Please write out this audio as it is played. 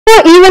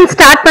Event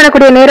start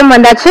பண்ணக்கூடிய நேரம்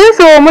வந்தாச்சு.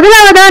 ஸோ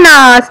முதலாவதா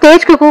நான்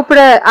ஸ்டேஜ்க்கு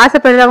கூப்பிட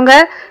ஆசைப்படுறவங்க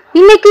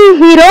இன்னைக்கு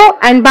ஹீரோ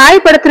அண்ட்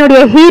பாய்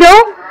படத்தினுடைய ஹீரோ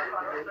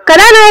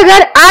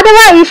கதாநாயகர்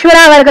ஆதவா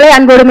ஈஸ்வரா அவர்களை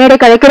அன்போடு மேடை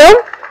கலைக்கிறோம்.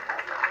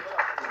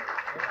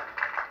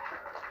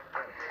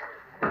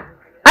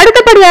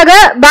 அடுத்தபடியாக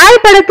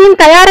பாய் படத்தின்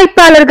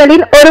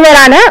தயாரிப்பாளர்களின்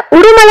ஒருவரான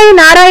உடுமலை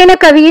நாராயண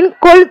கவியின்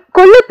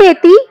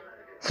கொள்ளுப்பேத்தி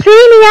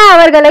ஸ்ரீனியா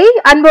அவர்களை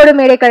அன்போடு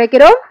மேடை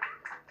கலைக்கிறோம்.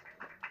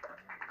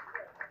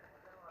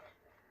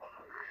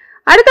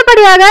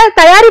 அடுத்தபடியாக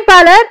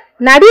தயாரிப்பாளர்,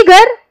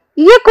 நடிகர்,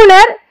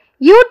 இயக்குனர்,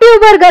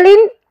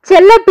 யூடியூபர்களின்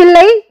செல்ல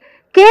பிள்ளை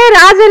கே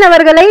ராஜன்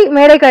அவர்களை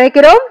மேடை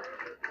கழைக்கிறோம்.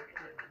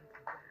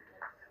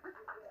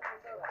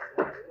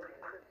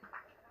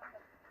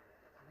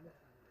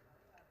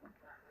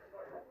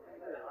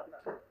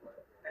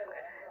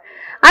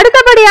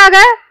 அடுத்தபடியாக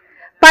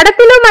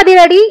படத்திலும்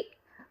அதிரடி,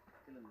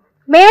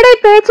 மேடை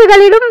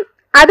பேச்சுகளிலும்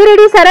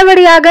அதிரடி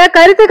சரவடியாக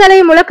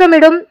கருத்துக்களை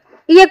முழக்கமிடும்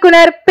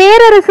இயக்குனர்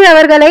பேரரசு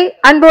அவர்களை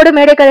அன்போடு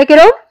மேடை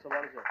கழைக்கிறோம்.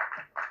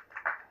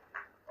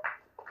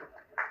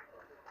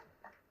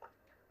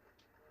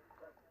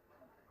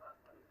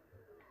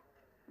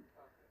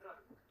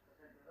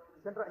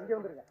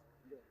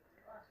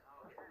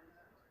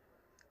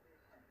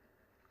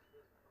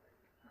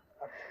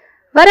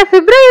 வர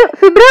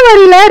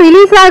பிப்ரவரியில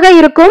ரிலீஸ் ஆக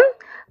இருக்கும்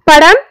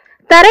படம்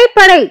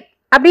தரைப்படை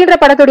அப்படின்ற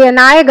படத்துடைய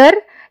நாயகர்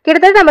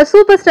கிட்டத்தட்ட நம்ம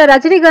சூப்பர் ஸ்டார்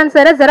ரஜினிகாந்த்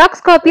சார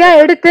ஜெராக்ஸ் காப்பியா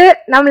எடுத்து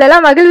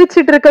நம்மளெல்லாம்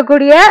மகிழ்விச்சுட்டு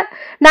இருக்கக்கூடிய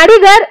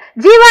நடிகர்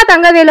ஜீவா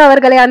தங்கவேலு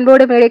அவர்களை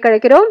அன்போடு மேடை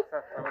கழைக்கிறோம்.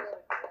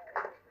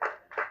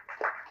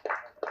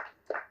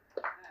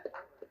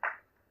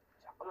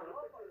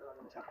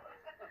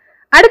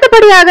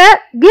 அடுத்தபடியாக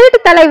கில்ட்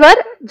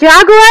தலைவர்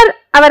ஜாகுவார்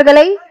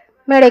அவர்களை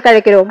மேடை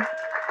கழைக்கிறோம்.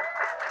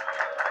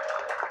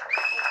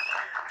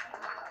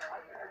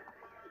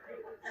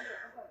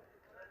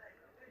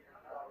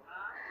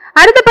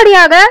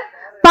 அடுத்தபடியாக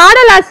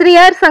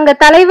பாடலாசிரியர் சங்க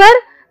தலைவர்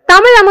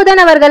தமிழ்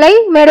அமுதன் அவர்களை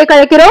மேடை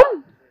கழைக்கிறோம்.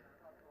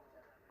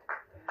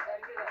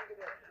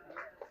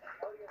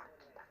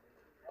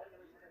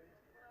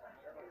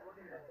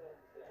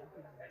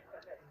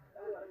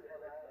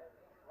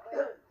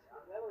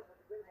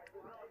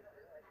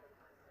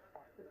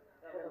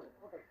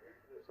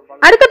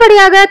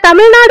 அடுத்தபடியாக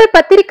தமிழ்நாடு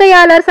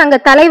பத்திரிகையாளர் சங்க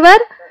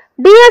தலைவர்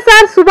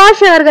DSR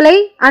சுபாஷ் அவர்களை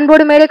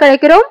அன்போடு மேடை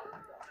கழைக்கிறோம்.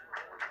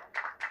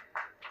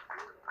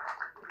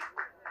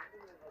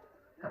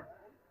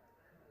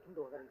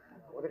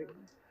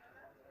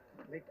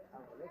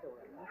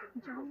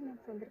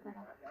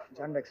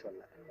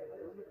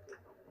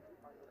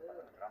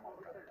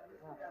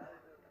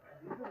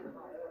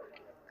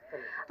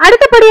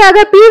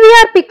 அடுத்தபடியாக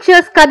PVR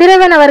பிக்சர்ஸ்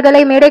கதிரவன்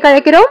அவர்களை மேடை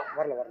கழைக்கிறோம்.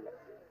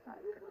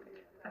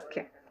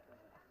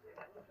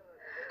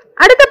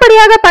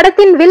 அடுத்தபடியாக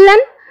படத்தின்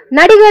வில்லன்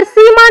நடிகர்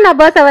சீமான்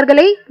அப்பாஸ்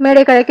அவர்களை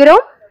மேடை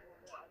கழைக்கிறோம்.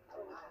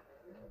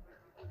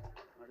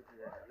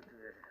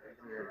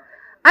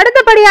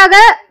 அடுத்தபடியாக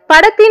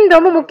படத்தின்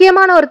ரொம்ப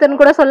முக்கியமான ஒருத்தன்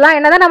கூட சொல்லலாம்.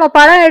 என்னதான் நம்ம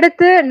படம்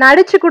எடுத்து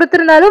நடிச்சு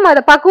கொடுத்திருந்தாலும்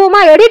அதை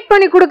பக்குவமா எடிட்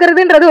பண்ணி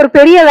கொடுக்கறதுன்றது ஒரு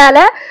பெரிய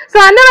வேலை. சோ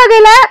அந்த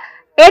வகையில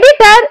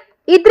எடிட்டர்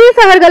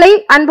இத்ரீஸ் அவர்களை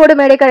அன்போடு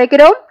மேடை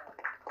கழைக்கிறோம்.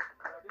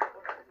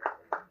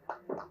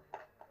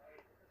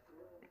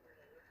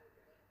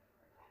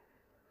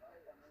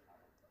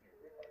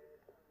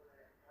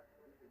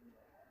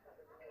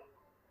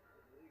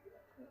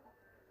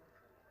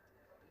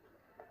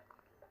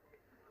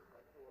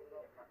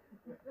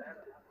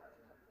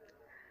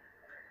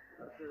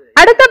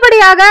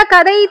 அடுத்தபடியாக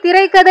கதை,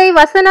 திரைக்கதை,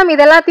 வசனம்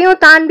இதெல்லாத்தையும்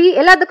தாண்டி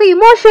எல்லாத்துக்கும்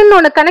இமோஷன்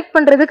ஒன்னு கனெக்ட்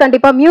பண்றது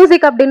கண்டிப்பா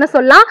மியூசிக் அப்படின்னு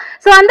சொல்லலாம்.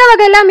 சோ அந்த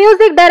வகையில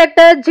music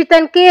director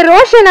Jithan K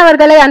Roshan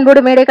அவர்களை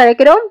அன்போடு மேடை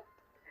கழைக்கிறோம்.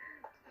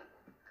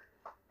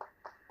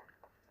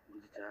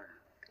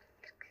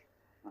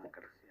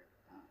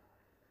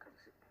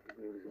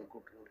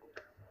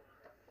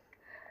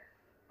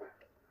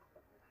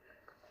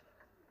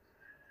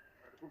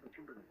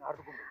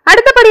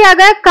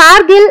 அடுத்தபடியாக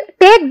கார்கில்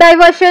டேக்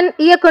டைவர்ஷன்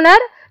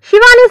இயக்குனர்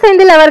சிவானி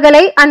செந்தில்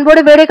அவர்களை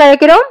அன்போடு மேடை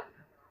கழைக்கிறோம்.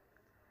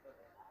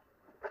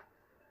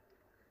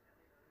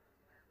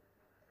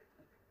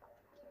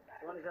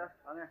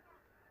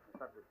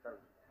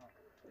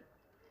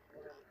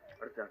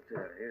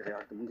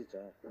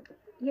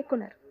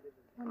 இயக்குனர்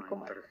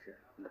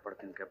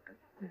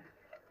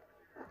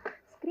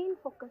ஸ்கிரீன்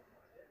ஃபோக்கஸ்.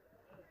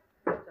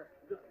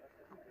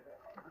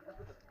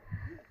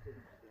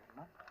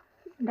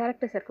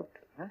 டைரக்டர் சார் கூப்பிட்டு.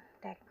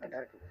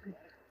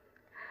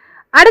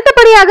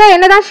 அடுத்தபடியாக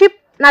என்னதான் ஷிப்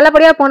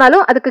நல்லபடியா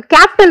போனாலும் அதுக்கு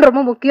கேப்டன்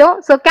ரொம்ப முக்கியம்.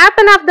 சோ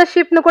கேப்டன் ஆஃப் த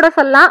ஷிப்னு கூட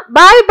சொல்லலாம்.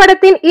 பாய்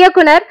படத்தின்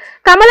இயக்குனர்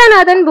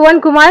கமலநாதன்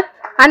புவன்குமார்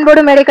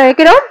அன்போடு மேடை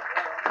கழைக்கிறோம்.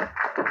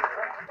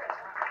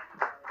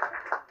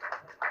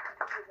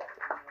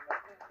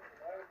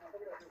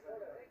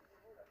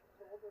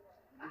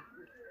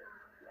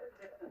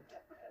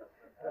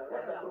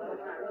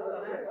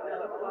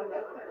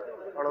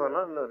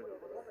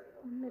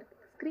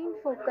 Screen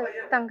focus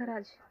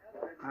Thangaraj.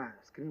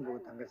 Screen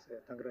board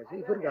Thangaraj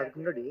இவருக்கு அதுக்கு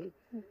முன்னாடி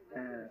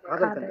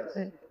காதல் தங்கராஜ்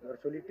இவர்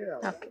சொல்லிட்டு.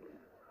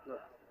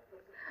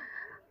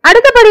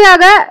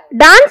 அடுத்தபடியாக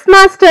டான்ஸ்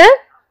மாஸ்டர்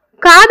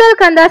காதல்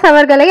கந்தாஸ்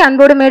அவர்களை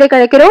அன்போடு மேடை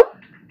கழைக்கிறோம்.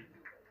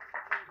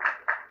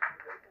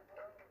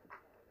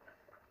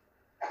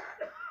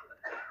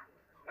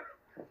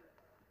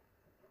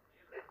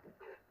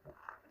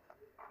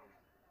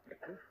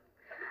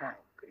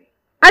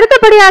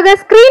 அடுத்தபடியாக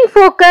ஸ்கிரீன்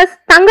போக்கஸ்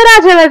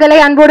தங்கராஜ் அவர்களை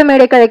அன்போடு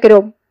மேடை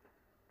கழைக்கிறோம்.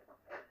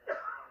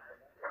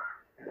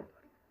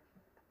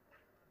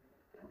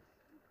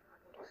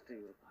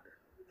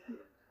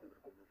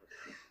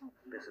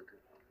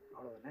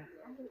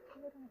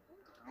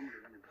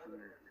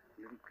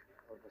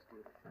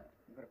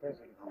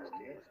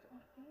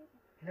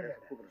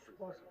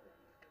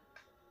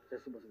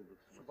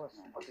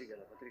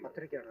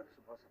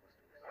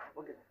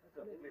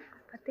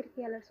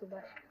 பத்திரிகையாளர்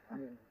சுபாஷ்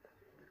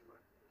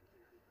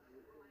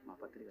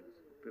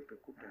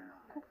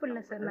கூப்பிடல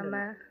சார். நம்ம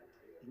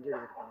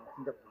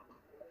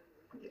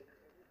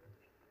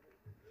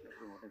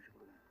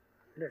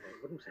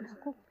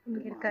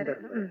இருக்காரு.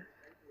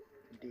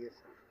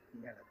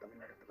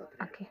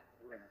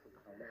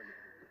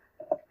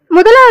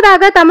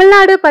 முதலாவதாக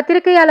தமிழ்நாடு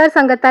பத்திரிகையாளர்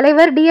சங்க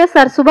தலைவர்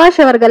DSR சுபாஷ்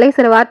அவர்களை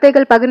சில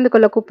வார்த்தைகள் பகிர்ந்து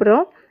கொள்ள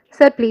கூப்பிடுறோம்.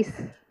 Sir please.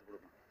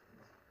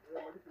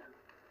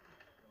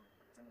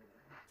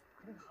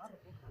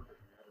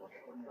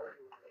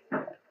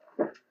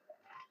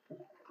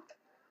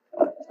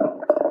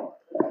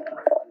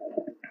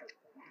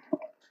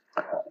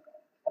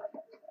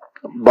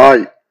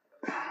 பாய்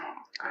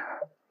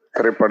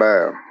திரைப்பட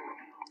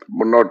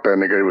முன்னோட்ட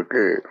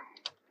நிகழ்வுக்கு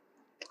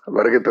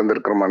வருகை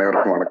தந்திருக்கும்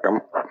அனைவருக்கும் வணக்கம்.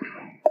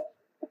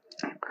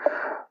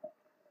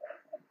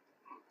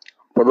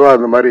 பொதுவாக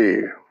இந்த மாதிரி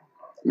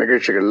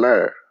நிகழ்ச்சிகளில்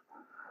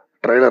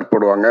ட்ரெய்லர்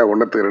போடுவாங்க,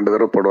 1க்கு 2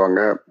 தடவை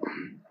போடுவாங்க,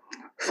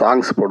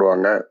 சாங்ஸ்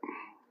போடுவாங்க,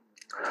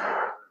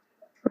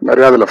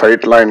 நிறையா அதில்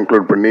ஃபைட்லாம்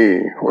இன்க்ளூட் பண்ணி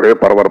ஒரே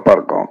பரபரப்பாக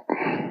இருக்கும்.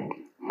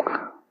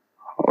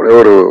 ஒரே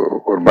ஒரு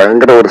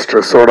பயங்கர ஒரு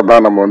ஸ்ட்ரெஸ்ஸோடு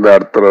தான் நம்ம வந்து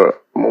அடுத்த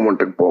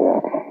மூமெண்ட்டுக்கு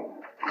போவோம்.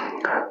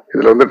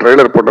 இதில் வந்து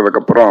ட்ரெய்லர்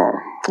போட்டதுக்கப்புறம்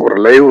ஒரு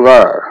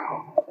லைவாக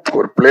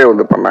ஒரு ப்ளே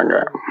வந்து பண்ணாங்க.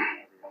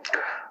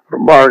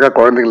 ரொம்ப அழகாக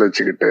குழந்தைகளை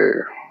வச்சுக்கிட்டு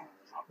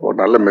ஒரு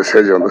நல்ல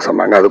மெசேஜ் வந்து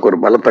சொன்னாங்க. அதுக்கு ஒரு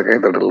பலத்த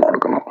கைத்தட்டல்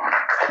கொடுக்கணும்.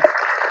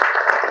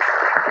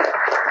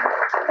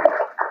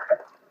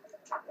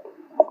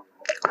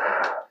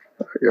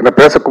 என்ன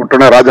பேச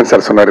கூப்பிட்டோன்னே ராஜன்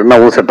சார் சொன்னார், என்ன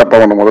ஊர்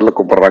செட்டப்பா ஒன்று முதல்ல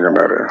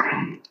கூப்பிடுறாங்கன்னாரு.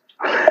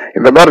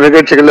 இந்த மாதிரி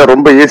நிகழ்ச்சிகள்ல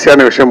ரொம்ப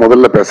ஈஸியான விஷயம்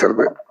முதல்ல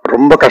பேசுறது,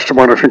 ரொம்ப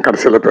கஷ்டமான விஷயம்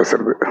கடைசியில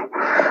பேசுறது.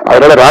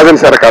 அதனால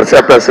ராஜன் சாரை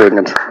கடைசியா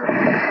பேசுவீங்க.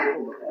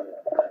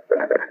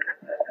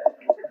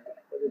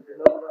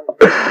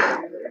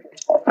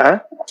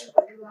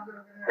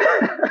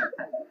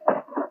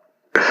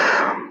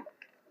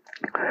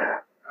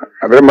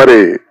 அதே மாதிரி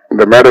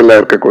இந்த மேடையில்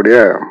இருக்கக்கூடிய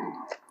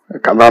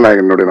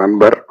கதாநாயகனுடைய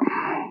நண்பர்,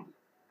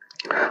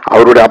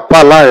 அவருடைய அப்பா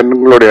எல்லாம்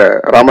எங்களுடைய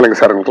ராமலிங்க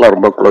சாருங்களுக்குலாம்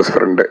ரொம்ப க்ளோஸ்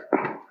ஃப்ரெண்டு.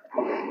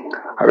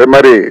 அதே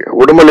மாதிரி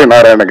உடுமலை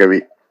நாராயணகவி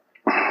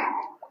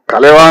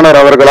கலைவாணர்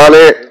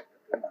அவர்களாலே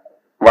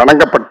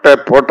வணங்கப்பட்ட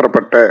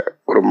போற்றப்பட்ட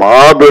ஒரு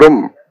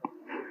மாபெரும்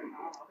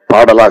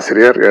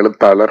பாடலாசிரியர்,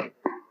 எழுத்தாளர்,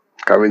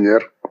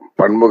 கவிஞர்,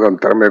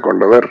 பன்முகம் திறமை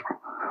கொண்டவர்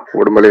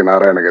உடுமலை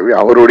நாராயணகவி.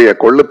 அவருடைய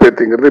கொள்ளு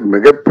பேத்திங்கிறது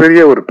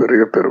மிகப்பெரிய ஒரு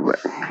பெரிய பெருமை.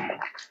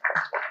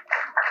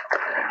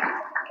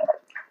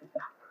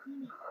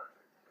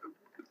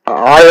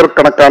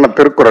 ஆயிரக்கணக்கான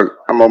திருக்குறள்,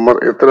 நம்ம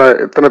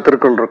எத்தனை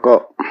திருக்குறள் இருக்கோ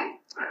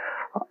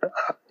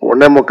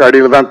 1.25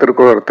 அடியில் தான்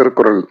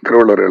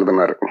திருவள்ளுவர்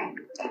எழுதினார்.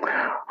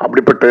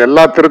 அப்படிப்பட்ட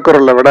எல்லா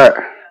திருக்குறளை விட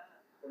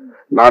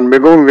நான்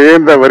மிகவும்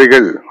வியந்த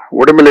வரிகள்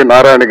உடுமலை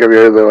நாராயணகவி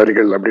எழுதிய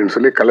வரிகள் அப்படின்னு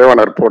சொல்லி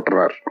கலைவாணர்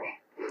போற்றினார்.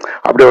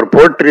 அப்படி ஒரு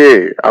போற்றி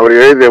அவர்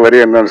எழுதிய வரி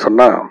என்னன்னு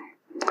சொன்னா,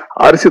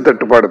 அரிசி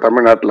தட்டுப்பாடு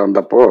தமிழ்நாட்டில்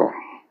வந்தப்போ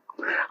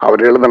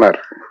அவர் எழுதினார்,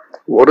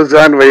 ஒரு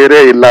ஜான்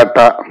வயிறே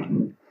இல்லாட்டா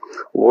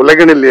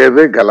உலகனில்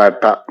ஏது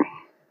கலாட்டா,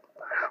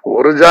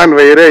 ஒரு ஜான்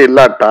வயிறே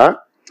இல்லாட்டா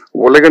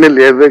உலகனில்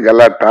ஏது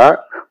கலாட்டா,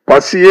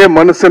 பசியே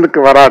மனுஷனுக்கு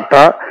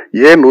வராட்டா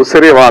ஏன்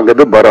உசிரி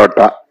வாங்குது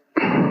பரோட்டா.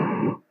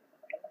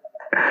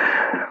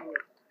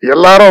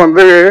 எல்லாரும்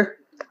வந்து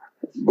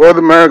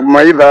கோதுமை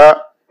மைதா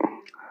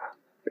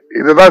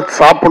இதுதான்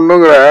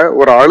சாப்பிடணுங்கிற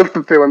ஒரு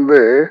அழுத்தத்தை வந்து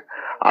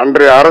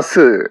அன்றைய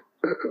அரசு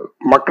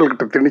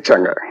மக்கள்கிட்ட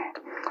திணிச்சாங்க.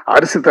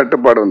 அரிசி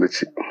தட்டுப்பாடு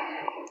வந்துச்சு.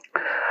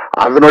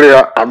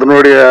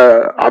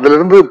 அதுல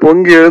இருந்து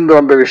பொங்கி எழுந்து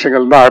வந்த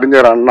விஷயங்கள் தான்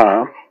அறிஞர் அண்ணா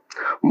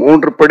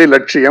 3 படி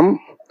லட்சியம்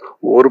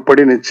 1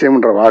 படி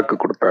நிச்சயம்ன்ற வாக்கு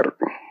கொடுத்தாரு.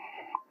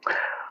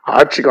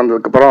 ஆட்சிக்கு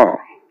வந்ததுக்கு அப்புறம்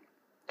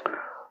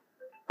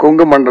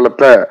கொங்கு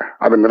மண்டலத்தை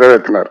அதை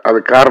நிறைவேற்றினார். அது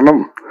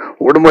காரணம்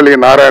உடுமலை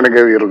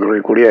நாராயணகவி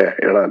இருக்கக்கூடிய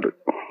இடம் அது.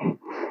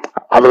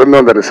 அதுல இருந்து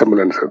அந்த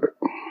ரிசம்பிளன்ஸ் அது,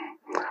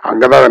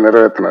 அங்கதான் அதை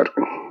நிறைவேற்றினார்.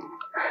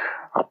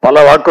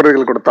 பல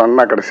வாக்குறுதிகள் கொடுத்த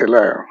அண்ணா கடைசியில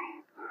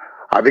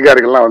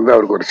அதிகாரிகள்லாம் வந்து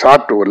அவருக்கு ஒரு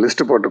சார்ட், ஒரு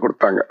லிஸ்ட் போட்டு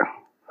கொடுத்தாங்க.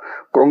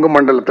 கொங்கு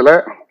மண்டலத்துல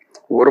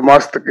 1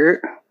 மாசத்துக்கு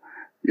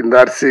இந்த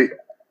அரிசி,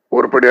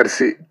 1 படி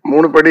அரிசி,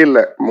 3 படி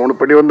இல்லை, 3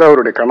 படி வந்து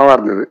அவருடைய கனவா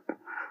இருந்தது.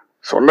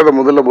 சொன்னது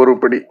முதல்ல 1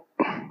 படி.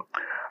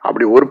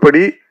 அப்படி 1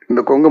 படி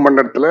இந்த கொங்கு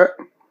மண்டலத்துல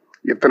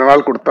இத்தனை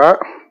நாள் கொடுத்தா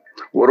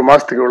 1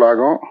 மாசத்துக்கு இவ்வளோ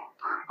ஆகும்,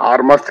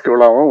 6 மாசத்துக்கு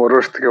இவ்வளோ ஆகும், 1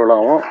 வருஷத்துக்கு இவ்வளோ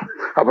ஆகும்,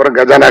 அப்புறம்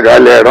கஜானா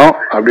காலி ஆயிடும்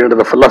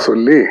அப்படின்றத ஃபுல்லா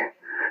சொல்லி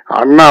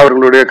அண்ணா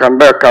அவர்களுடைய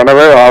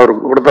கனவை அவர்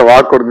கொடுத்த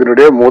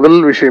வாக்குறுதியினுடைய முதல்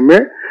விஷயமே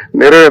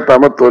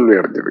நிறைவேற்றாம தோல்வி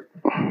அடைஞ்சது.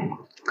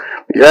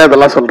 ஏன்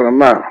இதெல்லாம்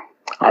சொல்றேன்னா,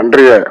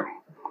 அன்றைய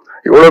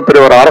இவ்வளவு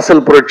பெரிய ஒரு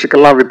அரசியல்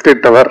புரட்சிக்கெல்லாம்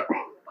வித்திட்டவர்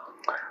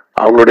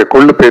அவங்களுடைய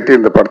கொள்ளு பேத்தி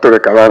இந்த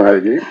படத்துடைய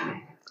கதாநாயகி.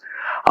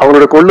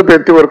 அவங்களுடைய கொள்ளு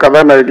பேத்தி ஒரு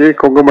கதாநாயகி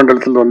கொங்கு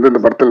மண்டலத்தில் வந்து இந்த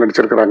படத்தில்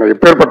நடிச்சிருக்கிறாங்க.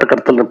 எப்பேற்பட்ட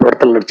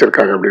படத்தில்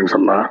நடிச்சிருக்காங்க அப்படின்னு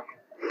சொன்னா,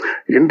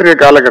 இன்றைய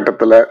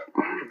காலகட்டத்துல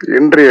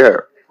இன்றைய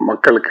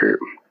மக்களுக்கு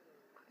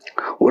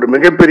ஒரு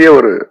மிகப்பெரிய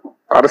ஒரு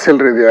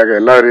அரசியல் ரீதியாக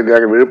எல்லா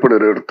ரீதியாக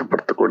விழிப்புணர்வு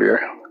ஏற்படுத்தக்கூடிய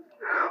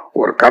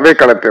ஒரு கதை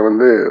களத்தை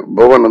வந்து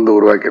புவன் வந்து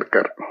உருவாக்கி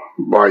இருக்கார்.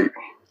 பாய்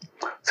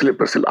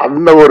ஸ்லீப்பர்ஸில்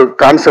அந்த ஒரு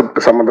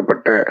கான்செப்ட்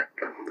சம்பந்தப்பட்ட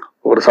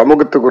ஒரு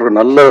சமூகத்துக்கு ஒரு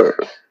நல்ல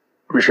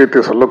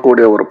விஷயத்தை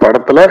சொல்லக்கூடிய ஒரு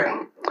படத்துல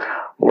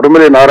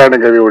உடுமலை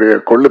நாராயணகவியுடைய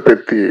கொள்ளு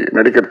பேத்தி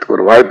நடிக்கிறதுக்கு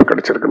ஒரு வாய்ப்பு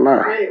கிடைச்சிருக்குன்னா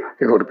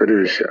இது ஒரு பெரிய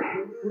விஷயம்.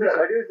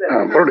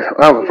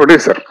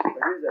 ப்ரொடியூசர்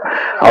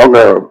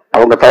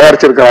அவங்க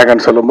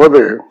தயாரிச்சிருக்கிறாங்கன்னு சொல்லும் போது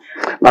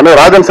நானே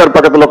ராஜன் சார்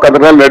பக்கத்துல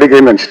உட்காந்துனால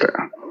நடிகைன்னு நினைச்சிட்டேன்.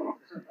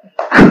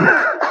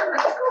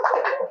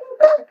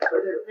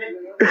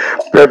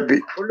 பேத்தி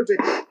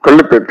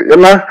கொள்ளு பேத்தி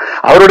ஏன்னா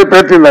அவருடைய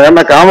பேத்தி தான்.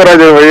 ஏன்னா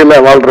காமராஜர் வழியில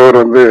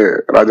வாழ்றவர் வந்து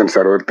ராஜன்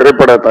சார் ஒரு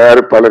திரைப்பட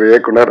தயாரிப்பாளர்,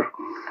 இயக்குனர்.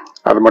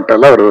 அது மட்டும்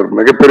இல்ல அவர் ஒரு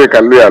மிகப்பெரிய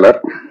கல்வியாளர்.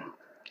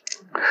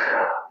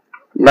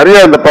 நிறைய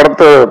இந்த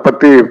படத்தை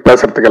பத்தி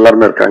பேசுறதுக்கு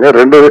எல்லாருமே இருக்காங்க.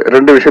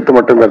 ரெண்டு விஷயத்தை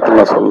மட்டும் இந்த இடத்துல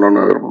நான்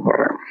சொல்லணும்னு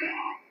விருப்பப்படுறேன்.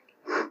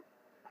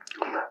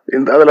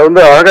 அதுல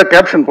வந்து அழகா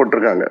கேப்ஷன்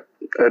போட்டிருக்காங்க,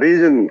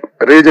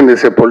 region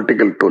is a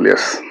political tool.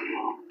 S,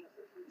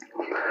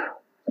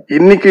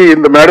 இன்னைக்கு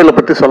இந்த மேடையில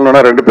பத்தி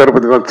சொல்லணும்னா ரெண்டு பேரை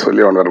பத்தி தான்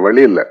சொல்லி வேணும்,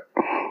 வழி இல்லை.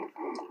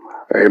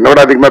 என்னோட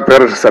அதிகமா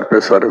பேரரசு சார்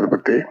பேசுவார் இதை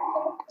பத்தி.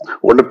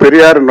 ஒன்னு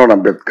பெரியார், இன்னொன்னு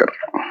அம்பேத்கர்.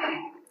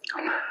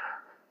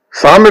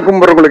 சாமி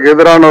கும்பிட்றவங்களுக்கு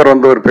எதிரானவர்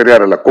வந்து ஒரு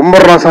பெரியார் இல்ல,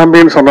 கும்பிட்றா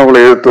சாமின்னு சொன்னவங்களை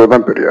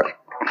எதிர்த்துவதான் பெரியார்.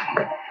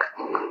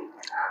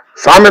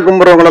 சாமி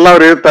கும்பிட்றவங்களெல்லாம்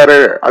அவர் எதிர்த்தாரு,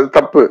 அது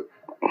தப்பு.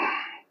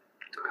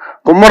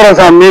 கும்பிட்றா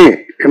சாமி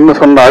என்று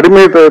சொன்ன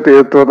அடிமைத்தனத்தை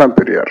எதிர்த்துவதான்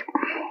பெரியார்.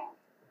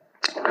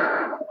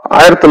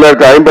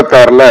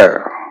 1956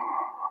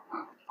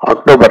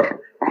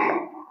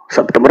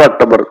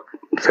 செப்டம்பர்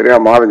சரியா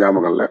மாதம்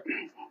ஞாபகம் இல்ல,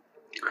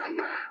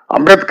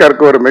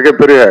 அம்பேத்கருக்கு ஒரு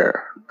மிகப்பெரிய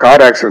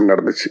கார் ஆக்சிடென்ட்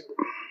நடந்துச்சு.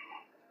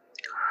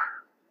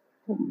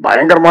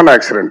 பயங்கரமான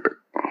ஆக்சிடென்ட்.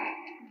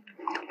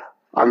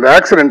 அந்த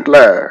ஆக்சிடென்ட்ல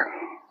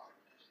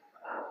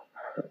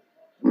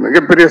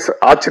மிகப்பெரிய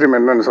ஆச்சரியம்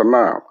என்னன்னு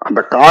சொன்னா,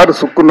 அந்த கார்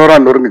சுக்குநூறா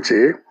நொறுங்குச்சு.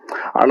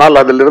 ஆனால்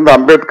அதில் இருந்து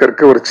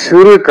அம்பேத்கருக்கு ஒரு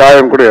சிறு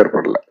காயம் கூட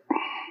ஏற்படல.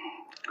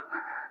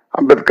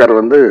 அம்பேத்கர்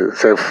வந்து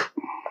சேஃப்.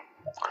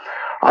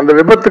 அந்த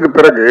விபத்துக்கு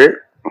பிறகு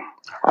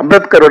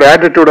அம்பேத்கரோட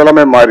ஆட்டிடியூட்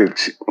எல்லாமே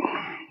மாறிடுச்சு.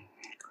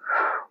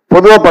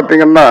 பொதுவா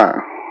பாத்தீங்கன்னா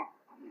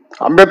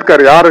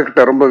அம்பேத்கர்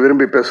யாருக்கிட்ட ரொம்ப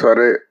விரும்பி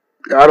பேசுவாரு,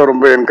 யாரை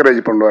ரொம்ப என்கரேஜ்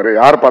பண்ணுவாரு,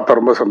 யாரை பார்த்தா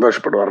ரொம்ப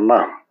சந்தோஷப்படுவாருன்னா,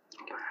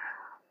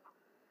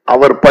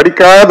 அவர்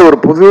படிக்காத ஒரு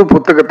புது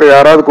புத்தகத்தை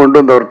யாராவது கொண்டு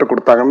வந்து அவர்கிட்ட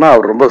கொடுத்தாங்கன்னா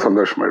அவர் ரொம்ப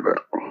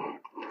சந்தோஷமாயிடுவார்.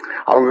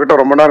 அவங்க கிட்ட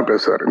ரொம்ப நேரம்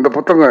பேசுவார். இந்த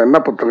புத்தகம் என்ன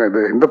புத்தகம்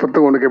இது, இந்த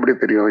புத்தகம் உனக்கு எப்படி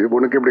தெரியும், இது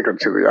உனக்கு எப்படி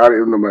கிடைச்சது,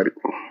 யார் இந்த மாதிரி.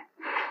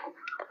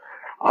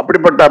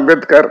 அப்படிப்பட்ட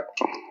அம்பேத்கர்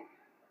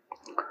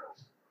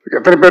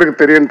எத்தனை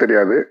பேருக்கு தெரியும்னு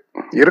தெரியாது.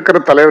 இருக்கிற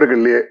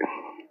தலைவர்கள்லயே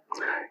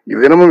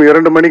தினமும்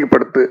 2 மணிக்கு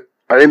படுத்து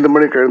 5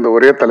 மணிக்கு எழுந்த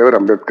ஒரே தலைவர்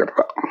அம்பேத்கர்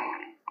தான்.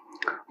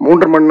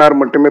 3 மணி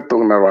நேரம் மட்டுமே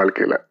தூங்கினார்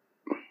வாழ்க்கையில.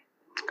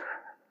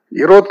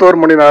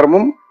 21 மணி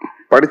நேரமும்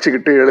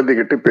படிச்சுக்கிட்டு,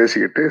 எழுதிக்கிட்டு,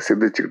 பேசிக்கிட்டு,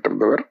 சிந்திச்சுக்கிட்டு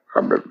இருந்தவர்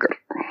அம்பேத்கர்.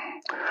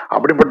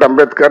 அப்படிப்பட்ட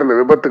அம்பேத்கர் இந்த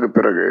விபத்துக்கு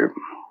பிறகு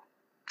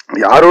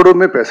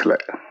யாரோடுமே பேசல,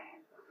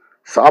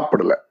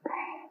 சாப்பிடல,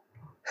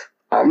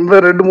 அந்த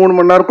 2-3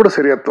 மணி நேரம் கூட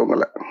சரியா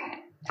தூங்கல.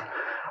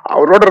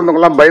 அவரோட இருந்தவங்க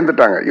எல்லாம்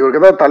பயந்துட்டாங்க, இவருக்கு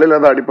ஏதாவது தலையில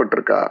ஏதாவது அடிபட்டு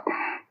இருக்கா,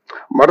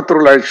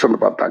 மருத்துவர்கள் அழைச்சிட்டு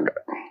வந்து பார்த்தாங்க,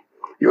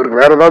 இவருக்கு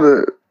வேற ஏதாவது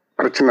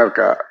பிரச்சனை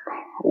இருக்கா,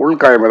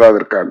 உள்காயம் ஏதாவது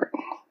இருக்கான்னு.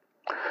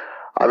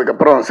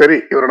 அதுக்கப்புறம் சரி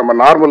இவரை நம்ம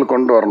நார்மல்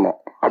கொண்டு வரணும்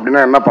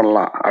அப்படின்னா என்ன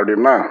பண்ணலாம்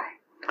அப்படின்னா,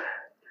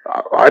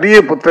 அரிய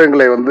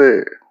புத்தகங்களை வந்து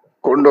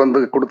கொண்டு வந்து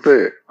கொடுத்து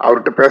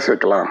அவர்கிட்ட பேச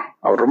வைக்கலாம்,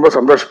 அவர் ரொம்ப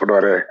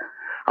சந்தோஷப்படுவாரு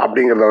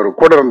அப்படிங்கிறத அவர்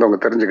கூட இருந்தவங்க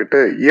தெரிஞ்சுக்கிட்டு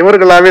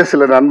இவர்களாவே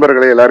சில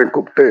நண்பர்களை எல்லாரையும்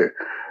கூப்பிட்டு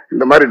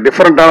இந்த மாதிரி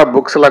டிஃப்ரெண்டான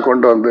புக்ஸ் எல்லாம்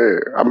கொண்டு வந்து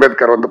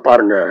அம்பேத்கர் வந்து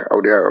பாருங்க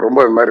அப்படியா ரொம்ப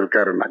இது மாதிரி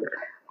இருக்காருன்னாங்க.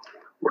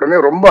 உடனே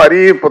ரொம்ப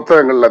அரிய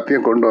புத்தகங்கள்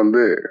எல்லாத்தையும் கொண்டு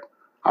வந்து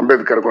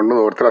அம்பேத்கர் கொண்டு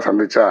வந்து ஒருத்தரா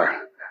சந்திச்சா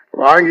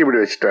வாங்கி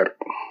இப்படி வச்சுட்டாரு.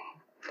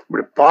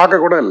 இப்படி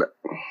பார்க்க கூட இல்லை.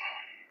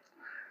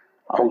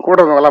 அவங்க கூட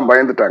இருந்தவங்கெல்லாம்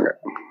பயந்துட்டாங்க,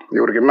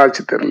 இவருக்கு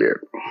என்னாச்சு தெரியலையே.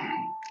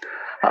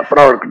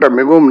 அப்புறம் அவர்கிட்ட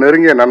மிகவும்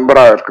நெருங்கிய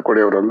நண்பராக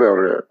இருக்கக்கூடியவர் வந்து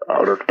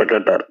அவர்கிட்ட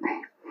கேட்டார்,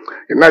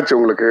 என்னாச்சு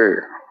உங்களுக்கு,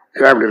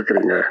 ஏன் இப்படி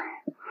இருக்கிறீங்க,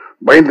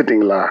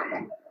 பயந்துட்டீங்களா,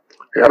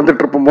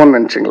 இறந்துட்டு இருப்போமோன்னு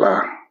நினைச்சிங்களா,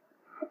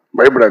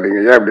 பயப்படாதீங்க,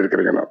 ஏன் இப்படி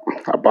இருக்கிறீங்கன்னா.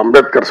 அப்ப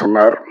அம்பேத்கர்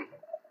சொன்னார்,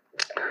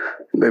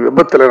 இந்த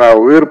விபத்துல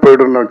நான் உயிர்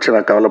போயிடுன்னு வச்சு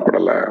நான்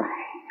கவலைப்படலை,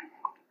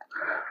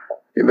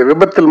 இந்த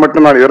விபத்தில்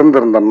மட்டும் நான்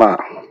இறந்திருந்தேன்னா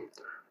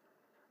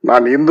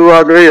நான்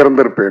இந்துவாகவே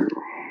இறந்திருப்பேன்,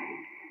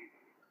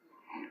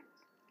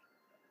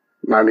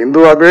 நான்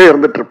இந்துவாகவே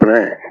இருந்துட்டு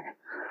இருப்பேன்.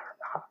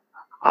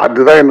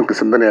 அதுதான் எனக்கு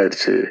சிந்தனை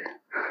ஆயிடுச்சு.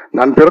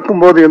 நான்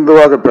பிறக்கும்போது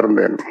இந்துவாக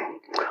பிறந்தேன்,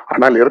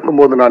 ஆனால்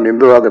இருக்கும்போது நான்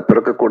இந்துவாக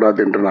பிறக்கக்கூடாது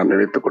என்று நான்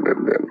நினைத்துக்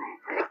கொண்டிருந்தேன்.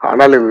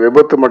 ஆனால் இந்த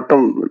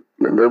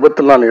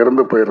விபத்தில் நான்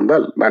இறந்து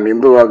போயிருந்தால் நான்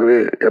இந்துவாகவே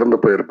இறந்து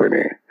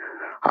போயிருப்பேனே,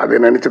 அதை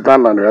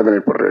நினைச்சுதான் நான்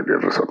வேதனைப்படுறேன்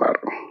என்று சொன்னார்.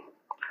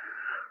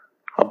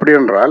 அப்படி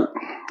என்றால்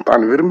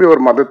தான் விரும்பிய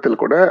ஒரு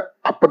மதத்தில் கூட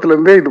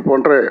அப்பத்திலிருந்தே இது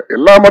போன்ற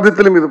எல்லா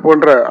மதத்திலும் இது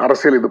போன்ற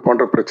அரசியல் இது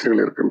போன்ற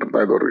பிரச்சனைகள்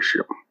இருக்கின்றது. இது ஒரு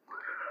விஷயம்.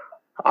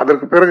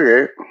 அதற்கு பிறகு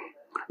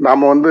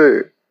நாம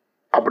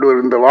அப்படி ஒரு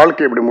இந்த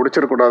வாழ்க்கையை இப்படி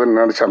முடிச்சிடக்கூடாதுன்னு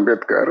நினைச்ச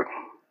அம்பேத்கர்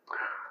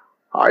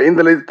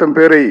 5 லட்சம்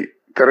பேரை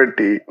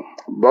திரட்டி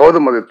பௌத்த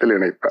மதத்தில்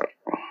இணைத்தார்.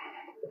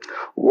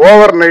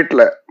 ஓவர்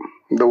நைட்ல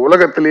இந்த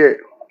உலகத்திலேயே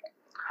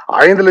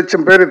 5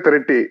 லட்சம் பேரை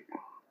திரட்டி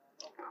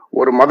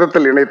ஒரு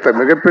மதத்தில் இணைத்த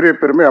மிகப்பெரிய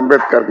பெருமை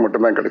அம்பேத்கருக்கு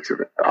மட்டும்தான்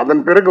கிடைச்சது.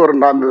 அதன் பிறகு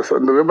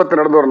இந்த விபத்து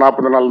நடந்து ஒரு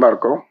 40 நாள் தான்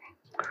இருக்கும்.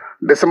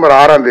 டிசம்பர்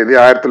 6ஆம் தேதி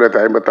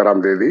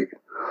 1956ஆம் தேதி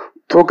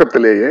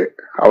தூக்கத்திலேயே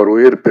அவர்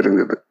உயிர்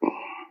பிரிந்தது.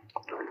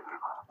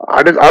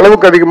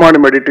 அளவுக்கு அதிகமான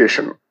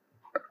மெடிடேஷன்.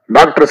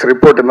 டாக்டர்ஸ்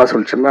ரிப்போர்ட் என்ன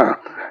சொல்லிச்சுன்னா,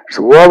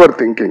 இட்ஸ் ஓவர்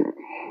திங்கிங்.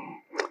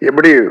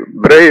 எப்படி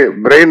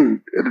பிரெயின்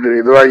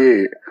இதுவாகி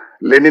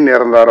லெனின்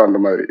இறந்தாரோ அந்த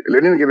மாதிரி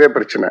லெனினுக்கு இதே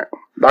பிரச்சனை.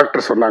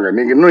 டாக்டர் சொன்னாங்க,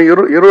 நீங்க இன்னும்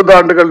 20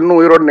 ஆண்டுகள் இன்னும்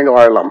உயிரோடு நீங்க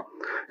வாழலாம்,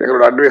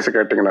 எங்களோட அட்வைஸ்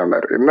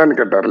கேட்டீங்கன்னா. என்னன்னு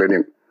கேட்டார்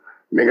லெனின்,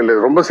 நீங்கள்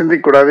ரொம்ப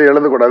சிந்திக்கக்கூடாது,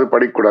 எழுதக்கூடாது,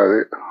 படிக்கக்கூடாது,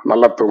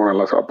 நல்லா தூங்கணும்,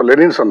 நல்லா. அப்ப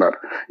லெனின் சொன்னார்,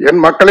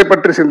 என் மக்களை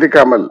பற்றி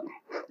சிந்திக்காமல்,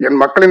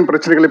 என் மக்களின்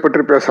பிரச்சனைகளை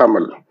பற்றி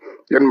பேசாமல்,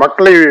 என்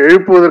மக்களை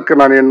எழுப்புவதற்கு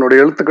நான்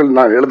என்னுடைய எழுத்துக்கள்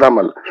நான்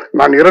எழுதாமல்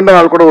நான் 2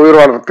 நாள் கூட உயிர்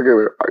வாழ்றதுக்கு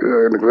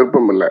எனக்கு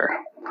விருப்பம் இல்லை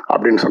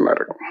அப்படின்னு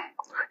சொன்னாரு.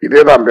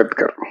 இதேதான்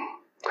அம்பேத்கர்.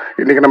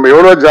 இன்னைக்கு நம்ம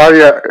எவ்வளவு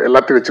ஜாலியா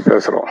எல்லாத்தையும் வச்சு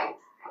பேசுறோம்.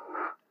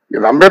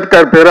 இது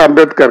அம்பேத்கர் பேரு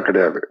அம்பேத்கர்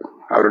கிடையாது,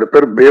 அவருடைய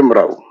பேர்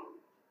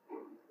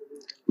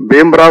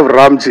பீம்ராவ்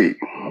ராம்ஜி.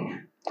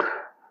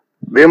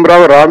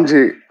 பீம்ராவ்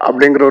ராம்ஜி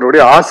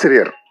அப்படிங்கிறவருடைய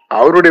ஆசிரியர்,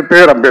 அவருடைய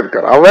பேர்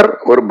அம்பேத்கர். அவர்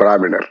ஒரு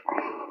பிராமணர்.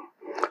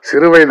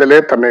 சிறு வயதிலே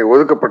தன்னை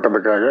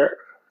ஒதுக்கப்பட்டதுக்காக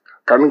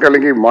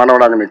கண்கலங்கி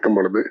மாணவனாக நிற்கும்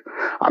பொழுது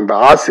அந்த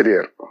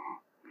ஆசிரியர்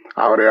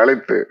அவரை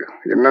அழைத்து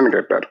என்னன்னு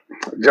கேட்டார்.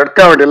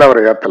 ஜட்கா வண்டியில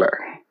அவரை ஏத்தல,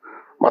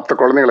 மற்ற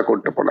குழந்தைங்களை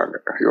கூப்பிட்டு போனாங்க.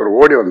 இவர்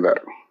ஓடி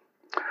வந்தார்.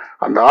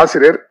 அந்த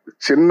ஆசிரியர்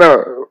சின்ன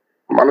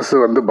மனசு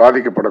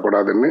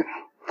பாதிக்கப்படக்கூடாதுன்னு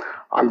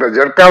அந்த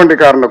ஜட்கா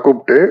வண்டிக்காரனை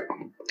கூப்பிட்டு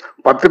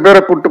 10 பேரை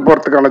கூப்பிட்டு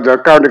போறதுக்கான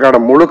ஜட்கா வண்டிக்கான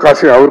முழு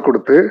காசையும் அவர்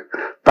கொடுத்து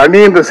தனி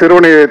இந்த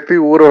சிறுவனை ஏற்றி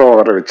ஊர்வலம்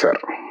வர வச்சார்.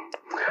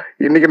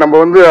 இன்னைக்கு நம்ம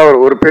அவர்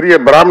ஒரு பெரிய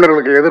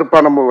பிராமணர்களுக்கு எதிர்ப்பா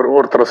நம்ம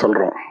ஒருத்தரை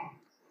சொல்றோம்.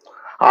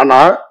 ஆனா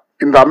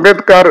இந்த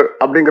அம்பேத்கர்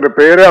அப்படிங்கிற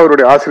பெயரே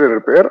அவருடைய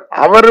ஆசிரியர் பெயர்,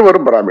 அவர் ஒரு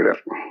பிராமணர்.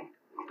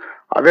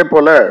 அதே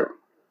போல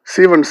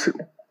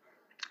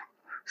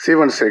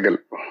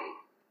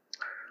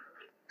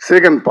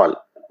சீகன் பால்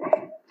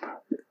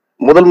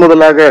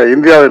முதலாக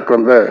இந்தியாவிற்கு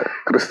வந்த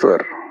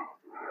கிறிஸ்துவர்.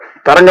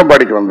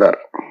 தரங்கம்பாடிக்கு வந்தார்.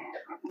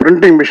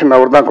 பிரிண்டிங் மிஷின்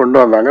அவர் தான் கொண்டு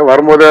வந்தாங்க.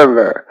 வரும்போதே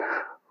அந்த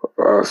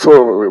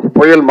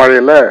புயல்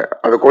மழையில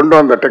அதை கொண்டு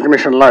வந்த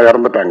டெக்னீஷியன்லாம்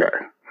இறந்துட்டாங்க.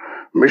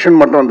 மிஷின்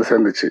மட்டும்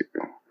சேர்ந்துச்சு.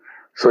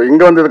 ஸோ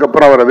இங்க வந்ததுக்கு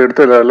அப்புறம் அவர் அதை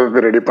எடுத்து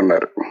எல்லாத்தையும் ரெடி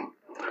பண்ணார்.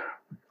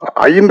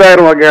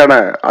 5000 வகையான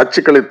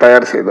அச்சுக்களை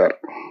தயார் செய்தார்.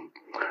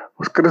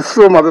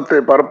 கிறிஸ்துவ மதத்தை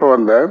பரப்ப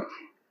வந்த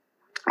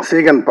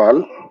சீகன் பால்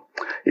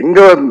இங்க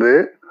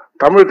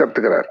தமிழ்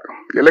கத்துக்கிறார்,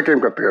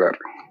 இலக்கியம் கத்துக்கிறார்.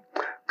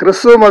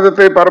 கிறிஸ்துவ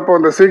மதத்தை பரப்ப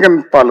வந்த சீகன்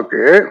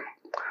பாலுக்கு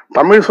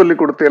தமிழ்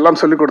சொல்லிக் கொடுத்து எல்லாம்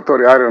சொல்லிக்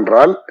கொடுத்தவர் யார்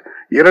என்றால்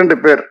 2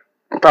 பேர்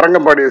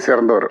தரங்கம்பாடியை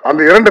சேர்ந்தவர்.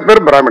 அந்த 2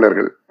 பேர்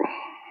பிராமணர்கள்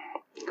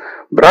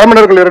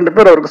 2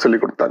 பேர் அவருக்கு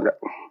சொல்லிக் கொடுத்தாங்க.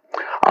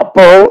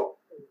 அப்போ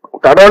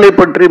கடவுளை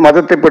பற்றி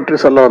மதத்தை பற்றி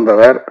சொல்ல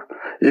வந்தவர்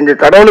இங்க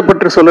கடவுளை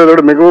பற்றி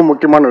சொல்வதோடு மிகவும்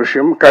முக்கியமான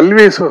விஷயம்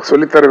கல்வியை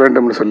சொல்லித்தர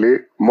வேண்டும் சொல்லி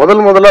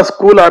முதலா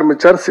ஸ்கூல்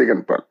ஆரம்பிச்சார்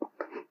சீகன் பால்.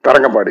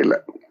 தரங்கம்பாடியில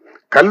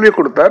கல்வி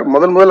கொடுத்தார்.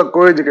 முதல்ல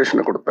கோ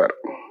எஜுகேஷன் கொடுத்தார்.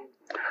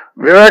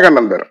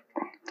 விவேகானந்தர்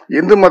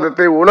இந்து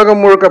மதத்தை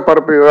உலகம் முழுக்க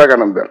பரப்பிய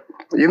விவேகானந்தர்,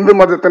 இந்து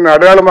மதத்தின்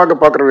அடையாளமாக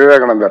பார்க்கிற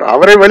விவேகானந்தர்,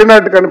 அவரை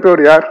வெளிநாட்டுக்கு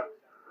அனுப்பியவர் யார்?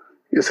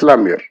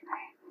 இஸ்லாமியர்.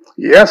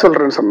 ஏன்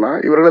சொல்றேன்னு சொன்னா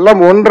இவர்கள்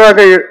எல்லாம்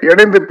ஒன்றாக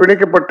இணைந்து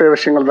பிணைக்கப்பட்ட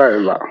விஷயங்கள் தான்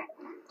எல்லாம்.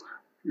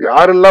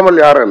 யாரும்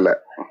இல்லாமல் யாரும் இல்லை.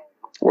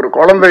 ஒரு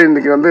குழந்தை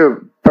இன்னைக்கு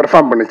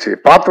பெர்ஃபார்ம் பண்ணிச்சு,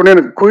 பார்த்தோன்னே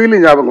எனக்கு குயிலி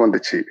ஞாபகம்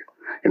வந்துச்சு.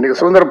 இன்னைக்கு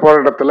சுதந்திர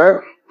போராட்டத்துல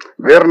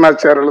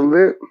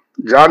வேர்நாச்சியார்லேருந்து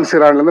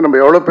ஜான்சிரான்லேருந்து நம்ம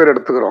எவ்வளவு பேர்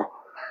எடுத்துக்கிறோம்,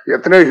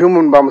 எத்தனையோ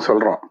ஹியூமன் பாம்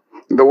சொல்றோம்.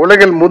 இந்த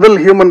உலகில் முதல்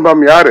ஹியூமன்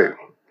பாம் யாரு?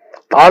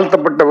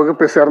 தாழ்த்தப்பட்ட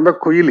வகுப்பை சேர்ந்த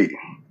குயிலி.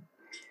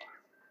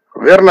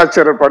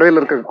 வேர்நாச்சியார் படையில்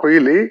இருக்க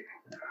குயிலி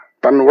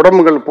தன்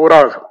உடம்புகள் பூரா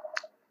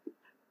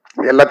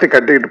எல்லாத்தையும்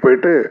கட்டிக்கிட்டு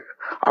போயிட்டு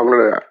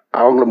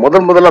அவங்கள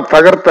முதல்ல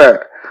தகர்த்த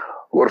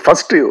ஒரு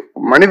ஃபர்ஸ்ட்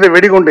மனித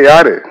வெடிகுண்டு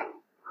யாரு?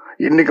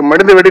 இன்னைக்கு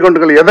மனித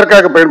வெடிகுண்டுகள்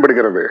எதற்காக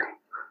பயன்படுகிறது?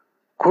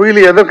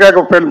 குயிலி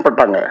எதற்காக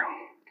பயன்பட்டாங்க?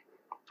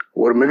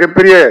 ஒரு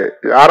மிகப்பெரிய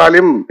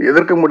யாராலையும்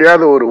எதிர்க்க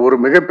முடியாத ஒரு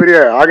மிகப்பெரிய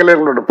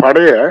ஆங்கிலேயர்களோட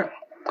படைய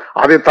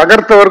அதை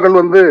தகர்த்தவர்கள்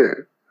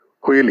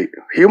குயிலி.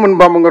 ஹியூமன்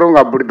பாம்புங்கிறவங்க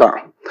அப்படித்தான்.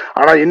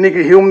 ஆனா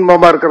இன்னைக்கு ஹியூமன்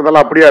பாம்பா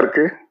இருக்கிறதெல்லாம் அப்படியா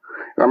இருக்கு?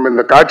 நம்ம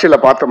இந்த காட்சியில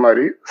பார்த்த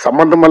மாதிரி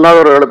சம்பந்தமில்லாத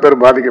ஒரு 7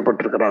 பேர்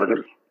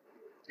பாதிக்கப்பட்டிருக்கிறார்கள்.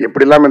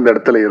 எப்படிலாம் இந்த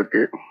இடத்துல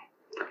இருக்கு.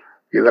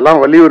 இதெல்லாம்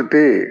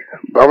வலியுறுத்தி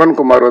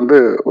பவன்குமார்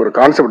ஒரு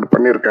கான்செப்ட்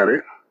பண்ணியிருக்காரு.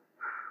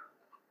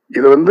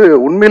 இது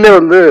உண்மையிலே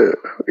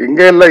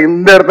இங்க எல்லாம்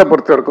இந்த இடத்த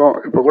பொறுத்த வரைக்கும்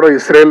இப்ப கூட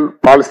இஸ்ரேல்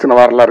பாலஸ்தீன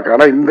வாரெல்லாம் இருக்கு.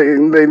 ஆனா இந்த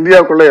இந்த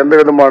இந்தியாவுக்குள்ள எந்த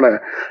விதமான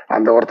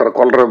அந்த ஒருத்தரை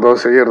கொல்றதோ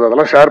செய்யறதோ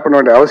அதெல்லாம் ஷேர் பண்ண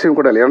வேண்டிய அவசியம்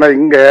கூட இல்லை. ஏன்னா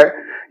இங்க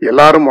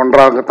எல்லாரும்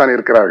ஒன்றாகத்தான்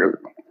இருக்கிறார்கள்.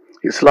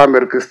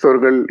 இஸ்லாமியர்,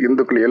 கிறிஸ்தவர்கள்,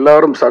 இந்துக்கள்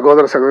எல்லாரும்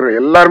சகோதர சகோதரர்கள்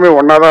எல்லாருமே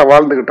ஒன்னாதான்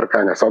வாழ்ந்துகிட்டு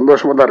இருக்காங்க,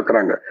 சந்தோஷமா தான்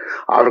இருக்கிறாங்க.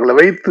 அவர்களை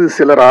வைத்து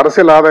சிலர்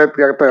அரசியல்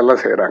ஆதாயத்துக்காகத்தான்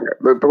எல்லாம் செய்யறாங்க.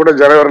 இப்ப கூட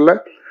ஜனவரில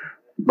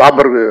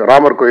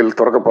ராமர் கோயில்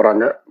திறக்க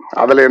போறாங்க.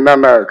 அதுல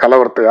என்னென்ன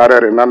கலவரத்தை யார்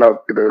யார் என்னென்ன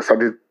இது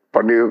சதி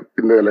பண்ணி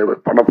இந்த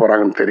பண்ண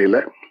போறாங்கன்னு தெரியல.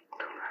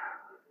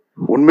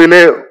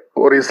 உண்மையிலே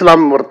ஒரு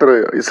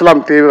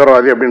இஸ்லாம்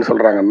தீவிரவாதி அப்படின்னு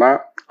சொல்றாங்கன்னா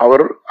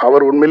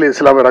அவர் உண்மையிலே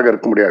இஸ்லாமியராக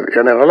இருக்க முடியாது.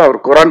 ஏனென்றால்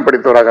அவர் குரான்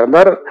படித்தவராக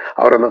இருந்தால்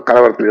அவர் அந்த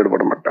கலவரத்தில்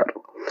ஈடுபட மாட்டார்.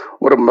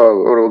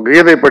 ஒரு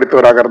கீதை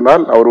படித்தவராக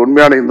இருந்தால், அவர்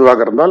உண்மையான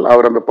இந்துவாக இருந்தால்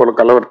அவர் அந்த போல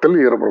கலவரத்தில்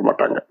ஈடுபட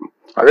மாட்டாங்க.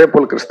 அதே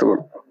போல்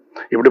கிறிஸ்துவன்.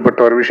 இப்படிப்பட்ட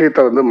ஒரு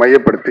விஷயத்தை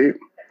மையப்படுத்தி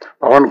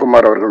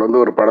பவன்குமார்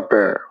அவர்கள் ஒரு படத்தை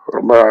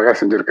ரொம்ப அழகா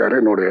செஞ்சிருக்காரு.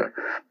 என்னுடைய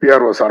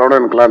பிஆர்ஓ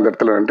சரவணனுக்கெல்லாம் அந்த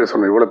இடத்துல நன்றி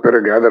சொன்ன. இவ்வளவு பேரை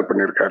கேதர்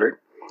பண்ணியிருக்காரு.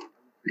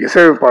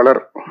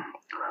 இசையமைப்பாளர்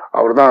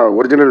அவர் தான்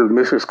ஒரிஜினல்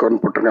மியூசிக்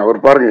ஸ்கோர்னு போட்டிருங்க. அவர்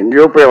பாருங்க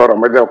எங்கேயோ போய் அவர்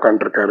அமைதியாக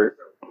உட்காந்துருக்காரு.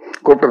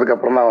 கூப்பிட்டதுக்கு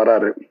அப்புறம் தான்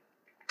வராரு.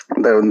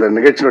 இந்த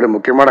நிகழ்ச்சியினுடைய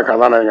முக்கியமான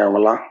கதாநாயகம்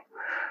அவங்கெல்லாம்.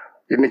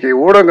 இன்னைக்கு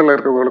ஊடகங்கள்ல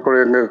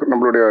இருக்கவங்களுக்கு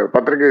நம்மளுடைய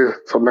பத்திரிகை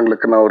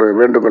சொந்தங்களுக்கு நான் ஒரு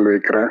வேண்டுகோள்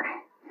வைக்கிறேன்.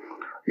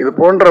 இது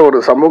போன்ற ஒரு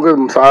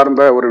சமூகம்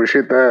சார்ந்த ஒரு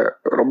விஷயத்த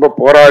ரொம்ப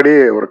போராடி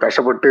ஒரு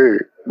கஷ்டப்பட்டு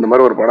இந்த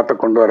மாதிரி ஒரு படத்தை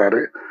கொண்டு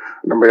வராரு.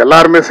 நம்ம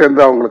எல்லாருமே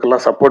சேர்ந்து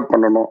அவங்களுக்கெல்லாம் சப்போர்ட்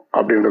பண்ணணும்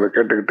அப்படின்றத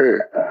கேட்டுக்கிட்டு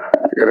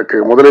எனக்கு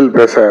முதலில்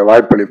பேச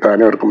வாய்ப்பளித்த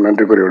அனைவருக்கும்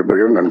நன்றி கூறி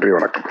விடுபடுகிறேன். நன்றி,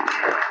 வணக்கம்.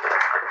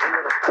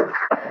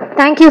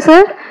 Thank you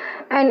sir.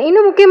 அண்ட்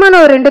இன்னும் முக்கியமான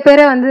ஒரு 2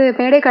 பேரை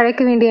மேடை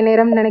கழைக்க வேண்டிய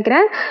நேரம்னு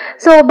நினைக்கிறேன்.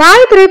 ஸோ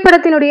பாய்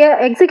திரைப்படத்தினுடைய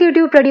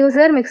எக்ஸிகியூட்டிவ்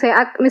ப்ரொடியூசர்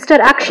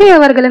மிஸ்டர் அக்ஷய்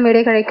அவர்களும்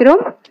மேடை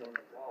கழைக்கிறோம்.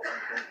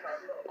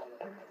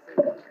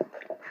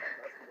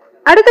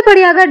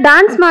 அடுத்தபடியாக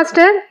டான்ஸ்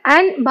மாஸ்டர்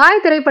அண்ட்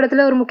பாய்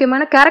திரைப்படத்தில் ஒரு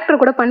முக்கியமான கேரக்டர்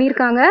கூட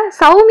பண்ணியிருக்காங்க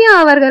சௌமியா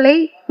அவர்களை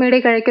மேடை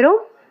கழைக்கிறோம்.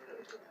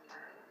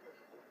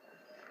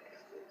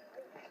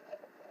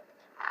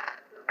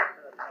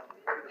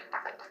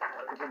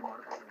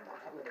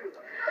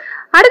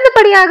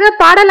 அடுத்தபடியாக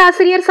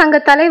பாடலாசிரியர் சங்க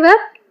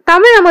தலைவர்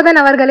தமிழ் அமுதன்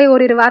அவர்களை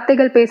ஓரிரு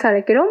வார்த்தைகள் பேச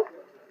அழைக்கிறோம்.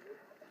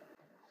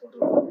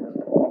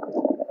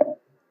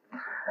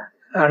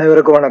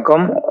 அனைவருக்கும்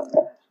வணக்கம்.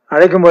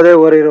 அழைக்கும் போதே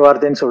ஓரிரு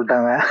வார்த்தைன்னு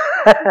சொல்லிட்டாங்க.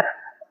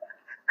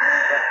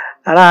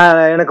 ஆனா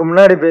எனக்கு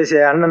முன்னாடி பேசிய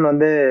அண்ணன்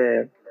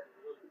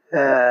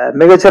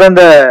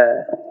மிகச்சிறந்த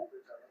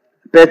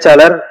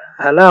பேச்சாளர்.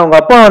 அதெல்லாம் அவங்க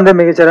அப்பா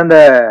மிகச்சிறந்த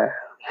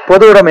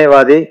பொது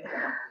உடைமைவாதி.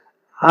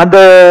 அந்த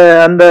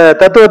அந்த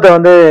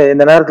தத்துவத்தை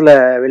இந்த நேரத்துல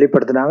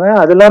வெளிப்படுத்தினாங்க.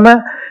 அது இல்லாம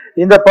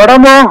இந்த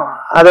படமும்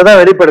அதை தான்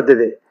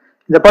வெளிப்படுத்துது.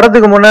 இந்த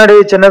படத்துக்கு முன்னாடி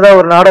சின்னதா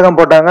ஒரு நாடகம்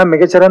போட்டாங்க,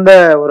 மிகச்சிறந்த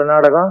ஒரு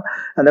நாடகம்.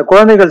 அந்த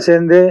குழந்தைகள்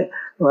சேர்ந்து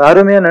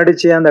அருமையா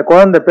நடிச்சு,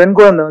 அந்த பெண்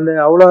குழந்தை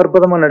அவ்வளவு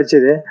அற்புதமா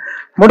நடிச்சது.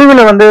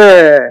 முடிவுல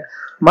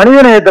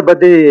மனிதநேயத்தை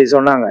பத்தி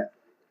சொன்னாங்க.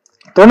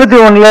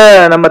 91ல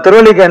நம்ம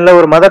திருவள்ளிக்கேணில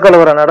ஒரு மத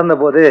கலவரம் நடந்த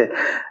போது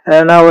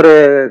நான் ஒரு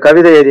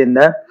கவிதை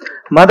எழுதியிருந்தேன்.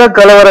 மத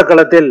கலவர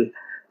களத்தில்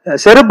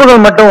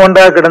செருப்புகள் மட்டும்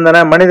ஒன்றாக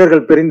கிடந்தன,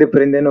 மனிதர்கள் பிரிந்து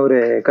பிரிந்துன்னு ஒரு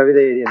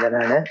கவிதை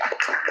எழுதியிருந்தேன்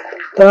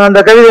நான். அந்த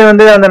கவிதை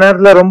அந்த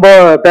நேரத்துல ரொம்ப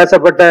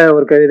பேசப்பட்ட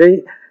ஒரு கவிதை.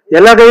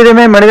 எல்லா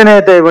கவிதையுமே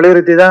மனிதநேயத்தை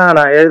வலியுறுத்தி தான்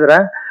நான்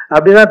எழுதுறேன்.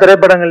 அப்படிதான்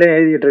திரைப்படங்களையும்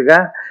எழுதிட்டு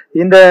இருக்கேன்.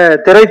 இந்த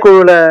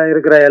திரைக்குழுல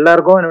இருக்கிற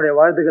எல்லாருக்கும் என்னுடைய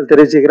வாழ்த்துக்கள்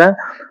தெரிவிச்சுக்கிறேன்.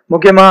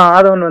 முக்கியமா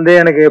ஆதவன்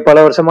எனக்கு பல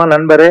வருஷமா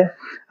நண்பரு.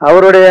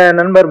 அவருடைய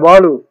நண்பர்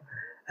பாலு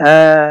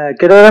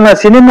கிட்டத்தட்ட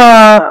நான் சினிமா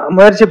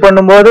முயற்சி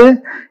பண்ணும்போது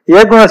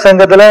இயக்குனர்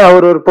சங்கத்துல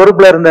அவர் ஒரு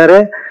பொறுப்புல இருந்தாரு.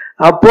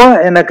 அப்போ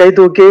என்னை கை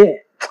தூக்கி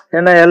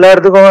என்னை எல்லா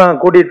இடத்துக்கும்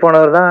கூட்டிட்டு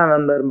போனவர் தான்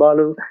நண்பர்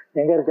பாலு.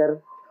 எங்க இருக்காரு?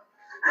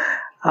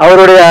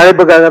 அவருடைய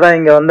அழைப்புக்காக தான்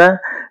இங்க வந்தேன்.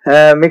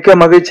 மிக்க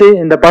மகிழ்ச்சி.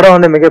 இந்த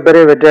படம்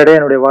மிகப்பெரிய வெற்றியடைய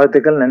என்னுடைய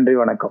வாழ்த்துக்கள். நன்றி,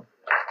 வணக்கம்.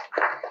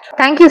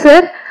 Thank you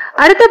sir.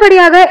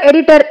 அடுத்தபடியாக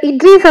எடிட்டர்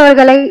இட்ரிஸ்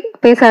அவர்களை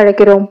பேச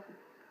அழைக்கிறோம்.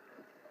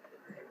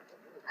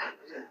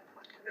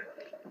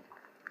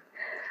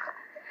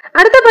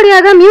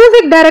 அடுத்தபடியாக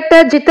music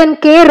director Jitan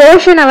K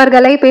Roshan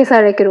அவர்களை பேச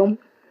அழைக்கிறோம்.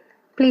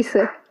 Please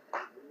sir.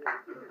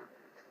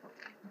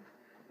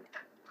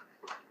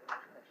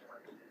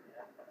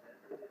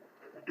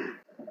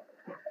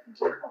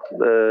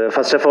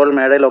 First of all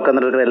மேடையில்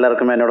உட்காந்துருக்கிற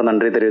எல்லாருக்குமே என்னோட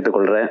நன்றி தெரிவித்துக்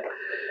கொள்கிறேன்.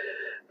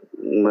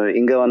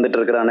 இங்கே வந்துட்டு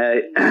இருக்கிறானே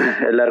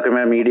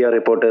எல்லாருக்குமே மீடியா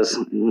ரிப்போர்ட்டர்ஸ்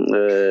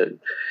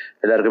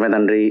எல்லாருக்குமே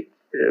நன்றி.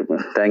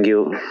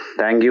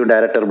 Thank you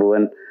director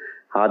Bhuvan,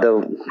 Aadhav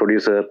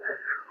producer,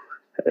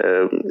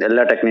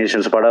 எல்லா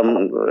டெக்னீஷியன்ஸ். படம்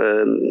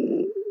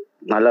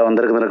நல்லா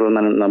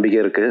வந்திருக்குன்னு நம்பிக்கை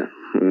இருக்குது.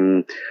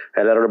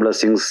 எல்லாரோட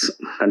பிளஸ்ஸிங்ஸ்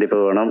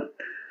கண்டிப்பாக வேணும்.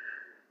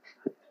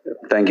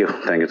 Thank you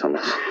so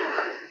much.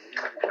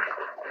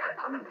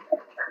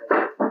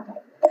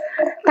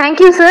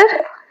 Thank you sir.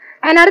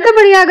 And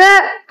அடுத்தபடியாக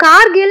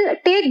கார்கில்,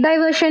 டேக்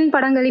டைவர்ஷன்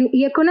படங்களின்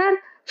இயக்குனர்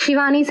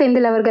சிவானி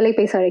செந்தில் அவர்களை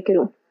பேச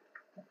அழைக்கிறோம்.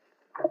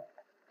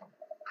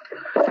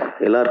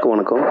 எல்லாருக்கும்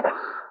வணக்கம்.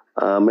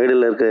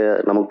 மேடையில் இருக்க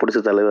நமக்கு பிடிச்ச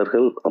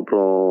தலைவர்கள்,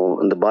 அப்புறம்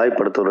இந்த பாய்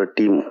படத்தோட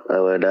டீம்,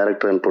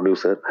 டைரக்டர் அண்ட்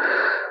ப்ரொடியூசர்,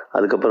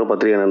 அதுக்கப்புறம்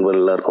பத்திரிகை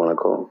நண்பர்கள் எல்லாருக்கும்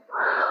வணக்கம்.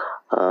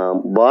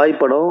 பாய்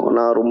படம்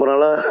நான் ரொம்ப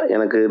நாளாக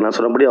நான்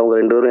சொன்னபடி அவங்க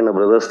 2 பேரும் என்ன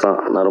பிரதர்ஸ் தான்.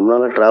 நான் ரொம்ப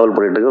நாளாக ட்ராவல்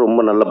பண்ணிட்டு இருக்கேன்.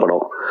 ரொம்ப நல்ல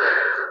படம்.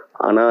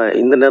 ஆனால்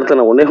இந்த நேரத்தில்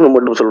நான் ஒன்றே ஒன்று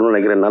மட்டும் சொல்லணும்னு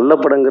நினைக்கிறேன். நல்ல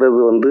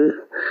படங்கிறது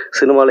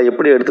சினிமாவில்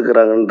எப்படி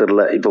எடுத்துக்கிறாங்கன்னு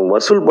தெரில. இப்போ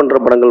வசூல் பண்ணுற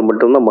படங்கள்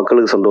மட்டும்தான்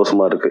மக்களுக்கு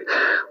சந்தோஷமாக இருக்குது.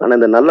 ஆனால்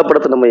இந்த நல்ல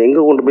படத்தை நம்ம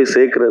எங்கே கொண்டு போய்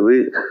சேர்க்கறது,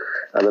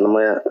 அதை நம்ம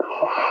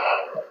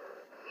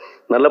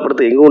நல்ல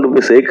படத்தை எங்கே கொண்டு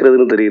போய்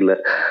சேர்க்கறதுன்னு தெரியல.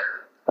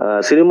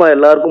 சினிமா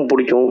எல்லாருக்கும்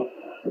பிடிக்கும்.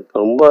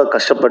 ரொம்ப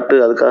கஷ்டப்பட்டு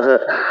அதுக்காக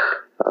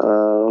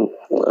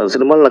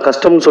சினிமாவில் நான்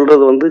கஷ்டம்னு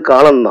சொல்கிறது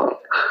காலம்தான்.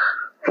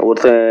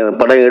 ஒருத்தன்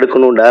படம்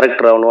எடுக்கணும்,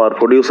 டைரக்டர் ஆகணும், ஆர்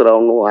ப்ரொடியூசர்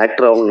ஆகணும்,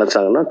 ஆக்டர் ஆகணும்னு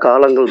நினச்சாங்கன்னா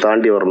காலங்கள்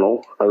தாண்டி வரணும்.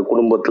 அது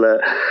குடும்பத்தில்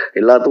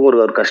எல்லாத்துக்கும்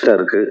ஒரு கஷ்டம்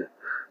இருக்குது.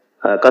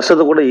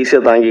 கஷ்டத்தை கூட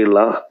ஈஸியாக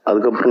தாங்கிடலாம்.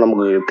 அதுக்கப்புறம்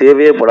நமக்கு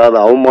தேவையே படாத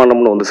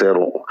அவமானம்னு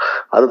சேரும்.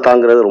 அது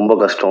தாங்கிறது ரொம்ப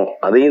கஷ்டம்.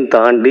 அதையும்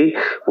தாண்டி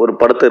ஒரு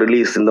படத்தை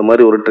ரிலீஸ், இந்த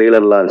மாதிரி ஒரு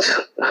ட்ரெய்லர் லான்ச்,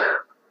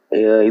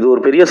 இது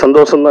ஒரு பெரிய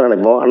சந்தோஷம் தான்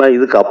நினைப்போம். ஆனால்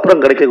இதுக்கு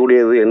அப்புறம்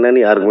கிடைக்கக்கூடியது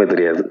என்னன்னு யாருக்குமே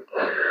தெரியாது.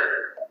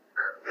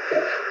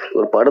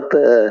 ஒரு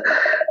படத்தை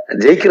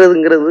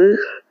ஜெயிக்கிறதுங்கிறது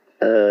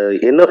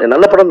என்ன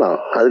நல்ல படம் தான்.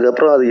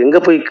 அதுக்கப்புறம் அது எங்கே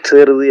போய்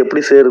சேருது,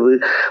 எப்படி சேருது,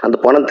 அந்த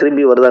பணம்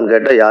திரும்பி வருதான்னு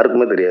கேட்டால்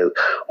யாருக்குமே தெரியாது.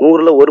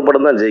 100ல் 1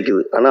 படம் தான்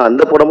ஜெயிக்குது. ஆனால்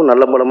அந்த படமும்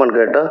நல்ல படமான்னு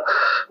கேட்டால்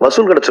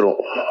வசூல் கிடச்சிரும்,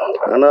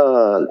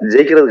 ஆனால்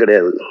ஜெயிக்கிறது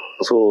கிடையாது.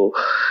 ஸோ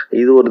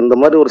இது இந்த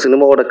மாதிரி ஒரு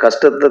சினிமாவோட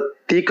கஷ்டத்தை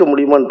தீர்க்க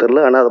முடியுமான்னு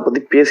தெரில. ஆனால் அதை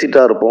பற்றி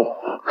பேசிட்டா இருப்போம்.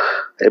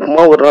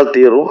 எப்பமா ஒரு நாள்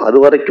தீரும். அது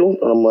வரைக்கும்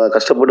நம்ம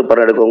கஷ்டப்பட்டு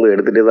படம் எடுக்கவங்க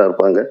எடுத்துகிட்டே தான்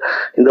இருப்பாங்க.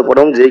 இந்த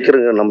படம்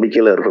ஜெயிக்கிற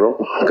நம்பிக்கையில் இருக்கிறோம்.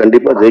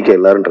 கண்டிப்பாக ஜெயிக்க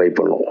எல்லாரும் ட்ரை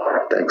பண்ணுவோம்.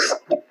 தேங்க்ஸ்.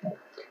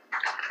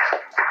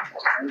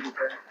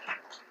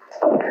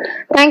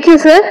 Thank you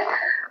sir.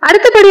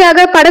 அடுத்தபடியாக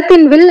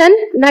படத்தின் வில்லன்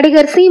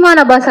நடிகர்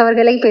சீமான் அப்பாஸ்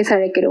அவர்களை பேச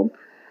அழைக்கிறோம்.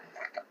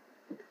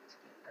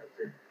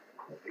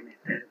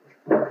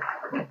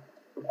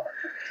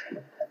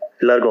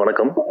 எல்லாருக்கும்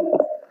வணக்கம்.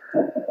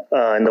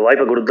 இந்த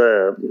வாய்ப்பை கொடுத்த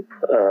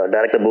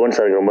டைரக்டர் புவன்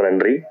சாருக்கு ரொம்ப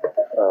நன்றி,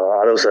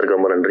 ஆதவ் சாருக்கு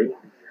ரொம்ப நன்றி,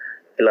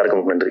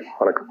 எல்லாருக்கும் நன்றி.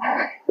 வணக்கம்.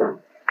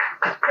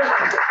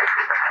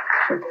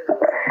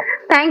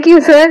 Thank you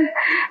sir.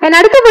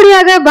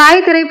 அடுத்தபடியாக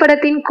பாய்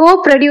திரைப்படத்தின் கோ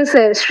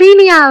ப்ரொடியூசர்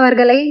ஸ்ரீனியா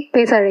அவர்களை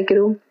பேச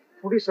அழைக்கிறோம்.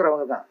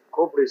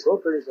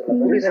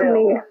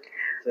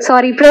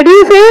 Sorry,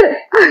 producer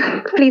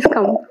please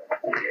come.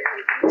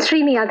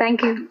 ஸ்ரீனியா,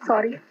 thank you.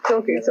 Sorry.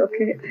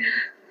 Okay.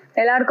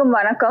 எல்லாருக்கும்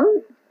வணக்கம்.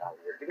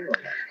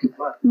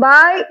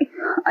 பாய்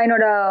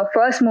என்னோட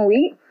ஃபர்ஸ்ட்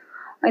மூவி.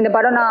 இந்த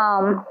படம்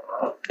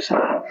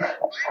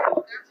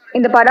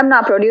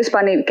நான் ப்ரொடியூஸ்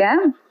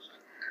பண்ணியிருக்கேன்.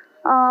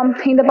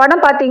 இந்த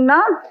படம் பார்த்தீங்கன்னா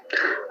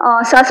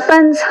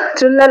சஸ்பென்ஸ்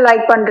த்ரில்லர்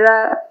லைக் பண்ணுற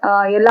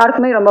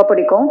எல்லாருக்குமே ரொம்ப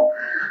பிடிக்கும்.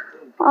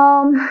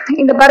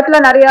 இந்த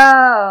படத்தில் நிறையா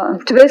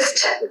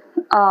ட்விஸ்ட்,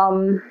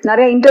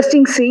 நிறைய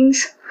இன்ட்ரெஸ்டிங்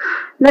சீன்ஸ்,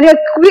 நிறைய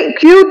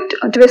க்யூட்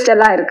ட்விஸ்ட்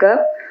எல்லாம் இருக்கு.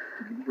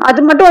 அது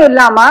மட்டும்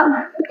இல்லாமல்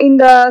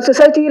இந்த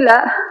சொசைட்டியில்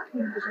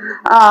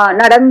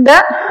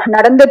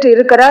நடந்துட்டு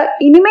இருக்கிற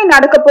இனிமே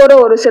நடக்க போகிற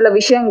ஒரு சில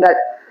விஷயங்கள்,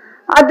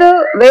 அது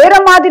வேற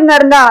மாதிரி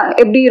நடந்தா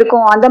எப்படி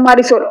இருக்கும், அந்த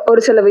மாதிரி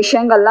ஒரு சில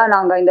விஷயங்கள்லாம்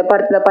நாங்க இந்த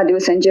படத்துல பதிவு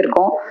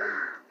செஞ்சிருக்கோம்.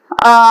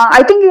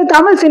 ஐ திங்க் இது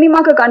தமிழ்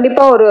சினிமாக்கு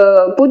கண்டிப்பா ஒரு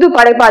புது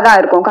படைப்பா தான்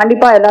இருக்கும்.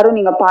 கண்டிப்பா எல்லாரும்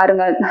நீங்க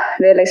பாருங்க,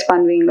 ரியலைஸ்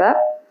பண்ணுவீங்க.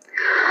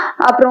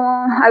 அப்புறம்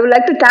I would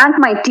like to thank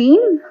my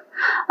team.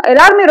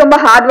 எல்லாருமே ரொம்ப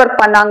ஹார்ட்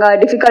ஒர்க் பண்ணாங்க.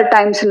 டிஃபிகல்ட்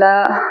டைம்ஸ்ல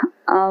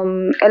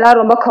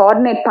எல்லாரும் ரொம்ப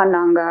கோஆர்டினேட்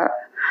பண்ணாங்க.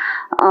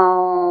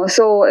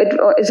 So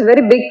it's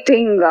very big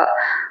thing.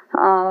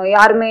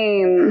 யாருமே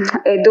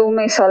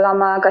எதுவுமே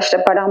சொல்லாம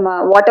கஷ்டப்படாம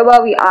whatever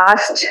we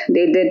asked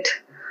they did.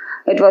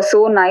 It was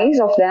so nice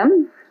of them.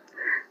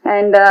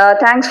 And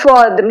thanks for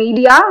the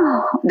media,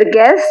 the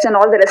guests and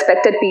all the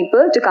respected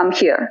people to come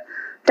here.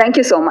 Thank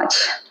you so much.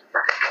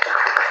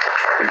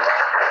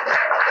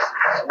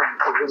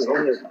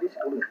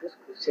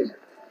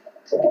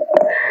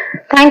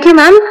 Thank you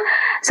ma'am.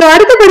 So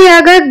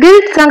அடுத்தபடியாக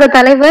guilt சங்க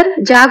தலைவர்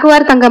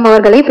Jaguar தங்கம்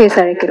அவர்களை பேச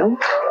அழைக்கிறோம்.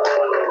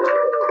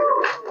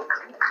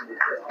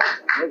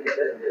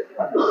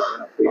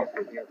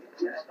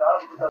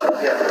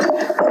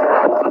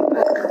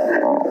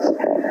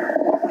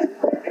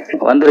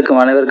 வந்திருக்கும்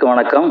அனைவருக்கும்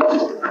வணக்கம்.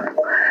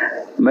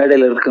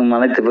 மேடையில் இருக்கும்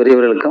அனைத்து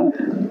பெரியவர்களுக்கும்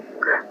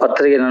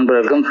பத்திரிகை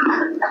நண்பர்களுக்கும்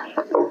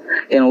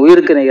என்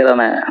உயிருக்கு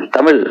நிகரான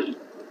தமிழ்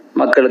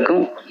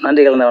மக்களுக்கும்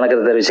நன்றி கலந்த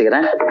வணக்கத்தை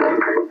தெரிவிச்சுக்கிறேன்.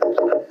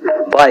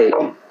 பாய்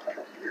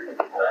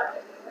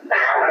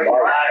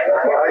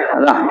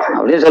அதான்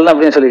அப்படின்னு சொல்லலாம்,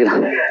 அப்படின்னு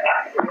சொல்லிக்கிறேன்.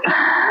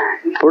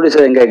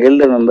 ப்ரொடியூசர் எங்கள்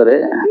கில்டு மெம்பரு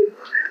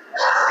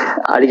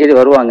அடிக்கடி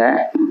வருவாங்க.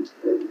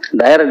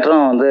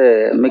 டைரக்டரும்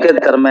மிக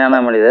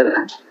திறமையான மனிதர்.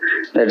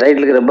 இந்த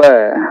டைட்டிலுக்கு ரொம்ப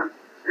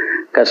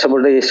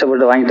கஷ்டப்பட்டு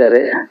இஷ்டப்பட்டு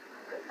வாங்கிட்டாரு.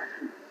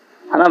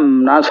 ஆனால்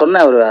நான்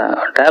சொன்னேன், ஒரு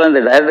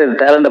டைரக்டர்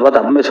டேலண்ட்டை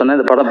பார்த்து அப்பவே சொன்னேன்,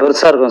 இந்த படம்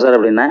பெருசாக இருக்கும் சார்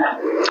அப்படின்னேன்.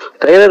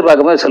 ட்ரெய்லர்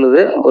பார்க்கும்போது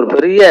சொல்லுது ஒரு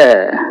பெரிய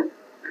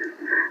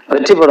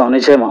வெற்றி படம்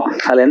நிச்சயமா,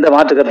 அதில் எந்த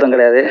மாற்று கருத்தும்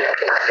கிடையாது.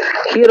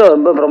 ஹீரோ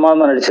ரொம்ப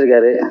பிரமாதமாக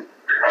நடிச்சிருக்காரு,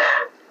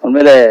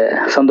 உண்மையிலே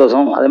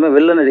சந்தோஷம். அதேமாதிரி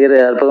வில்லன் நடிகர்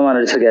அற்புதமாக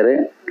நடிச்சிருக்காரு.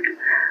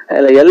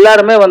 அதில்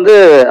எல்லாருமே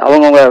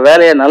அவங்கவுங்க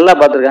வேலையை நல்லா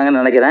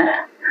பார்த்துருக்காங்கன்னு நினைக்கிறேன்.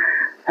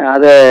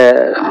 அது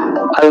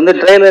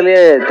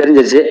ட்ரெய்லர்லேயே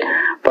தெரிஞ்சிருச்சு.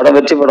 படம்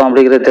வெற்றி படம்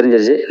அப்படிங்கிறது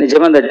தெரிஞ்சிருச்சு.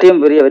 நிச்சயமாக இந்த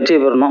டீம் பெரிய வெற்றி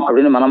பெறணும்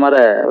அப்படின்னு மனமாற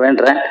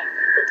வேண்டுறேன்.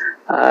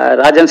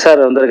 ராஜன்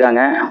சார்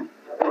வந்திருக்காங்க.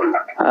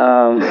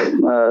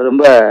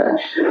 ரொம்ப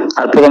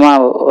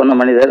அற்புதமாக ஒன்று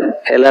மனிதர்,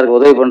 எல்லாருக்கும்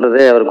உதவி பண்ணுறது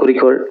அவர்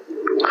குறிக்கோள்.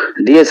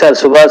 டிஎஸ்ஆர்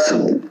சுபாஷ்,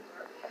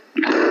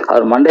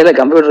 அவர் மண்டையில்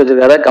கம்ப்யூட்டர்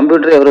வச்சுருக்காரு,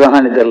 கம்ப்யூட்டரே எவரு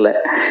வேணான்னு தெரில,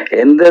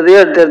 எந்த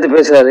இதையும் எடுத்து எடுத்து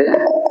பேசுகிறாரு.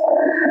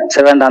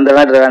 சரி வேண்டாம், அந்த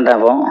மேட்ரு வேண்டாம்.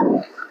 அப்போ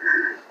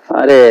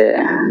அது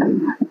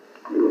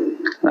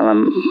நம்ம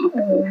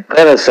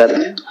பேரரசர்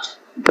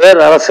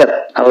பேரரசர்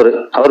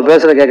அவர்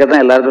பேசுகிற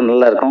கேட்கத்தான் எல்லாருக்கும்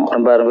நல்லா இருக்கும்.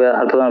 ரொம்ப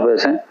அற்புதமாக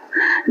பேசும்.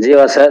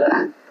 ஜீவா சார்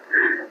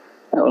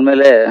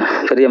உண்மையிலே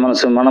பெரிய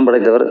மனம்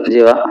படைத்தவர்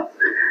ஜீவா.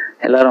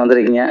 எல்லாரும்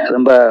வந்திருக்கீங்க,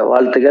 ரொம்ப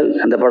வாழ்த்துக்கள்.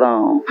 இந்த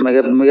படம்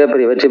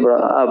மிகப்பெரிய வெற்றி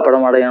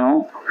படம் அடையணும்.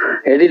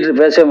 எடிட்டர்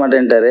பேசவே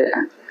மாட்டேன்ட்டாரு.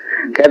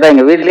 கேட்டால்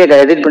எங்கள்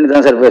வீட்லேயே எடிட் பண்ணி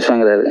தான் சார்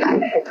பேசுவாங்கிறாரு.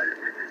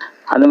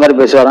 அந்த மாதிரி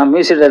பேசுவாராம்.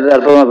 மியூசிக் டைரக்டர்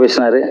அற்புதமாக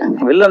பேசினார்.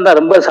 வில்லன் தான்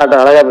ரொம்ப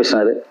அழகாக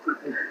பேசினார்.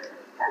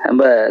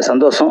 ரொம்ப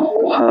சந்தோஷம்.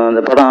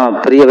 இந்த படம்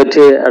பெரிய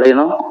வெற்றி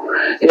அடையணும்.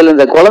 இதில்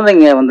இந்த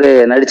குழந்தைங்க வந்து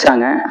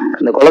நடித்தாங்க.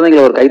 இந்த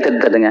குழந்தைங்கள ஒரு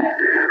கைத்தட்டு தட்டுங்க.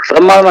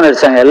 பிரமாதமாக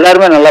நடித்தாங்க,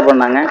 எல்லாருமே நல்லா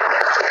பண்ணாங்க.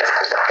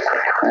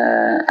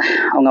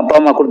 அவங்க அப்பா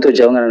அம்மா கொடுத்து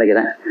வச்சவங்க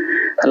நினைக்கிறேன்.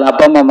 அதில்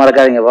அப்பா அம்மா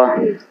மறக்காதீங்கப்பா.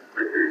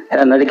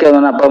 ஏன்னா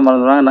நடிக்கிறவங்க அப்பா அம்மா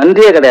மறந்துடுவாங்க.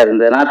 நன்றியே கிடையாது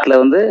இந்த நாட்டில்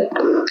வந்து.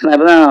 நான்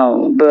இப்போ தான்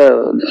இப்போ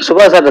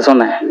சுபாஷாட்ட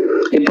சொன்னேன்,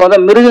 இப்போ வந்து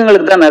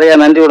மிருகங்களுக்கு தான் நிறையா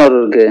நன்றி உணர்வு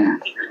இருக்குது,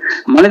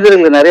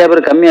 மனிதர்களுக்கு நிறையா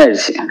பேர்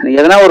கம்மியாயிடுச்சு.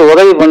 நீங்கள் எதனா ஒரு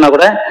உதவி பண்ணால்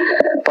கூட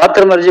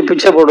பாத்திரம் அறிஞ்சு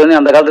பிச்சை போடுன்னு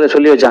அந்த காலத்தில்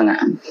சொல்லி வச்சாங்க.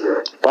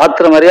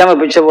 பாத்திரம் அறியாமல்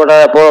பிச்சை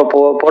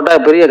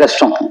போட்டால் பெரிய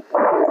கஷ்டம்.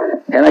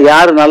 ஏன்னா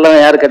யாரு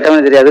நல்லவன் யாரு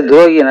கெட்டவனு தெரியாது,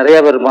 துரோகி நிறைய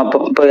பேர் இருப்பான்.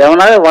 இப்போ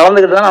எவனால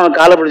வளர்ந்துக்கிட்டு தான் அவன்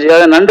காலை பிடிச்சி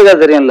நண்டுக்காக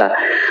தெரியும்ல,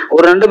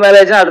 ஒரு நண்டு மேலே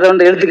ஆச்சுன்னா அடுத்த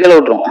நண்டு எழுத்து கீழே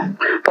விட்டுரும்.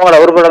 போங்கடா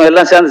ஒரு படம்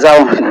எல்லாம் சேர்ந்து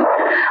சாகும்.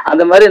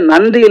 அந்த மாதிரி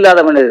நன்றி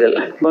இல்லாத மனிதர்கள்.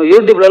 இப்போ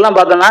யூடியூப்ல எல்லாம்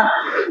பார்த்தோன்னா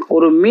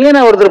ஒரு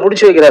மீனை ஒருத்தர்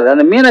பிடிச்சி வைக்கிறாரு,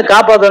 அந்த மீனை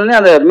காப்பாற்றணுன்னே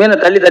அந்த மீனை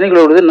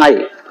தண்ணிக்குள்ள விடுது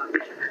நாய்.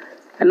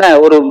 என்ன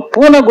ஒரு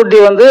பூனைக்குட்டி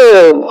வந்து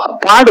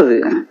பாடுது,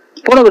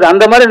 பூனைக்குட்டி.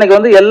 அந்த மாதிரி இன்னைக்கு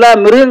வந்து எல்லா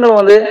மிருகங்களும்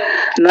வந்து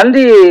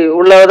நன்றி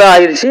உள்ளதான்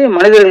ஆயிடுச்சு,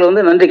 மனிதர்கள்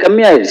வந்து நன்றி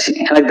கம்மியாயிடுச்சு.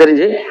 எனக்கு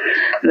தெரிஞ்சு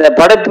இந்த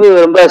படைப்பு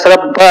ரொம்ப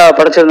சிறப்பாக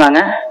படைச்சிருந்தாங்க.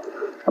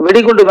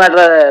 வெடிகுண்டு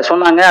மேட்டரை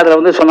சொன்னாங்க. அதில்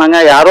வந்து சொன்னாங்க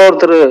யாரோ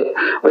ஒருத்தர்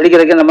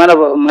வெடிக்கிறதுக்கு இந்த மாதிரி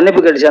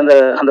மன்னிப்பு கேட்டுச்சு.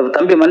 அந்த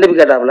தம்பி மன்னிப்பு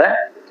கேட்டாப்புல.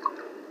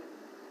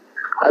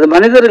 அது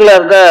மனிதர்களாக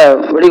இருந்தால்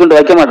வெடிகுண்டு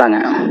வைக்க மாட்டாங்க.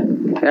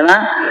 ஏன்னா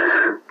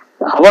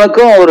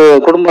அவனுக்கும் ஒரு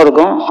குடும்பம்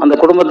இருக்கும், அந்த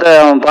குடும்பத்தை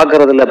அவன்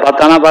பார்க்கறது இல்லை,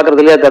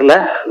 பார்க்கறது இல்லையா தெரில.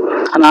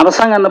 ஆனால்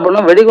அரசாங்கம் என்ன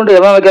பண்ணும், வெடிகுண்டு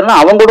எவன் வைக்கிறானோ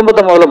அவன்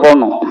குடும்பத்தை முதல்ல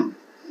போடணும்.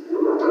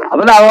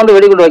 அப்படின்னா அவன் வந்து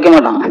வெடிகுண்டு வைக்க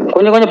மாட்டான்.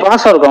 கொஞ்சம்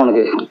பாசம் இருக்கும்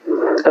அவனுக்கு.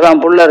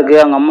 அவன் புள்ள இருக்கு,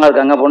 அவங்க அம்மா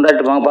இருக்காங்க,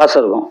 பொண்டாட்டிப்பாங்க,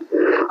 பாசம் இருக்கும்.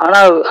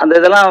 ஆனால் அந்த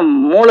இதெல்லாம்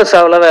மூளை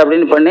சாவலவை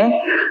அப்படின்னு பண்ணி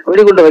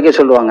வெடிகுண்டு வைக்க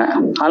சொல்லுவாங்க.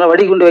 ஆனால்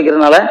வெடிகுண்டு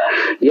வைக்கிறதுனால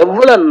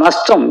எவ்வளோ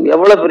நஷ்டம்,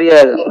 எவ்வளோ பெரிய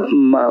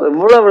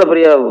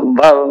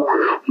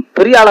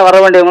பெரிய ஆளை வர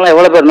வேண்டியவங்களாம்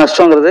எவ்வளோ பேர்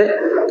நஷ்டங்கிறது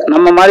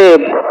நம்ம மாதிரி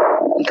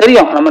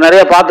தெரியும். நம்ம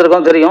நிறைய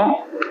பார்த்துருக்கோம், தெரியும்.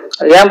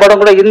 என்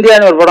படம் கூட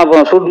இந்தியான்னு ஒரு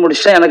படம் ஷூட்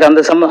முடிச்சுட்டேன். எனக்கு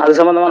அது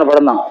சம்மந்தமான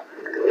படம் தான்.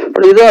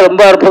 இப்படி இதுவும்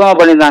ரொம்ப அற்புதமாக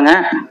பண்ணியிருந்தாங்க.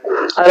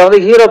 அதில் வந்து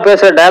ஹீரோ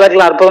பேசுகிற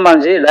டைலாக்லாம் அற்புதமாக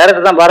இருந்துச்சு.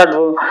 டைரக்டர் தான்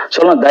பாராட்டு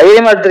சொல்லணும்,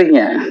 தைரியமாக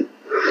எடுத்துருக்கீங்க.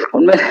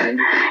 உண்மை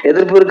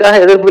எதிர்ப்பு இருக்கா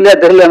எதிர்ப்பு இல்லையா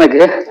தெரியல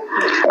எனக்கு,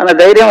 ஆனால்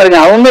தைரியமாக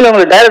இருக்குங்க. அவங்களே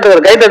உங்களுக்கு டைரக்டர்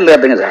ஒரு கைத்தட்டல்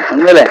காட்டுங்க சார்.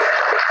 உண்மையிலே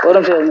ஒரு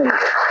நிமிஷம்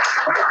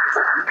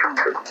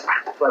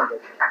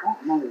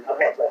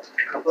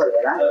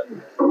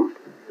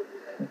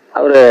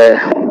அவரு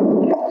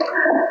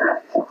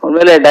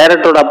உண்மையிலே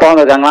டைரக்டரோட அப்பாவும்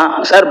இருக்காங்களா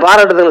சார்,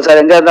 பாராட்டுதல்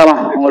சார் எங்கே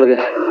இருந்தாலும் உங்களுக்கு.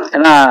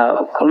 ஏன்னா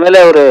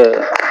உண்மையிலே ஒரு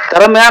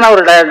திறமையான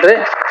ஒரு டைரக்டர்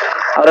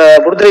அவரை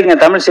கொடுத்துருக்கீங்க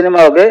தமிழ்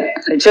சினிமாவுக்கு.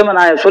 நிச்சயமா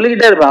நான்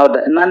சொல்லிக்கிட்டே இருப்பேன்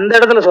அவர்கிட்ட. நான் இந்த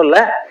இடத்துல சொல்ல,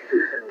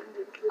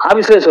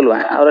 ஆஃபீஸ்லேயே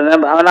சொல்லுவேன்.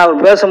 அவர்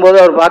பேசும்போது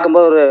அவர்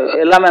பார்க்கும்போது ஒரு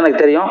எல்லாமே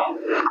எனக்கு தெரியும்.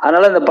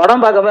 அதனால இந்த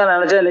படம் பார்க்கும்போது நான்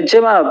நினைச்சேன்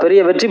நிச்சயமா பெரிய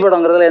வெற்றி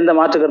படங்கிறதுல எந்த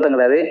மாற்று கருத்தும்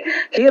கிடையாது.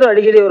 ஹீரோ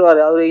அடிக்கடி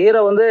வருவார். அவர்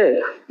ஹீரோ வந்து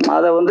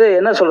அதை வந்து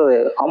என்ன சொல்றது,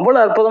 அவ்வளோ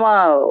அற்புதமா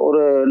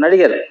ஒரு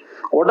நடிகர்.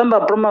 உடம்பு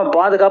அப்புறமா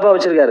பாதுகாப்பாக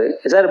வச்சிருக்காரு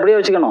சார். இப்படியே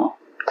வச்சுக்கணும்,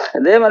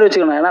 இதே மாதிரி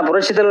வச்சுக்கணும். ஏன்னா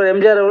புரட்சி தலைவர்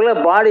எம்ஜிஆர் அவர்கள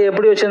பாடி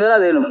எப்படி வச்சிருந்தாரு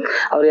அது வேணும்.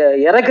 அவர்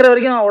இறக்குற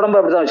வரைக்கும் உடம்பு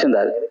அப்படிதான்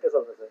வச்சிருந்தாரு.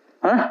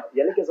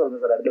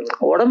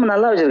 உடம்பு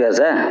நல்லா வச்சிருக்காரு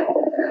சார்.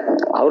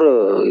 அவரு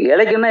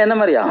இலைக்குன்னா என்ன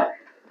மாதிரியா,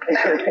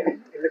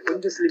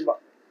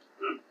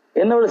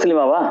 என்ன விட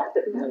ஸ்லிமாவா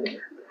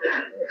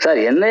சார்?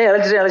 என்னையே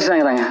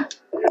இழைச்சிட்டாங்கிறாங்க.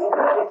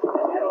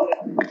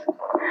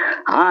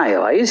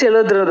 வயசு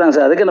 72 தான்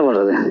சார். அதுக்கு என்ன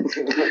பண்றது,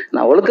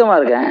 நான் ஒழுக்கமா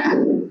இருக்கேன்,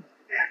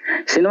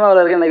 சினிமாவில்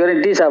இருக்கேன். இன்னைக்கு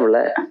வரைக்கும் டீ சாப்பிடல,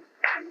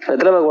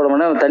 வெத்தலை பாக்கு போட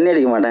மாட்டேன், தண்ணி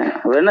அடிக்க மாட்டேன்.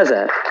 என்ன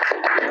சார்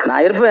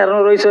நான் இருப்பேன்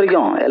 200 வயசு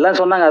வரைக்கும். எல்லாம்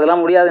சொன்னாங்க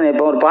அதெல்லாம் முடியாதுன்னு.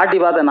 இப்போ ஒரு பாட்டி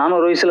பார்த்தேன்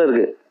 400 வயசுல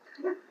இருக்கு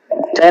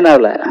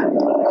சைனாவில்.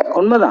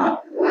 உண்மைதான்.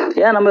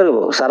 ஏன் நம்ம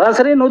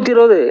சராசரி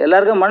 120,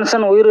 எல்லாருக்கும்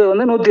மனுஷன் உயிர்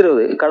வந்து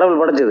 120 கடவுள்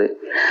படைச்சது.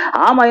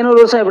 500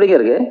 வருஷம் எப்படிங்க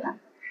இருக்கு?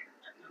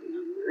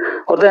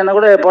 ஒருத்தர் என்ன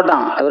கூட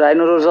போட்டான், இவர்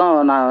 500 வருஷம்,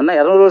 நான் என்ன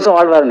 200 வருஷம்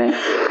வாழ்வாருன்னு.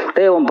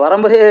 டேய் உன்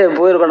பரம்பரையே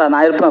போயிருக்கோண்டா,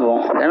 நான் இருப்பேன் இப்போ.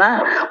 ஏன்னா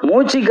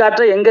மூச்சு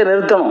காற்றை எங்கே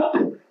நிறுத்தணும்,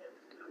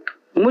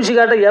 மூச்சு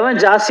காற்றை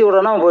எவன் ஜாஸ்தி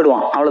விடணும் அவன்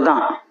போயிடுவான்,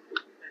 அவ்வளோதான்.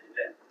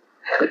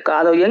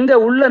 அதை எங்கே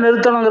உள்ள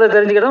நிறுத்தணுங்கிறத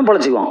தெரிஞ்சுக்கிட்டவன்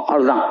பொழைச்சிக்குவான்,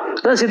 அவ்வளோதான்.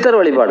 அதான் சித்தர்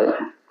வழிபாடு.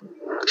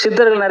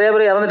 சித்தர்கள் நிறைய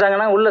பேர்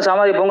இறந்துட்டாங்கன்னா உள்ள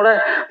சமாதி இப்போ கூட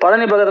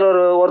பழனி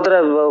பக்கத்தில் ஒருத்தரை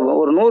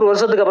ஒரு 100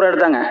 வருஷத்துக்கு அப்புறம்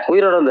எடுத்தாங்க,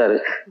 உயிரோட இருந்தார்.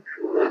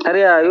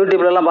 நிறைய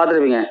யூடியூப்லலாம்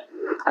பார்த்துருப்பீங்க.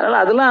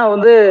 அதனால் அதெல்லாம்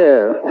வந்து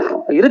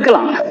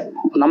இருக்கலாம்,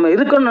 நம்ம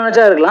இருக்கணும்னு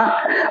நினச்சா இருக்கலாம்,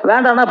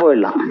 வேண்டாம்னா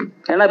போயிடலாம்.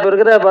 ஏன்னா இப்போ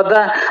இருக்கிறத பார்த்தா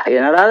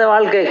என்னடா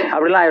வாழ்க்கை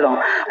அப்படிலாம் ஆகிடும்.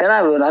 ஏன்னா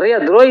நிறைய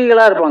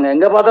துரோகிகளாக இருப்பாங்க,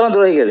 எங்கே பார்த்தாலும்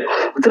துரோகிகள்.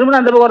 திரும்ப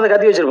அந்த பக்கம் ஒருத்தர்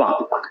கத்தி வச்சுருப்பான்,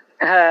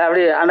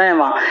 அப்படி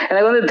அநியாயமா.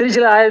 எனக்கு வந்து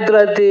திருச்சியில்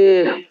 1974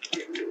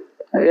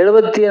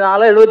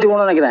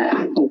 73 நினைக்கிறேன்,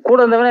 கூட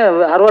இருந்தவனே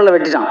அருவாளில்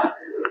வெட்டிட்டான்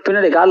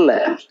பின்னாடி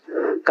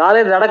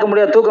காலையில் நடக்க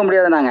முடியாது, தூக்க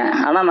முடியாது நாங்கள்.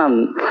 ஆனால் நான்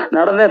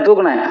நடந்தேன்,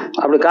 தூக்குனேன்.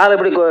 அப்படி காலை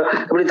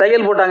இப்படி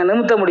தையல் போட்டாங்க,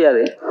 நிமித்த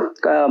முடியாது.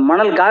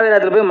 மணல் காவேரி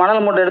ஆற்றுல போய்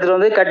மணல் மூட்டை எடுத்துகிட்டு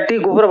வந்து கட்டி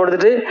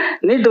குப்புறப்படுத்திட்டு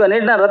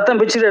நீட்டினா ரத்தம்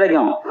பிச்சுட்டு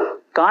கிடைக்கும்.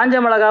 காஞ்ச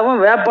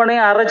மிளகாவும்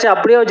வேப்பனையும் அரைச்சி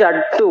அப்படியே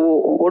வச்சு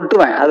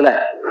ஒட்டுவேன். அதில்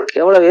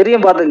எவ்வளோ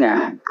வெறியும் பார்த்துங்க.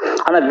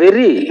 ஆனால்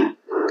வெறி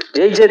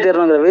ஜெயிச்சே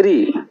தீரணுங்கிற வெறி,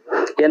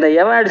 என்னை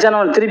எவன் அடித்தானோ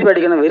அவனை திருப்பி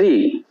அடிக்கணும் வெறி.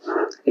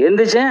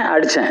 எந்திரிச்சேன்,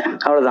 அடித்தேன்,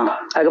 அவ்வளோதான்.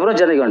 அதுக்கப்புறம்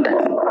சென்னைக்கு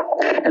வந்துட்டேன்.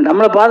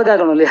 நம்மளை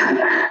பாதுகாக்கணும் இல்லையா,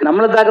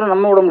 நம்மளை தாக்கணும்,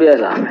 நம்ம விட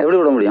முடியாதுல்ல, எப்படி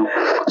விட முடியும்?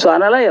 ஸோ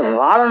அதனால்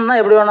வாழணும்னா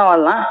எப்படி வேணால்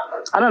வாழலாம்,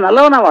 ஆனால்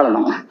நல்லவனா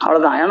வாழணும்,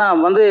 அவ்வளோதான். ஏன்னா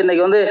வந்து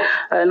இன்னைக்கு வந்து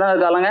என்ன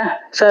காலங்க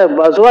சார்,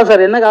 சுபாஷ்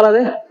சார், என்ன காலம்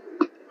அது?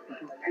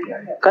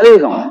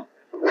 கலியுகம்.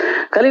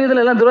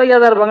 கலியுகத்தில் எல்லாம் துரோகியாக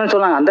தான் இருப்பாங்கன்னு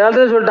சொன்னாங்க. அந்த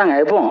காலத்துல சொல்லிட்டாங்க.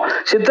 இப்போ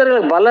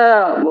சித்தர்கள்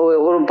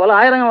பல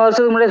ஆயிரம்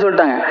வருஷத்துக்கு முன்னாடியே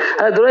சொல்லிட்டாங்க.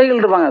 அதாவது துரோகிகள்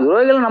இருப்பாங்க.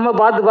 துரோகிகள் நம்ம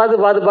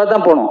பார்த்து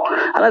தான் போகணும்.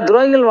 ஆனால்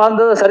துரோகிகள்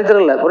வாழ்ந்தது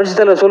சரித்திரம் இல்லை. புரட்சித்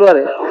தலைவர்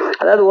சொல்லுவார்,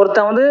 அதாவது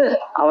ஒருத்தன் வந்து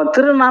அவன்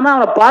திருடுனான்னா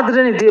அவனை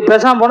பார்த்துட்டு நீ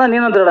பேசாம போனா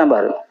நீனும் திருடான்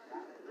பாரு.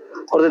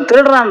 ஒருத்தர்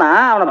திருடுறான்னா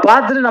அவனை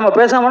பார்த்துட்டு நம்ம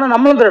பேசாம போனா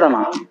நம்மளும்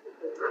திருடணும்.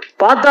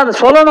 பார்த்தா அதை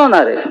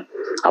சொல்லணும்னாரு.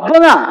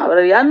 அப்போதான்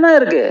அவர் என்ன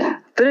இருக்கு,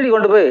 திருடி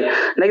கொண்டு போய்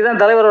இன்னைக்கு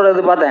தான் தலைவரோட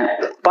இது பார்த்தேன்.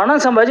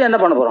 பணம் சம்பாதிச்சு என்ன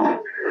பண்ண போறோம்?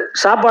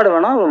 சாப்பாடு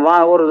வேணும்,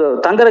 ஒரு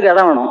தங்கறதுக்கு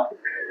இடம் வேணும்,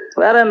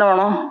 வேற என்ன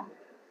வேணும்?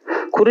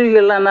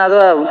 குருவிகள்லாம் என்ன அதோ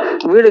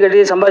வீடு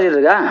கட்டி சம்பாதிச்சிட்டு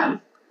இருக்கா?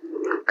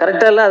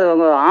 கரெக்டா இல்லை.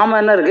 அது ஆமா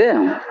என்ன இருக்கு,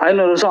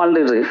 500 வருஷம்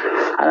வாழ்ந்துட்டு இருக்கு.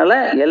 அதனால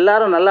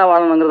எல்லாரும் நல்லா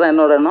வாழணுங்கிறது தான்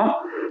என்னோட எண்ணம்.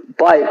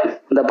 பாய்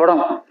இந்த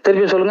படம்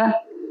திருப்பி சொல்லுங்க.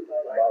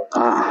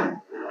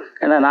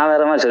 ஏன்னா நான்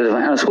வேற மாதிரி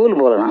சொல்லிடுவேன், ஸ்கூல்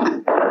போகல நான்.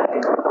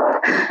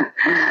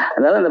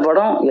 அதனால இந்த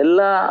படம்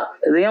எல்லா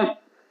இதையும்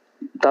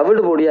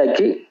தவிடு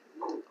பொடியாக்கி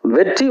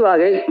வெற்றி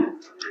வாகை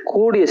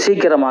கூடிய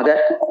சீக்கிரமாக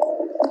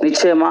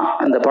நிச்சயமா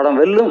இந்த படம்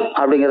வெல்லும்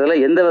அப்படிங்கிறதுல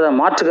எந்தவித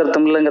மாற்று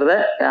கருத்தும் இல்லைங்கிறத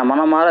என்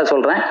மனமாற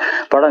சொல்றேன்.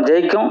 படம்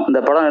ஜெயிக்கும். இந்த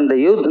படம்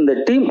இந்த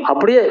டீம்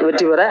அப்படியே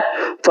வெற்றி பெற,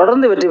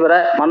 தொடர்ந்து வெற்றி பெற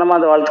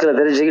மனமார்ந்த வாழ்த்துக்களை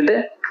தெரிவிச்சுக்கிட்டு,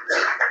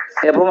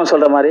 எப்பவுமே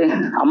சொல்ற மாதிரி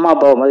அம்மா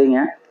அப்பாவை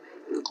மதிங்க.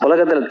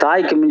 உலகத்துல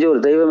தாய்க்கு மிஞ்சி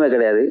ஒரு தெய்வமே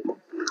கிடையாது.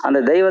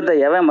 அந்த தெய்வத்தை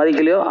எவன்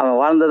மதிக்கலையோ அவன்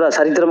வாழ்ந்ததா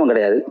சரித்திரமும்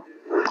கிடையாது.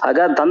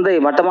 அதுக்காக தந்தை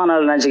மட்டமான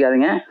நாள்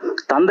நினைச்சிக்காதீங்க.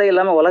 தந்தை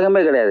இல்லாம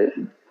உலகமே கிடையாது.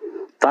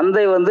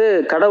 தந்தை வந்து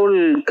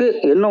கடவுளுக்கு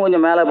இன்னும்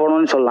கொஞ்சம் மேலே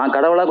போகணும்னு சொல்லலாம்.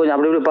 கடவுளாக கொஞ்சம்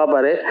அப்படி இப்படி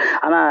பார்ப்பாரு.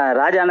 ஆனால்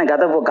ராஜாண்ணன்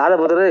காதை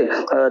பொறுத்தது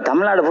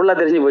தமிழ்நாடு ஃபுல்லாக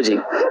தெரிஞ்சு போச்சு.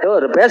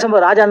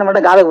 பேசும்போது ராஜாண்ணன்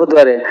மட்டும் காதை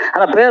பொத்துவாரு,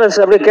 ஆனால்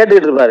பேரரசு அப்படியே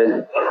கேட்டுக்கிட்டு இருப்பாரு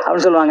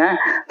அப்படின்னு சொல்லுவாங்க.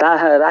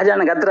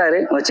 ராஜாண்ணன் கத்துறாரு,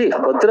 வச்சு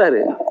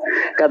கொத்துறாரு,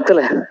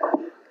 கத்துல.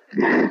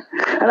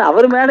 ஆனால்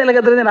அவர் மேடையில்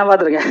கத்துறது நான்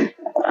பார்த்துருக்கேன்.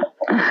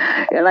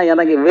 ஏன்னா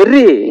எனக்கு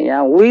வெறி,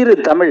 என் உயிர்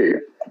தமிழ்.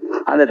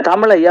 அந்த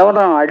தமிழை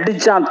எவனும்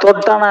அடிச்சான்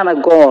தொட்டானா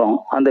எனக்கு கோவம்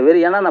வரும், அந்த வெறி.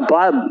 ஏன்னா நான்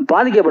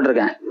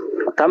பாதிக்கப்பட்டிருக்கேன்.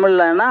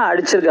 தமிழ்லன்னா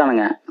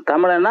அடிச்சிருக்கானுங்க,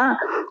 தமிழ்னா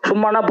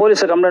சும்மானா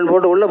போலீஸை கம்ப்ளைண்ட்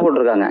போட்டு உள்ள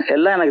போட்டிருக்காங்க,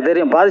 எல்லாம் எனக்கு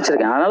தெரியும்,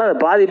 பாதிச்சிருக்கேன். அதனால அந்த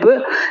பாதிப்பு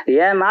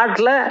என்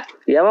நாட்டில்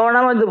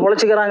எவனா வந்து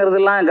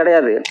பொழைச்சிக்கிறாங்கிறதுலாம்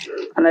கிடையாது.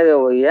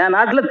 என்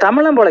நாட்டில்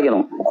தமிழன்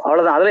பொழைக்கணும்,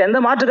 அவ்வளோதான். அதில் எந்த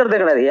மாற்று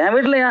கருத்தும் கிடையாது. என்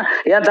வீட்டில்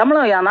என்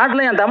தமிழன், என்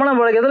நாட்டில் என்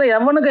தமிழன் பொழைக்கிறதுல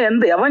எவனுக்கு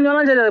எவன்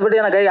சொன்னாலும் சரி, அதை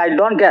பற்றி எனக்கு ஐ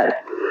டோன்ட் கேர்.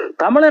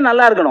 தமிழன்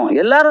நல்லா இருக்கணும்,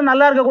 எல்லாரும்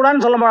நல்லா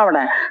இருக்கக்கூடாதுன்னு சொல்ல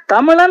மாட்டேன்.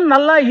 தமிழன்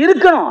நல்லா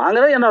இருக்கணும்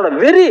அங்கிறது என்னோட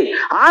வெறி,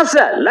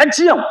 ஆசை,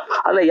 லட்சியம்.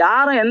 அதில்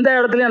யாரும் எந்த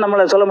இடத்துலையும்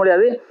நம்மளை சொல்ல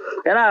முடியாது.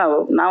 ஏன்னா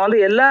நான் வந்து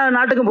எல்லா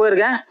நாட்டுக்கும்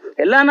போயிருக்கேன்.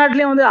 எல்லா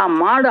நாட்டிலையும் வந்து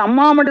மாடு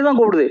அம்மா மட்டும் தான்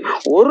கூப்பிடுது.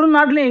 ஒரு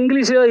நாட்டிலையும்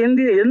இங்கிலீஷோ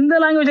ஹிந்தி எந்த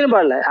லாங்குவேஜ்லையும்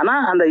பாடல.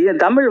 ஆனால் அந்த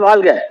தமிழ்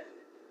வாழ்க,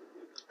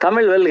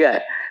 தமிழ் வெல்க,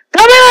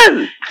 தமிழன்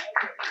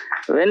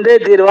வென்றே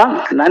தீர்வான்.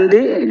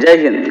 நன்றி,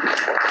 ஜெய்ஹிந்த்.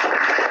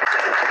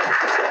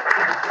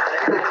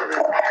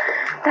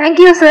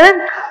 Thank you sir.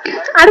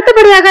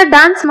 அடுத்தபடியாக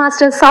டான்ஸ்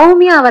மாஸ்டர்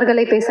சௌமியா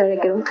அவர்களை பேச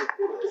அழைக்கிறோம்.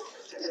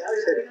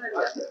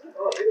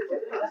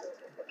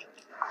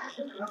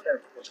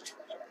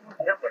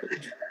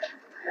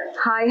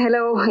 Hi,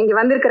 hello. இங்க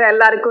வந்திருக்கிற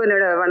எல்லாருக்கும்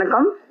என்னோட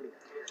வணக்கம்.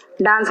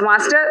 Dance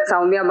master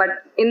Soumya. பட்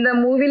இந்த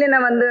மூவில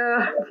நான் வந்து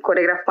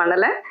கோரியோகிராஃப்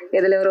பண்ணல.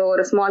 இதுல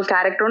ஒரு ஸ்மால்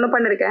கேரக்டர் ஒன்று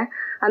பண்ணிருக்கேன்.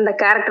 அந்த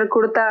கேரக்டர்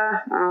கொடுத்த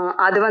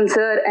அதவன்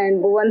sir and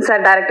Bhuvan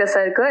sir, director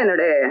சாருக்கு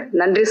என்னோட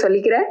நன்றி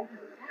சொல்லிக்கிறேன்.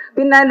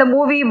 பின்ன இந்த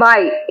மூவி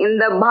பாய்,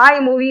 இந்த பாய்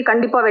மூவி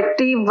கண்டிப்பா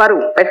வெற்றி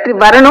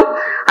வரணும்,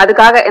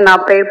 அதுக்காக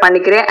நான் ப்ரேயர்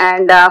பண்ணிக்கிறேன்.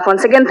 And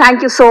once again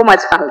thank you so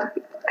much.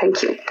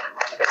 Thank you.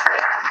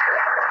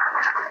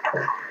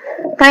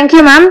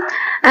 Thank you ma'am.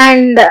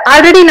 And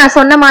already நான்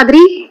சொன்ன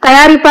மாதிரி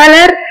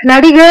தயாரிப்பாளர்,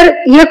 நடிகர்,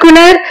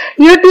 இயக்குனர்,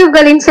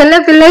 யூடியூப்களின் செல்ல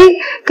பிள்ளை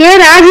கே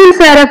ராஜீவ்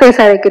சாரை பேச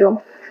அழைக்கிறோம்.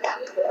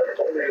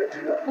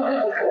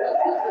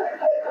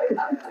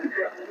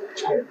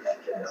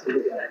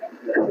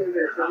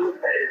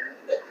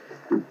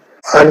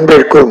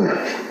 அன்பிற்கும்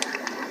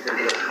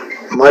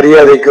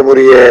மரியாதைக்கும்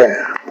உரிய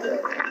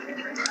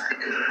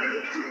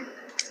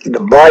இந்த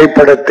பாய்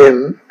படத்தின்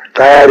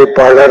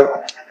தயாரிப்பாளர்,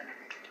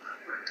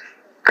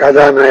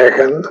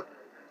 கதாநாயகன்,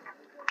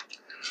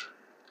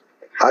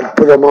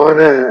 அற்புதமான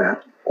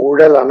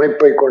உடல்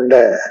அமைப்பை கொண்ட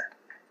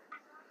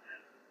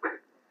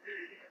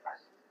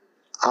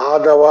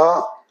ஆதவா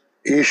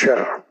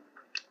ஈஸ்வரர்.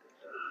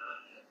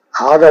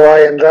 ஆதவா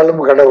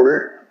என்றாலும் கடவுள்,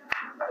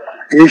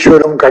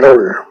 ஈஸ்வரும்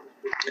கடவுள்.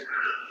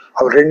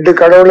 அவர் 2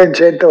 கடவுளையும்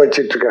சேர்த்து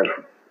வச்சிட்டு இருக்கார்.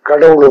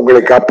 கடவுள்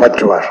உங்களை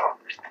காப்பாற்றுவார்.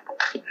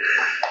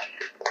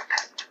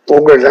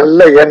 உங்கள் நல்ல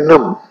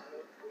எண்ணம்,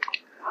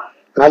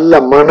 நல்ல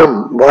மனம்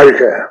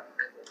வாழ்க.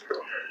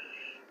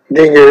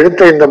 நீங்க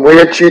எடுத்த இந்த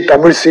முயற்சி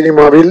தமிழ்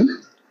சினிமாவில்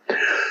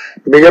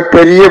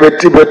மிகப்பெரிய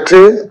வெற்றி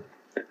பெற்று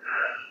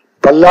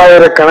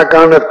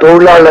பல்லாயிரக்கணக்கான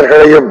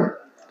தொழிலாளர்களையும்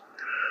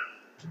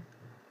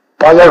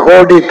பல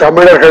கோடி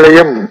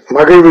தமிழர்களையும்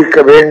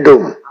மகிழ்விக்க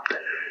வேண்டும்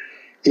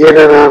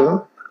என நான்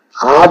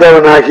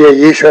ஆதவனாகிய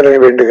ஈஸ்வரனை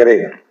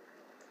வேண்டுகிறேன்.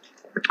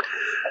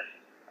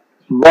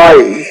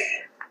 பாய்,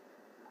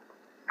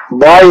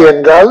 பாய்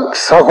என்றால்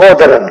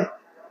சகோதரன்,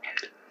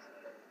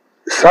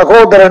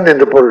 சகோதரன்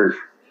என்று பொருள்.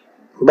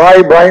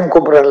 பாய் பாயின்னு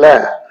கூப்பிடல,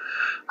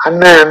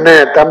 அண்ணன்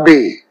அண்ணன் தம்பி,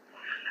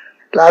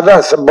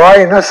 அதான்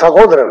பாய்னா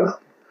சகோதரன்.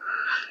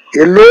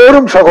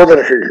 எல்லோரும்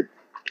சகோதரர்கள்.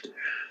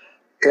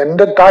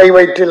 எந்த தாய்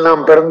வயிற்றில்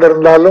நாம்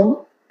பிறந்திருந்தாலும்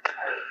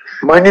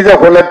மனித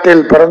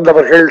குலத்தில்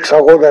பிறந்தவர்கள்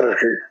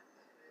சகோதரர்கள்.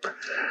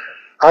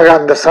 ஆக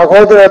அந்த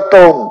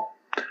சகோதரத்துவம்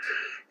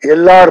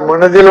எல்லார்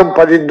மனதிலும்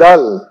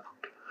பதிந்தால்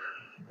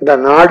இந்த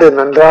நாடு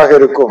நன்றாக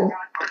இருக்கும்,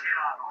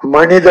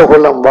 மனித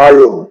குலம்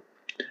வாழும்.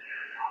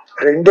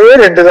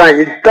 2 தான்,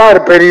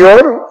 இட்டார்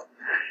பெரியோர்,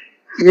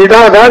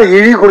 இடாதார்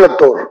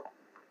இழிகுலத்தோர்.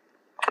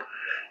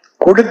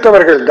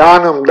 கொடுத்தவர்கள்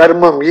தானம்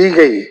தர்மம்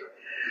ஈகை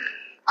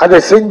அதை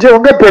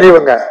செஞ்சவங்க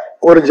பெரியவங்க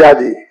ஒரு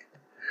ஜாதி.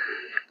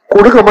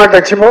 கொடுக்க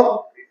மாட்டேச்சுமோ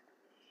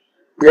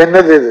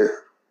என்னது இது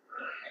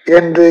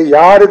என்று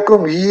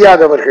யாருக்கும்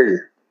ஈயாதவர்கள்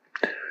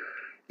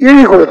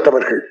இழி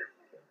கொடுத்தவர்கள்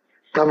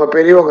நம்ம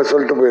பெரியவங்க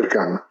சொல்லிட்டு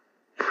போயிருக்காங்க.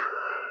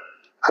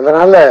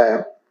 அதனால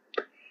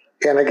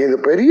எனக்கு இது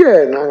பெரிய,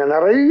 நாங்க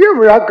நிறைய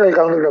விழாக்கள்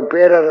கலந்துக்கிட்டோம்.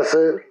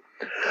 பேரரசு,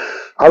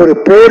 அவரு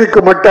பேருக்கு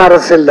மட்டும்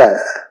அரசு இல்ல,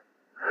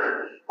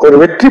 ஒரு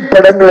வெற்றி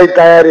படங்களை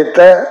தயாரித்த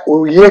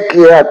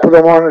இயக்கிய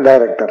அற்புதமான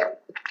டைரக்டர்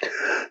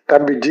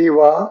தம்பி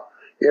ஜீவா,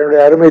 என்னுடைய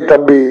அருமை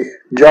தம்பி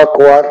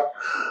ஜாக்குவார்,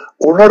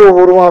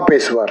 உணர்வுபூர்வமா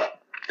பேசுவார்.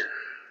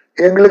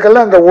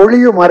 எங்களுக்கெல்லாம் அந்த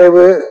ஒளிவு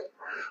மறைவு,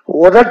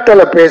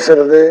 உதட்டல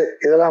பேசுறது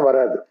இதெல்லாம்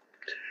வராது.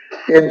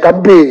 என்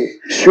தம்பி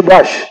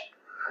சுபாஷ்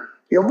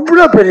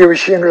எவ்வளவு பெரிய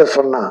விஷயங்களை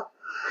சொன்னா.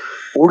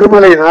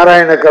 உடுமலை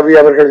நாராயண கவி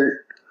அவர்கள்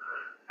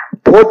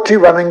போற்றி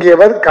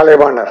வணங்கியவர்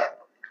கலைவாணர்.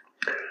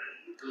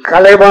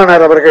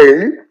 கலைவாணர் அவர்கள்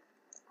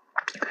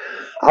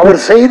அவர்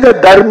செய்த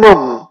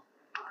தர்மம்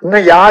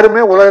இன்னும்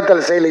யாருமே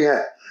உலகத்தில் செய்யலைங்க.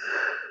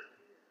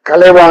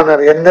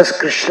 கலைவாணர் NS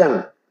கிருஷ்ணன்.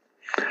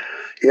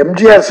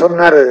 எம்ஜிஆர்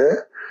சொன்னாரு,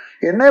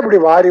 என்ன இப்படி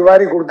வாரி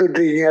வாரி கொடுத்துட்டு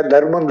இருக்கீங்க,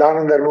 தர்மம்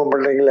தானம் தர்மம்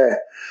பண்றீங்களே.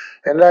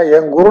 என்ன,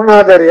 என்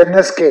குருநாதர்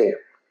NSK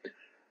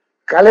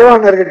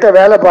கலைவாணர்கிட்ட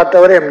வேலை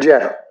பார்த்தவர்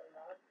எம்ஜிஆர்.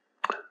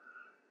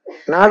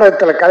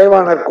 நாடகத்துல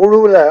கலைவாணர்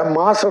குழுவுல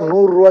மாசம்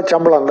 100 ரூபாய்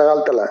சம்பளம் அந்த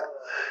காலத்துல.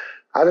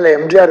 அதுல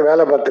எம்ஜிஆர்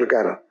வேலை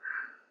பார்த்திருக்காரு.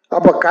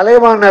 அப்ப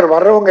கலைவாணர்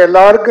வர்றவங்க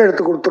எல்லாருக்கும்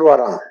எடுத்து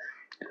கொடுத்துருவாராம்.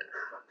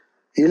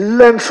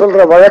 இல்லைன்னு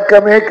சொல்ற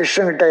வழக்கமே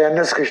கிருஷ்ணகிட்ட,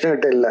 NS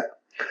கிருஷ்ணகிட்ட இல்ல.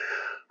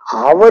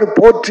 அவர்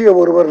போற்றிய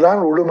ஒருவர் தான்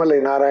உடுமலை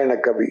நாராயண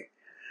கவி.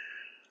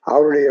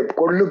 அவருடைய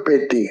கொள்ளு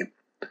பேத்தி,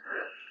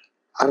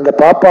 அந்த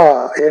பாப்பா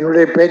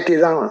என்னுடைய பேத்தி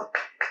தான்.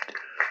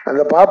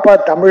 அந்த பாப்பா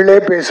தமிழ்லே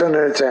பேசணும்னு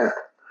நினைச்சேன்,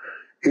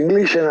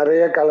 இங்கிலீஷ்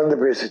நிறைய கலந்து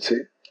பேசிச்சு.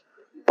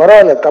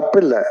 பரவாயில்ல, தப்பு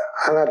இல்லை.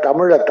 ஆனா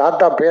தமிழ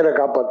தாத்தா பேரை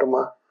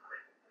காப்பாத்துமா.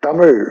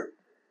 தமிழ்,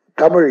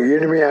 தமிழ்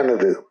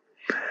இனிமையானது,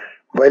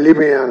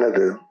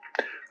 வலிமையானது,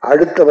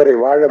 அடுத்தவரை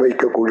வாழ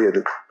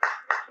வைக்கக்கூடியது.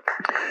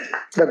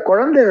 இந்த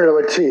குழந்தைகளை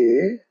வச்சு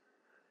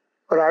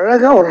ஒரு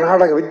அழகா ஒரு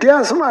நாடகம்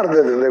வித்தியாசமா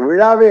இருந்தது. இந்த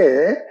விழாவே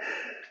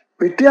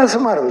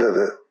வித்தியாசமா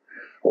இருந்தது.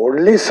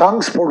 ஒன்லி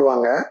சாங்ஸ்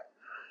போடுவாங்க,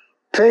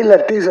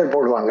 ட்ரெய்லர் டீசர்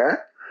போடுவாங்க,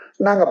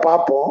 நாங்க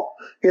பார்ப்போம்.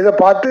 இதை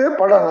பார்த்து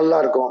படம் நல்லா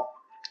இருக்கும்.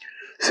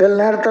 சில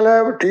நேரத்துல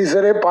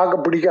டீசரே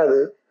பார்க்க பிடிக்காது,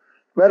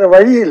 வேற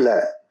வழி இல்லை.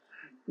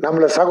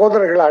 நம்மள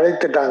சகோதரர்களை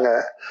அழைத்துட்டாங்க,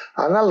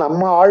 அதனால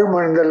நம்ம ஆழ்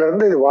மனதில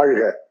இருந்து இது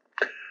வாழ்க.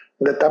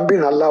 இந்த தம்பி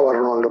நல்லா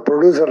வரணும், இந்த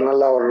ப்ரொடியூசர்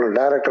நல்லா வரணும்,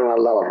 டைரக்டர்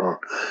நல்லா வரணும்.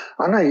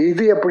 ஆனா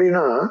இது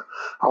எப்படின்னா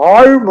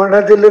ஆழ்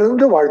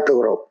மனதிலிருந்து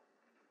வாழ்த்துகிறோம்,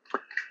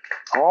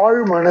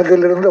 ஆழ்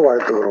மனதிலிருந்து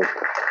வாழ்த்துகிறோம்.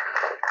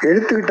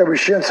 எடுத்துக்கிட்ட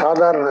விஷயம்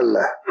சாதாரண இல்ல.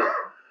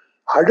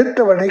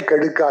 அடுத்தவனை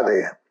கெடுக்காதே.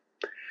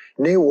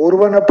 நீ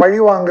ஒருவனை பழி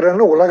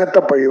வாங்குறன்னு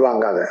உலகத்தை பழி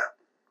வாங்காத.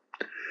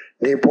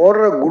 நீ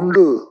போடுற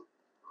குண்டு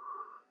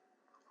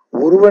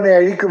ஒருவனை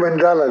அழிக்கும்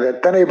என்றால் அது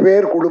எத்தனை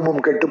பேர்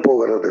குடும்பம் கெட்டு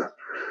போகிறது.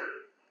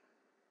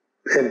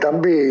 என்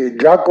தம்பி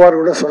ஜாக்குவார்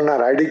கூட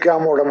சொன்னார்,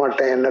 அடிக்காம விட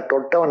மாட்டேன், என்ன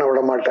தொட்டவனை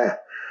விட மாட்டேன்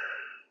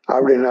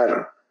அப்படின்னாரு.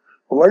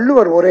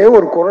 வள்ளுவர் ஒரே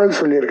ஒரு குறள்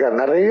சொல்லியிருக்கார்,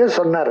 நிறைய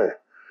சொன்னாரு.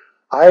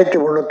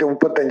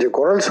 1335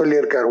 குறள்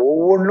சொல்லியிருக்கார்.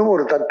 ஒவ்வொன்றும்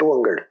ஒரு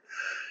தத்துவங்கள்.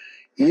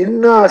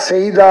 இன்னா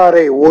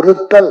செய்தாரை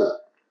ஒருத்தல்,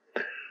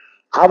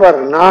 அவர்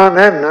நாண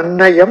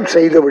நன்னயம்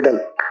செய்து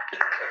விடல்.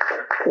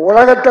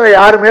 உலகத்துல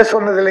யாருமே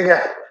சொன்னது இல்லைங்க.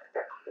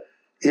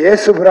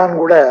 இயேசுபிரான்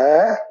கூட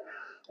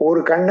ஒரு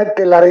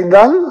கன்னத்தில்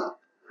அறைந்தால்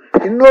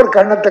இன்னொரு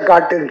கன்னத்தை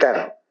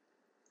காட்டுன்ட்டார்.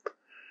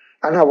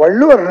 ஆனா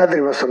வள்ளுவர் என்ன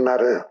தெரியுமா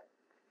சொன்னாரு?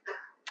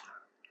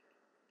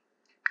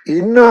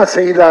 இன்னா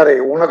செய்தாரே,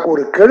 உனக்கு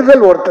ஒரு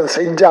கெடுதல் ஒருத்தன்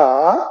செஞ்சா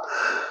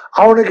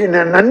அவனுக்கு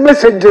நன்மை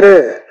செஞ்சிரு,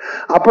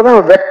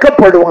 அப்பதான்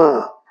வெக்கப்படுவான்,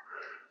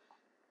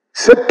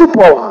 செத்து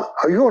போவான்.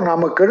 ஐயோ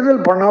நாம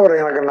கெடுதல் பண்ணா அவர்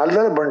எனக்கு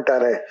நல்லது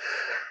பண்ணிட்டாரு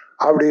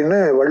அப்படின்னு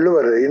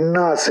வள்ளுவர்.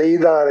 இன்னா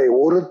செய்தாரை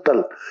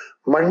ஒருத்தல்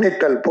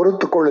மன்னித்தல்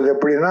பொறுத்து கொள்ளுது.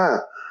 எப்படின்னா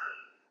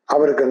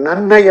அவருக்கு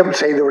நன்னயம்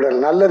செய்து விடல்,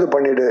 நல்லது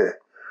பண்ணிடு.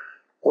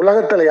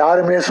 உலகத்துல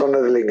யாருமே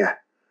சொன்னது இல்லைங்க.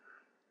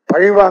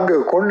 பழிவாங்கு,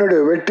 கொன்னுடு,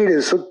 வெட்டிடு,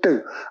 சுட்டு,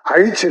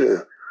 அழிச்சிடு.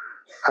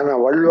 ஆனா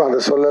வள்ளுவர் அதை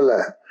சொல்லல.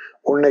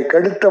 உன்னை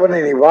கெடுத்தவனை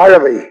நீ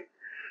வாழவை,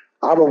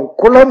 அவன்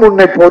குலம்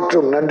உன்னை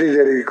போற்றும், நன்றி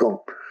தெரிவிக்கும்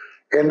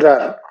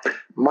என்றார்.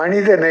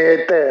 மனித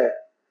நேயத்தை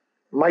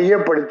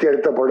மையப்படுத்தி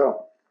எடுத்த படம்,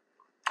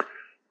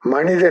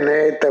 மனித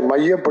நேயத்தை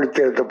மையப்படுத்தி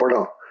எடுத்த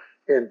படம்.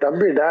 என்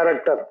தம்பி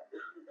டைரக்டர்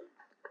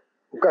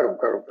உட்காரு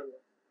உட்காரு.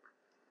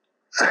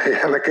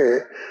 எனக்கு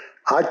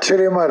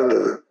ஆச்சரியமா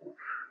இருந்தது.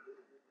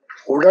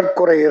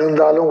 உடற்குறை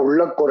இருந்தாலும்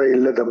உள்ளக்குறை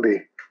இல்லை தம்பி.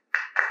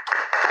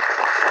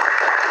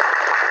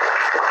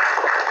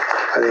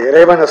 அது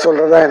இறைவனை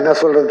சொல்றதா என்ன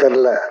சொல்றது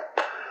தெரியல.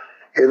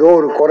 ஏதோ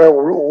ஒரு குறை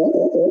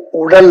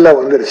உடல்ல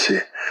வந்துருச்சு,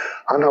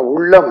 ஆனா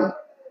உள்ளம்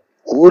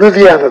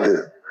உறுதியானது.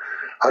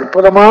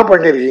 அற்புதமா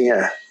பண்ணிருக்கீங்க,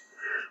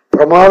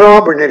 பிரமாதமா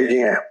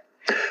பண்ணிருக்கீங்க.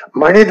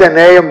 மனித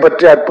நேயம்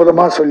பற்றி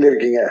அற்புதமா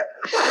சொல்லியிருக்கீங்க.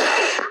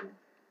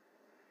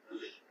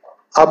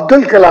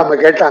 அப்துல் கலாம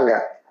கேட்டாங்க,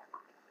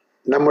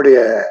 நம்முடைய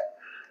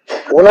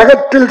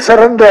உலகத்தில்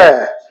சிறந்த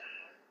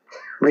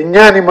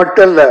விஞ்ஞானி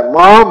மட்டும் இல்ல,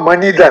 மா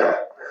மனிதர்,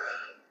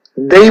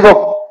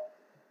 தெய்வம்.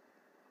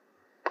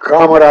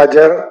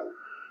 காமராஜர்,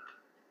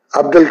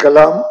 அப்துல்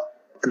கலாம்,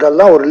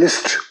 இதெல்லாம் ஒரு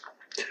லிஸ்ட்.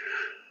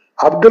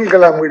 அப்துல்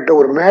கலாம் கிட்ட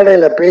ஒரு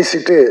மேடையில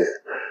பேசிட்டு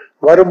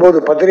வரும்போது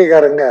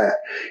பத்திரிகாரங்க,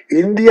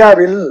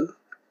 இந்தியாவில்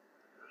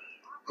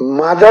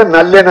மத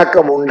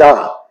நல்லிணக்கம் உண்டா,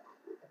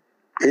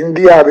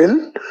 இந்தியாவில்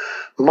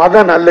மத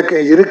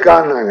நல்லிணக்கம்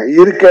இருக்கான்னாங்க.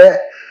 இருக்க,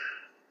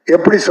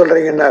 எப்படி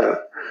சொல்றீங்கன்னாரு.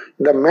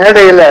 இந்த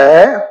மேடையில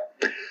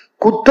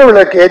குத்து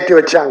விளக்கு ஏற்றி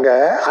வச்சாங்க,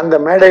 அந்த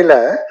மேடையில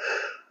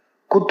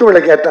குத்து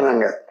விளக்கு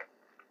ஏத்தனாங்க.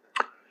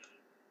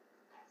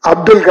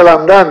 அப்துல்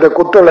கலாம் தான் அந்த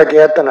குத்து விளக்கு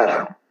ஏத்தனார்.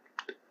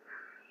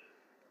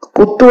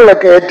 குத்து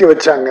விளக்கு ஏற்றி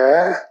வச்சாங்க.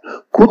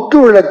 குத்து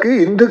விளக்கு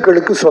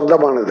இந்துக்களுக்கு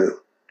சொந்தமானது.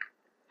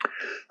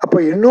 அப்ப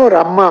இன்னொரு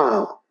அம்மா,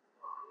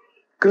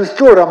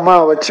 கிறிஸ்துவர் அம்மா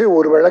வச்சு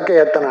ஒரு விளக்கை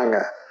ஏத்தனாங்க,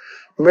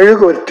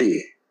 மெழுகுவர்த்தி.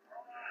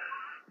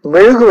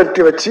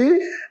 மெழுகுவர்த்தி வச்சு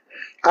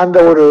அந்த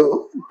ஒரு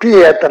தீ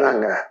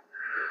ஏத்தனாங்க.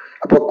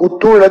 அப்ப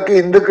குத்து விளக்கு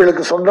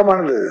இந்துக்களுக்கு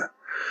சொந்தமானது.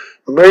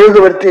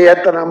 மெழுகுவர்த்தி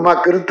ஏத்தன அம்மா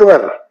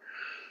கிறிஸ்துவர்,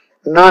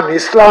 நான்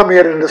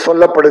இஸ்லாமியர் என்று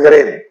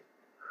சொல்லப்படுகிறேன்,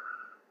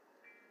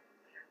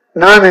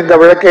 நான் இந்த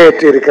விளக்கை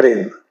ஏற்றி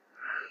இருக்கிறேன்.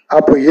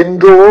 அப்போ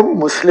இந்துவும்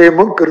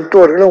முஸ்லீமும்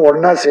கிறிஸ்துவர்களும்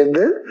ஒன்னா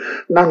சேர்ந்து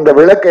நான் இந்த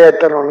விளக்கை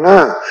ஏற்றணும்னா,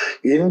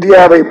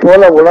 இந்தியாவை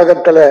போல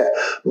உலகத்துல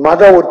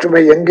மத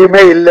ஒற்றுமை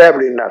எங்கேயுமே இல்லை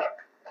அப்படின்னார்.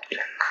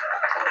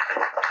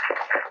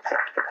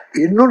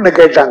 இன்னொன்னு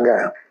கேட்டாங்க,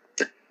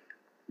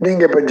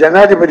 நீங்க இப்ப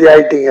ஜனாதிபதி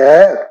ஆயிட்டீங்க,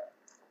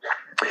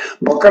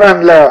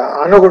 பொக்ரான்ல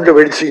அணுகுண்டு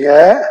வெடிச்சீங்க,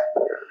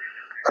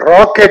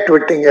 ராக்கெட்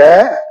விட்டீங்க,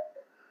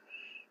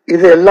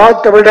 இது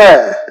எல்லாத்த விட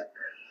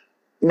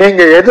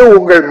நீங்க எது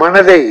உங்கள்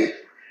மனதை,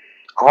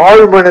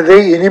 ஆழ் மனதை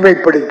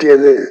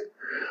இனிமைப்படுத்தியது,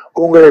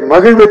 உங்களை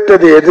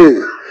மகிழ்வித்தது எது,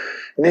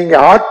 நீங்க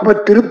ஆத்ம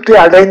திருப்தி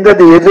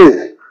அடைந்தது எது?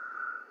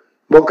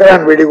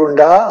 பொக்ரான்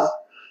வெடிகுண்டா,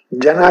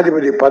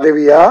 ஜனாதிபதி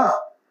பதவியா,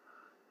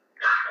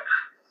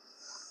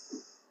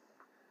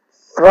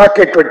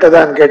 ராக்கெட்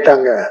விட்டதான்னு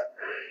கேட்டாங்க.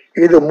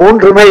 இது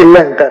மூன்றுமே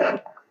இல்லைன்ட்டார்.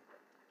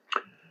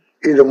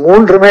 இது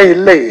மூன்றுமே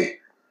இல்லை.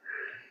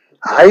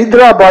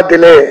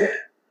 ஹைதராபாத்திலே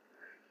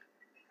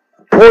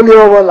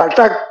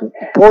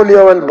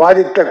போலியோவால்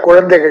பாதித்த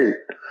குழந்தைகள்,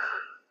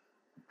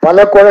 பல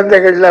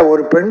குழந்தைகள்ல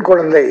ஒரு பெண்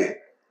குழந்தை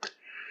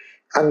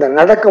அந்த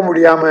நடக்க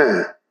முடியாம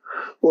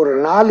ஒரு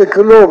 4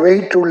 கிலோ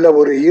வெயிட் உள்ள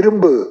ஒரு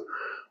இரும்பு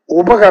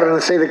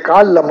உபகரணம் செய்து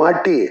காலில்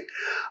மாட்டி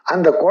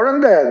அந்த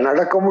குழந்தை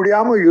நடக்க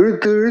முடியாம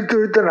இழுத்து இழுத்து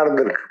இழுத்து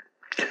நடந்திருக்கு.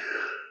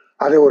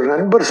 அதை ஒரு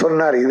நண்பர்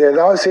சொன்னார், இது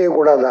ஏதாவது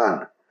செய்யக்கூடாதான்.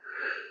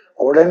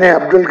 உடனே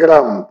அப்துல்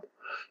கலாம்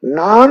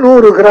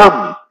 400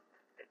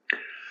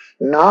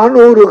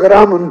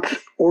 கிராம்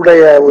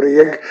உடைய ஒரு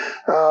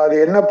அது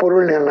என்ன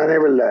பொருள்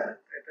நினைவில்லை,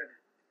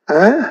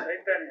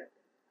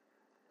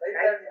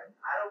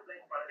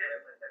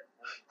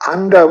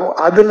 அந்த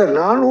அதுல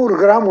 400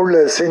 கிராம் உள்ள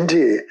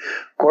செஞ்சு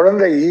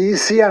குழந்தை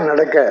ஈஸியா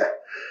நடக்க,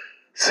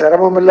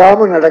 சிரமம்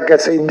இல்லாம நடக்க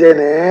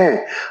செஞ்சேனே,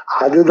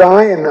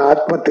 அதுதான் என்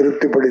ஆத்ம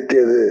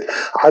திருப்திப்படுத்தியது,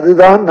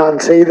 அதுதான் நான்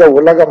செய்த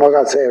உலக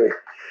மகா சேவை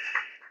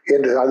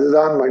என்று.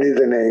 அதுதான்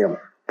மனித நேயம்.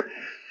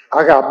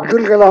 ஆக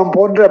அப்துல் கலாம்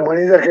போன்ற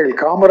மனிதர்கள்,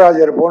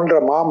 காமராஜர் போன்ற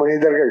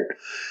மனிதர்கள்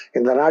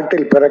இந்த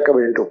நாட்டில் பிறக்க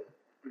வேண்டும்,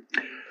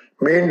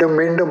 மீண்டும்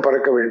மீண்டும்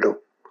பிறக்க வேண்டும்.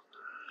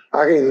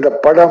 ஆக இந்த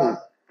படம்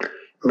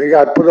மிக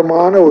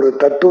அற்புதமான ஒரு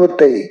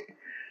தத்துவத்தை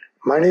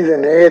மனித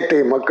நேயத்தை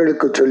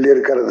மக்களுக்கு சொல்லி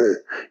இருக்கிறது.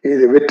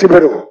 இது வெற்றி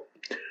பெறும்.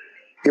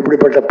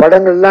 இப்படிப்பட்ட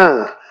படங்கள்லாம்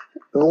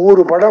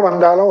 100 படம்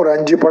வந்தாலும் ஒரு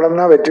 5 படம்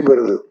தான் வெற்றி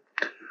பெறுது.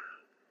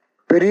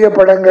 பெரிய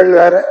படங்கள்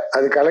வேற,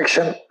 அது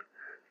கலெக்ஷன்.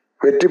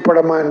 வெற்றி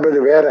படமா என்பது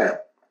வேற.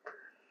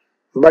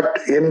 பட்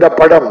இந்த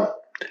படம்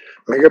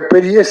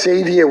மிகப்பெரிய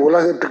செய்தியை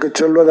உலகத்துக்கு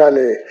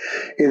சொல்வதாலே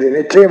இது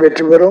நிச்சயம்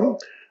வெற்றி பெறும்.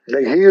 இந்த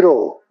ஹீரோ,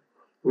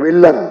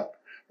 வில்லன்,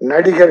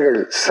 நடிகர்கள்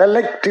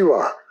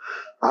செலக்டிவா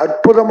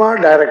அற்புதமா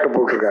டைரக்டர்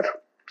போட்டிருக்காரு.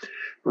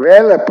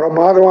 வேலை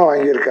பிரமாதமா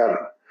வாங்கியிருக்காரு.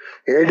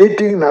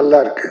 எடிட்டிங் நல்லா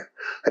இருக்கு,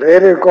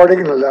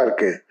 ரெக்கார்டிங் நல்லா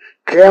இருக்கு,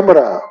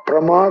 கேமரா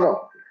பிரமாதம்.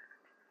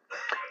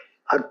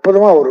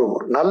 அற்புதமா ஒரு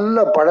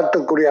நல்ல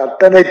படத்துக்குரிய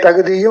அத்தனை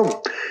தகுதியும்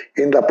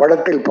இந்த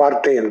படத்தில்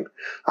பார்த்தேன்.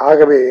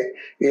 ஆகவே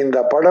இந்த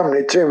படம்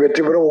நிச்சயம்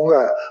வெற்றி பெறும். உங்க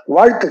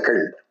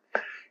வாழ்த்துக்கள்.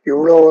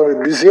 இவ்வளோ ஒரு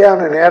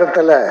பிஸியான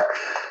நேரத்துல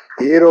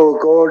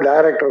ஹீரோவுக்கோ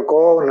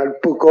டைரக்டருக்கோ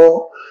நட்புக்கோ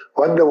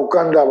வந்து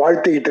உட்கார்ந்து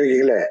வாழ்த்திக்கிட்டு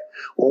இருக்கீங்களே,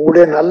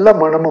 உங்களுடைய நல்ல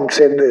மனமும்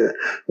சேர்ந்து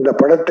இந்த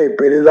படத்தை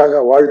பெரிதாக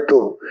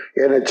வாழ்த்தும்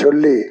என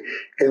சொல்லி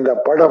இந்த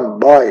படம்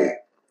பாய்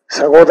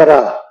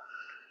சகோதரா,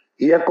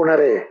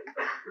 இயக்குனரே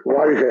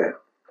வாழ்க,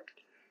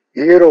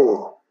 ஹீரோ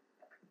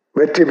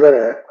வெற்றி பெற,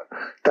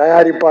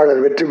 தயாரிப்பாளர்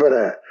வெற்றி பெற,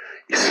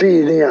 ஸ்ரீ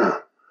இனியா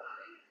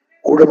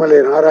உடுமலை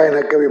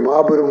நாராயணகவி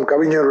மாபெரும்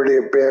கவிஞருடைய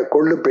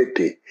கொள்ளு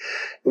பேத்தி,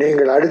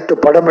 நீங்கள் அடுத்து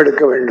படம்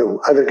எடுக்க வேண்டும்.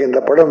 அதற்கு இந்த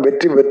படம்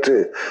வெற்றி பெற்று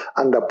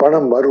அந்த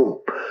பணம் வரும்.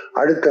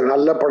 அடுத்த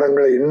நல்ல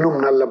படங்களை, இன்னும்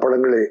நல்ல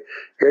படங்களை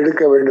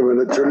எடுக்க வேண்டும்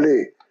என்று சொல்லி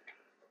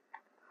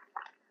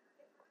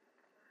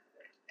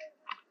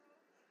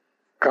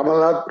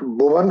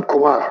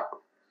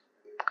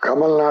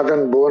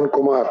கமல்நாதன்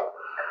புவன்குமார்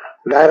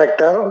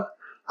டைரக்டர்,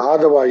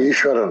 ஆதவா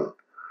ஈஸ்வரன்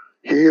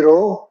ஹீரோ,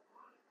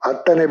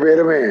 அத்தனை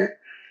பேருமே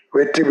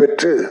வெற்றி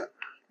பெற்று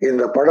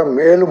இந்த படம்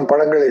மேலும்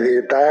படங்களை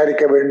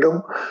தயாரிக்க வேண்டும்.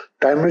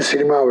 தமிழ்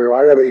சினிமாவை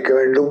வாழ வைக்க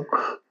வேண்டும்.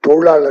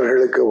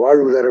 தொழிலாளர்களுக்கு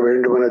வாழ்வு தர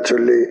வேண்டும் என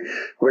சொல்லி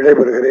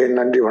விடைபெறுகிறேன்.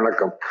 நன்றி,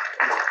 வணக்கம்.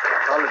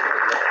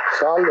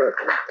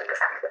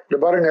 இது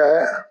பாருங்க,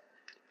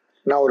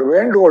 நான் ஒரு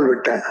வேண்டுகோள்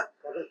விட்டேன்.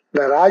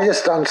 இந்த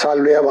ராஜஸ்தான்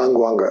சால்வையா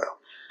வாங்குவாங்க,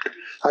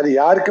 அது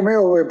யாருக்குமே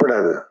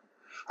உபயோகப்படாது.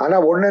 ஆனா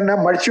ஒண்ணுன்னா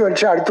மடிச்சு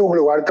வச்சு அடுத்து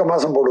உங்களுக்கு அடுத்த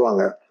மாசம்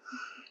போடுவாங்க.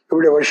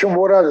 இப்படி வருஷம்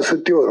பூரா அது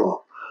சுத்தி வரும்.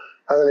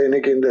 அதுல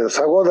இன்னைக்கு இந்த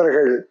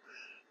சகோதரர்கள்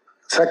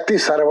சக்தி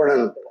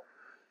சரவணன்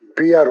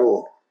பிஆர்ஓ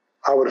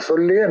அவர்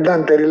சொல்லி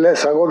என்னன்னு தெரியல,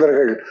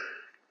 சகோதரர்கள்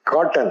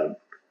காட்டன்,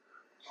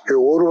 இது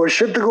ஒரு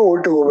வருஷத்துக்கு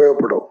வீட்டுக்கு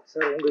உபயோகப்படும்.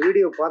 சார் உங்க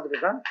வீடியோ பார்த்துட்டு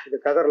தான் இது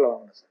கதர்ல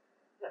வாங்க சார்.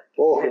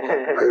 ஓ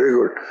வெரி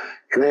குட்.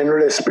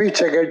 என்னுடைய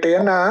ஸ்பீச்சை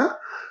கேட்டீங்கன்னா,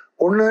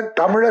 ஒண்ணு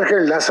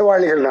தமிழர்கள்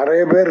நெசவாளிகள்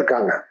நிறைய பேர்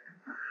இருக்காங்க,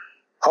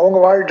 அவங்க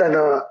வாழ்கிட்ட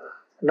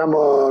நம்ம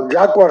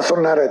ஜாக்குவார்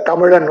சொன்னாரு,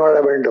 தமிழன் வாழ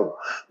வேண்டும்.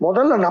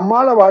 முதல்ல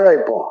நம்மால வாழ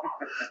வைப்போம்,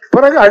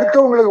 பிறகு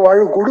அடுத்தவங்களுக்கு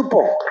வாழ்வு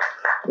கொடுப்போம்.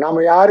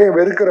 நாம யாரையும்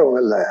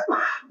வெறுக்கிறவங்க இல்ல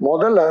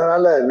முதல்ல.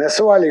 அதனால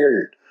நெசவாளிகள்,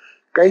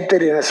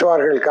 கைத்தறி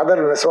நெசவார்கள்,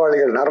 கதர்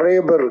நெசவாளிகள் நிறைய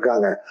பேர்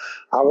இருக்காங்க.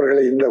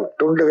 அவர்களை இந்த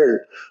துண்டுகள்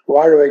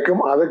வாழ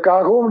வைக்கும்.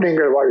 அதுக்காகவும்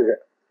நீங்கள் வாழ்க.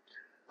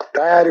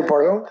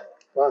 தயாரிப்பாளரும்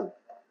வாங்க.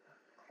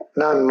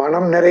 நான்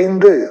மனம்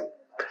நிறைந்து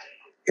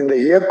இந்த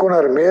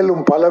இயக்குனர்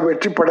மேலும் பல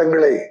வெற்றி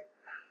படங்களை,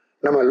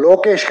 நம்ம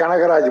லோகேஷ்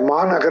கனகராஜ்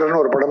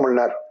மாநகரன்னு ஒரு படம்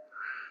பண்ணார்,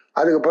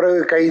 அதுக்கு பிறகு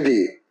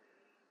கைதி,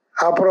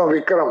 அப்புறம்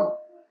விக்ரம்,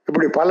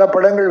 இப்படி பல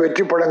படங்கள்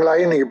வெற்றி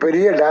படங்களாகி இன்னைக்கு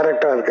பெரிய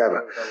டைரக்டரா இருக்காரு.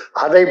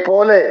 அதை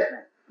போல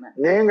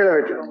நீங்களும்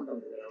வெற்றி.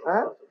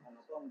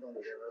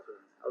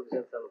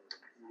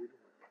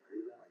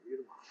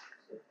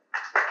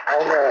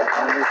 அவங்க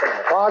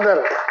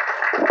ஃபாதர்,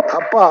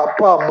 அப்பா,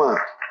 அப்பா அம்மா,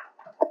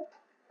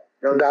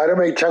 இந்த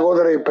அருமை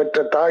சகோதரை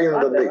பெற்ற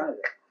தாயும் தந்தை.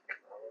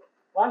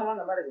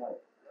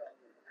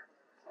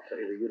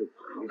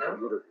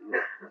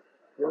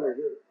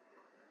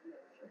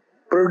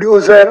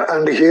 ப்ரொடியூசர்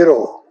அண்ட் ஹீரோ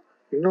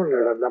இன்னொன்னு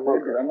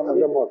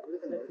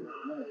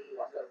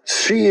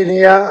Sri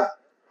Iniya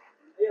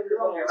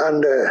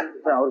and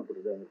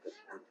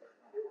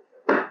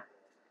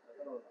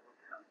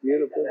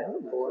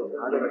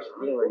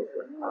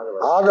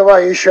Aadhava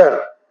Ishwar.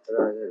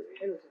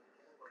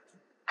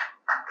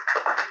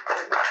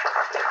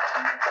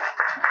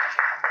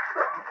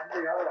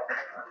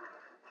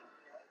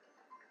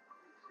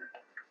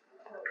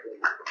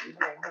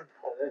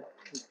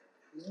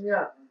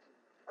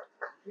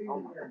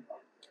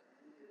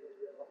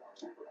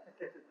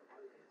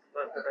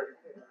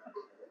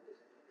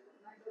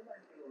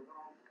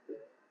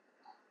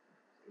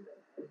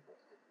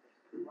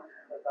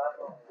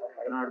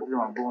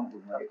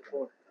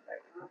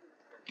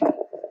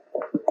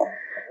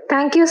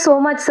 Thank you so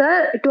much, sir.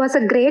 It was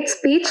a great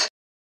speech.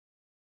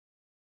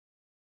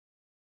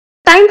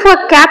 Time for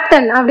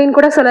captain அப்படின்னு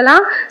கூட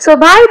சொல்லலாம். So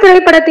பாய்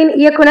திரைப்படத்தின்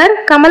இயக்குனர்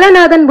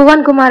கமலநாதன்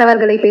புவன்குமார்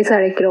அவர்களை பேச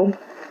அழைக்கிறோம்.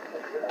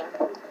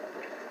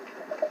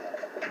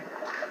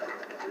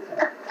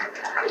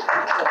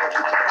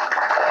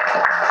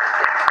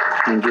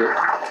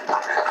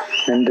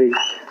 நன்றி.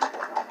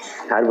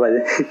 யார் பாது?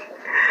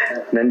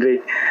 நன்றி.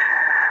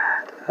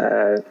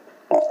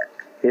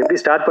 எப்படி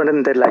ஸ்டார்ட்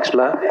பண்ணுறதுன்னு தெரியல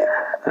ஆக்சுவலாக.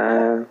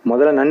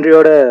 முதல்ல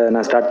நன்றியோட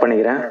நான் ஸ்டார்ட்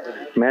பண்ணிக்கிறேன்.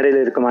 மேடையில்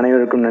இருக்கும்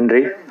அனைவருக்கும்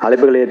நன்றி.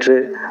 அழைப்புகளை ஏற்று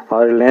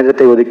அவர்கள்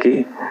நேரத்தை ஒதுக்கி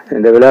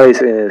இந்த விழாவை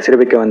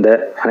சிறப்பிக்க வந்த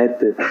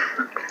அனைத்து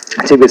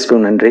சீஃப்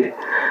கெஸ்ட்டும் நன்றி.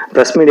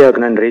 ப்ரெஸ்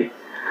மீடியாவுக்கு நன்றி.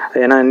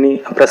 ஏன்னா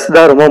ப்ரெஸ்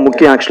தான் ரொம்ப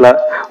முக்கியம்.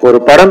 ஆக்சுவலாக ஒரு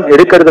படம்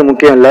எடுக்கிறது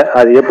முக்கியம் இல்லை,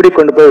 அது எப்படி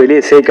கொண்டு போய்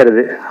வெளியே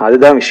சேர்க்கறது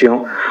அதுதான்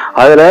விஷயம்.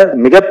 அதில்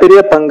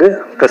மிகப்பெரிய பங்கு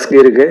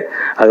ப்ரெஸ்க்கு இருக்கு,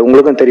 அது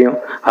உங்களுக்கும் தெரியும்.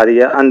 அது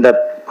அந்த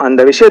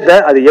அந்த விஷயத்த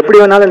அது எப்படி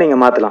வேணாலும்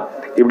நீங்கள் மாற்றலாம்,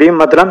 இப்படியும்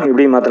மாற்றலாம்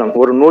இப்படியும் மாற்றலாம்.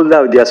 ஒரு நூல்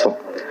தான் வித்தியாசம்.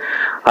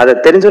 அதை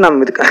தெரிஞ்சும்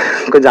நான்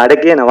கொஞ்சம்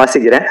அடக்கியே நான்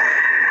வாசிக்கிறேன்.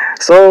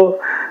 ஸோ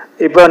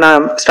இப்போ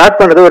நான் ஸ்டார்ட்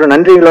பண்ணுறது ஒரு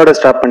நன்றிகளோட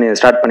ஸ்டார்ட்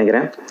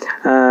பண்ணிக்கிறேன்.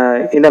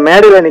 இந்த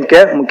மேடையில்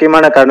நிற்க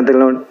முக்கியமான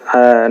காரணத்தில்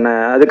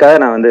அதுக்காக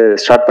நான் வந்து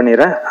ஸ்டார்ட்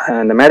பண்ணிடுறேன்.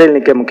 இந்த மேடையில்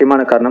நிற்க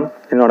முக்கியமான காரணம்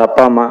என்னோட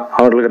அப்பா அம்மா,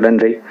 அவர்களுக்கு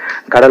நன்றி.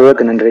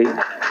 கடவுளுக்கு நன்றி.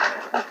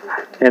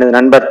 எனது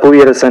நண்பர்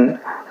புவியரசன்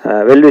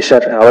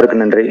வெல்விஷர்,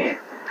 அவருக்கு நன்றி.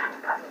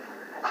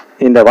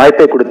 இந்த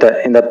வாய்ப்பை கொடுத்த,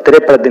 இந்த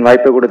திரைப்படத்தின்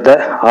வாய்ப்பை கொடுத்த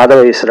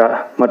ஆதவ ஈஸ்வரா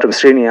மற்றும்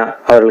ஸ்ரீனியா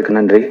அவர்களுக்கு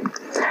நன்றி.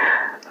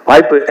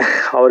 வாய்ப்பு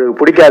அவருக்கு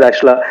பிடிக்காது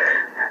ஆக்சுவலாக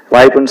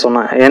வாய்ப்புன்னு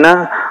சொன்னான். ஏன்னா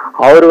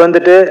அவர்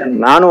வந்துட்டு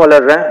நானும்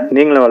வளர்றேன்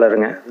நீங்களும்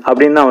வளருங்க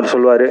அப்படின்னு தான் அவர்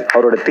சொல்லுவார்.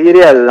 அவரோட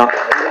தியரியே அதுதான்.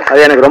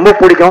 அது எனக்கு ரொம்ப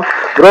பிடிக்கும்.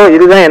 ப்ரோ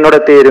இதுதான் என்னோட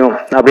தியரியும்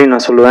அப்படின்னு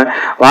நான் சொல்லுவேன்.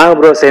 வாங்க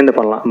ப்ரோ சேர்ந்து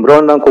பண்ணலாம்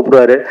ப்ரோன்னு தான்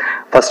கூப்பிடுவாரு.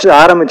 ஃபர்ஸ்ட்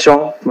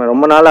ஆரம்பித்தோம்,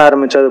 ரொம்ப நாள்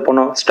ஆரம்பித்தோம், இது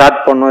பண்ணோம், ஸ்டார்ட்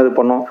பண்ணோம், இது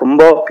பண்ணோம்.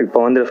 ரொம்ப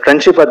இப்போ வந்து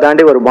ஃப்ரெண்ட்ஷிப்பை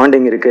தாண்டி ஒரு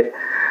பாண்டிங் இருக்குது.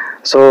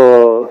 ஸோ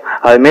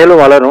அது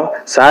மேலும் வளரும்.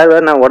 சார்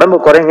வேறு நான் உடம்பு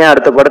குறைங்க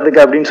அடுத்த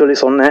படத்துக்கு அப்படின்னு சொல்லி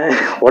சொன்னேன்.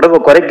 உடம்பு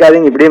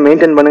குறைக்காதீங்க இப்படியே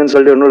மெயின்டைன் பண்ணுங்கன்னு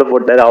சொல்லிட்டு ஒன்றுல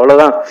போட்டார்.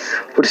 அவ்வளோதான்,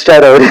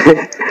 பிடிச்சிட்டாரு அவரு.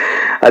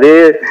 அதே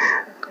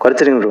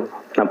குறைச்சிருங்க ப்ரோ,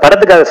 நான்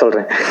படத்துக்காக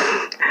சொல்கிறேன்.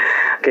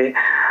 ஓகே,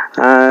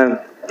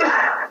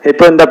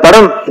 இப்போ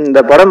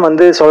இந்த படம்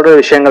வந்து சொல்ற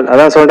விஷயங்கள்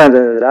அதான் சொல்றேன்.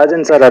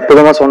 ராஜன் சார்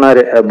அற்புதமா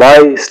சொன்னாரு,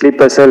 பாய்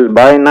ஸ்லீப்பர் செல்.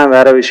 பாய்னா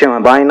வேற விஷயம்,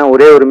 பாய்னா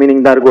ஒரே ஒரு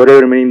மீனிங் தான் இருக்கும், ஒரே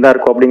ஒரு மீனிங் தான்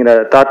இருக்கும் அப்படிங்கிற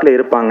தாட்ல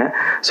இருப்பாங்க.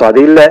 ஸோ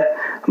அது இல்லை.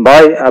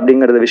 பாய்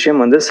அப்படிங்கிறது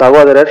விஷயம் வந்து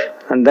சகோதரர்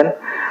அண்ட் தென்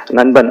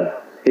நண்பன்.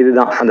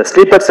 இதுதான் அந்த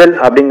ஸ்லீப்பர் செல்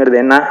அப்படிங்கிறது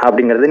என்ன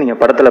அப்படிங்கிறது நீங்க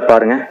படத்துல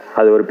பாருங்க.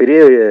 அது ஒரு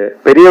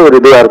பெரிய ஒரு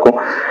இதுவா இருக்கும்.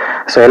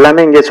 ஸோ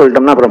எல்லாமே இங்கே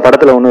சொல்லிட்டோம்னா அப்புறம்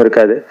படத்துல ஒன்றும்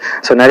இருக்காது.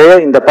 ஸோ நிறைய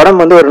இந்த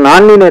படம் வந்து ஒரு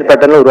நான்லீனியர்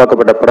பேட்டர்ல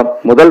உருவாக்கப்பட்ட படம்.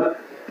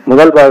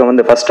 முதல் பாகம்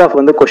வந்து ஃபர்ஸ்ட் ஹாஃப்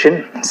வந்து கொஷின்,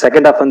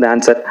 செகண்ட் ஹாஃப் வந்து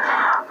ஆன்சர்,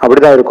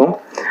 அப்படிதான் இருக்கும்.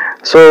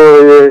 ஸோ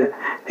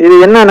இது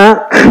என்னன்னா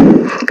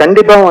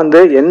கண்டிப்பா வந்து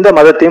எந்த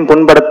மதத்தையும்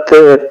புண்படுத்து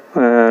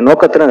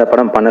நோக்கத்துல அந்த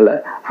படம் பண்ணல.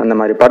 அந்த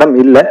மாதிரி படம்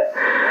இல்லை.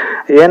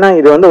 ஏன்னா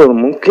இது வந்து ஒரு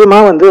முக்கியமா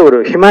வந்து ஒரு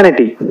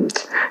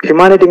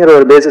ஹியூமானிட்டிங்கிற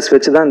ஒரு பேசிஸ்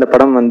வச்சுதான் இந்த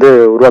படம் வந்து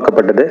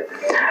உருவாக்கப்பட்டது.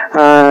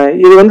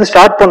 இது வந்து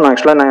ஸ்டார்ட் பண்ணோம்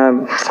ஆக்சுவலா,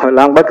 நாங்கள்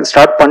லாங் பேக்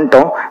ஸ்டார்ட்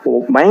பண்ணிட்டோம்.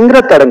 பயங்கர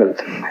தடங்கள்,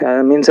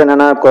 மீன்ஸ்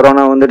என்னன்னா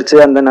கொரோனா வந்துடுச்சு,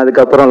 அந்த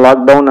அதுக்கப்புறம்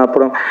லாக்டவுன்,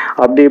 அப்புறம்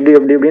அப்படி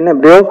இப்படின்னு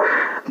எப்படியோ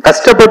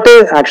கஷ்டப்பட்டு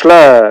ஆக்சுவலா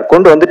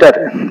கொண்டு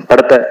வந்துட்டாரு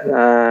படத்தை.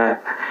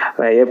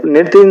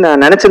 நிறுத்தி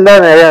நான் நினைச்சிருந்தா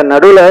நிறைய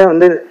நடுவில்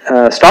வந்து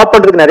ஸ்டாப்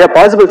பண்றதுக்கு நிறைய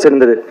பாசிபிள்ஸ்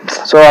இருந்தது.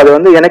 ஸோ அது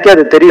வந்து எனக்கே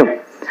அது தெரியும்,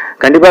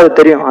 கண்டிப்பா அது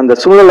தெரியும். அந்த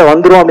சூழ்நிலை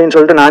வந்துடும் அப்படின்னு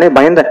சொல்லிட்டு நானே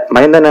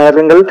பயந்த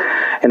நேரங்கள்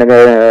எனக்கு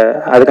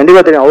அது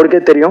கண்டிப்பா தெரியும்.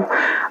 அவருக்கே தெரியும்.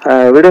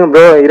 விடுங்க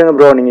ப்ரோ, இருங்க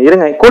ப்ரோ, நீங்க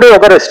இருங்க. கூட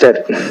உட்கார வச்சிட்டாரு.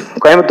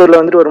 கோயம்புத்தூர்ல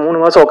வந்துட்டு ஒரு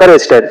 3 மாசம் உட்கார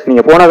வச்சிட்டாரு.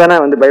 நீங்க போனா தானே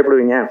வந்து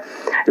பயப்படுவீங்க,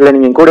 இல்ல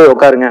நீங்க கூட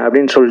உட்காருங்க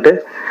அப்படின்னு சொல்லிட்டு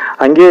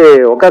அங்கேயே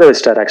உட்கார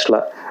வச்சிட்டாரு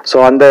ஆக்சுவலா. ஸோ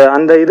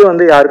அந்த இது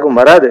வந்து யாருக்கும்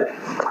வராது.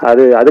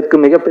 அதுக்கு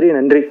மிகப்பெரிய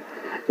நன்றி.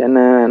 என்ன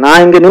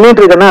நான் இங்க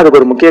நின்றுட்டு இருக்கேன்னா அதுக்கு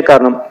ஒரு முக்கிய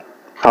காரணம்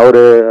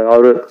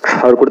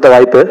அவர் கொடுத்த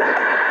வாய்ப்பு.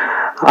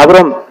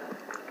 அப்புறம்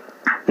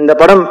இந்த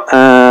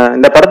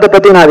படத்தை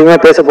பத்தி நான் அதிகமா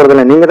பேச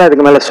போறதில்லை, நீங்க தான்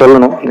இதுக்கு மேல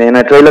சொல்லணும்.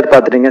 ஏன்னா trailer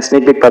பாத்துட்டீங்க,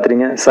 sneak peak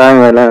பாத்துட்டீங்க,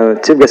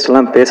 chief guest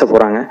எல்லாம் பேச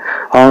போறாங்க.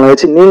 அவங்கள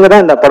வச்சு நீங்க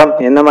தான் இந்த படம்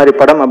என்ன மாதிரி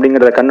படம்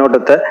அப்படிங்கிற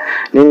கண்ணோட்டத்தை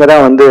நீங்க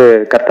தான் வந்து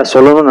கரெக்டா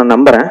சொல்லணும்னு நான்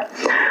நம்புறேன்.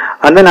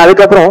 அண்ட் தென்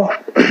அதுக்கப்புறம்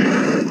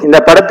இந்த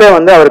படத்தை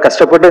வந்து அவர்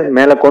கஷ்டப்பட்டு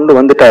மேல கொண்டு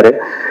வந்துட்டாரு.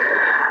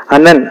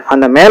 அண்ட் தென்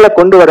அந்த மேல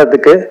கொண்டு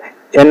வர்றதுக்கு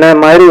என்ன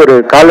மாதிரி ஒரு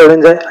கால்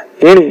ஒழிஞ்ச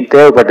ஏணி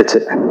தேவைப்பட்டுச்சு.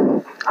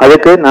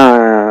 அதுக்கு நான்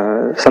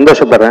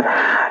சந்தோஷப்படுறேன்.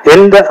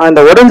 அந்த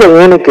உடைஞ்ச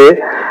ஏணிக்கு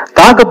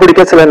தாக்கு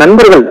பிடிக்க சில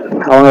நண்பர்கள்,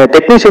 அவங்க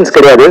டெக்னீஷியன்ஸ்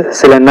கிடையாது,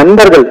 சில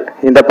நண்பர்கள்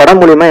இந்த படம்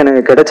மூலியமா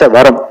எனக்கு கிடைச்ச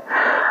வரம்.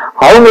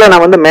 அவங்கள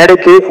நான் வந்து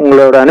மேடைக்கு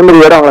உங்களோட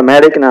அனுமதியோட அவங்கள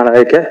மேடைக்கு நான்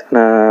அழைக்க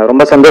நான்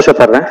ரொம்ப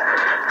சந்தோஷப்படுறேன்.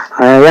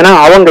 ஏன்னா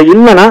அவங்க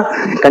இல்லைன்னா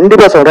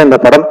கண்டிப்பா சொல்றேன் இந்த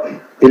படம்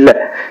இல்லை,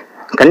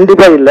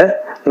 கண்டிப்பா இல்லை.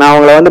 நான்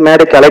அவங்கள வந்து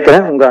மேடைக்கு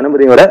அழைக்கிறேன் உங்க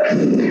அனுமதியோட.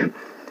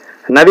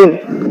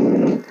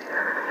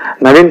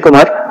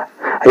 Naveenkumar,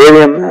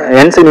 AVM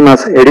N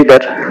cinemas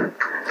editor.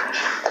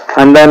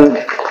 And then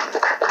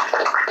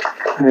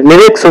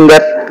நிவேக்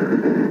Sundar,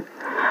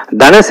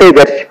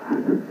 Dhanasekar,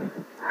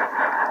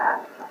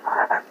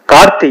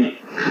 Karthi,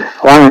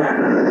 வாங்க.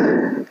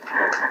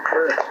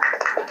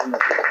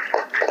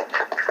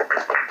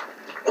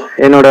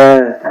 என்னோட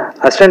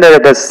அசிஸ்டன்ட்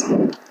டைரக்டர்ஸ்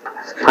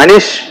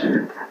அனிஷ்,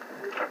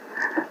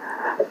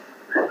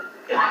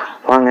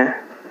 வாங்க.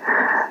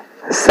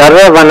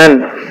 சரவணன்,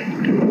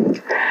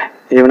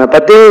 இவனை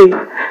பத்தி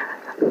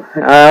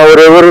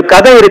ஒரு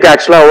கதை இருக்கு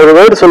ஆக்சுவலா. ஒரு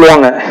வேர்டு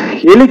சொல்லுவாங்க,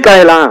 எலி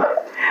காயலாம்,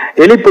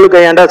 எலி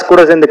புழுக்க ஏன்டா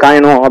கூட சேர்ந்து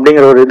காயணும்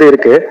அப்படிங்கிற ஒரு இது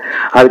இருக்கு.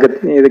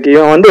 இதுக்கு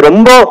இவன் வந்து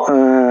ரொம்ப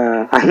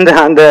அந்த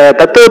அந்த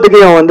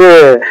தத்துவத்துக்கு இவன் வந்து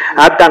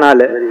ஆப்டான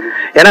ஆளு.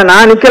 ஏன்னா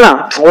நான் நிக்கலாம்,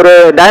 ஒரு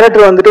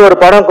டைரக்டர் வந்துட்டு ஒரு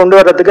படம் கொண்டு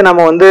வர்றதுக்கு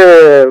நம்ம வந்து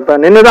இப்ப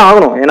நின்றுதான்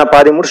ஆகணும். ஏன்னா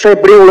பாதி முடிச்சுட்டா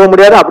இப்படியும் விழ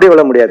முடியாது, அப்படியே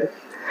விழ முடியாது.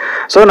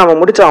 ஸோ நம்ம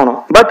முடிச்சாகணும்.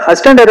 பட்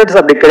அசிஸ்டன்ட் டைரக்டர்ஸ்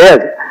அப்படி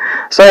கிடையாது.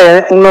 ஸோ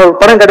இன்னொரு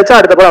படம் கிடைச்சா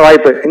அடுத்த படம்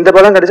வாய்ப்பு, இந்த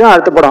படம் கிடைச்சா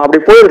அடுத்த படம், அப்படி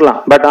போயிருக்கலாம்.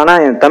 பட் ஆனா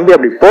என் தம்பி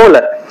அப்படி போகல,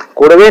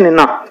 கூடவே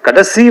நின்னான்,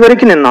 கடைசி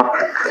வரைக்கும் நின்னான்.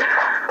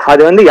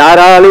 அது வந்து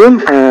யாராலையும்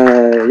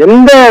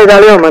எந்த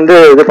இதாலையும் வந்து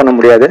இது பண்ண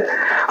முடியாது.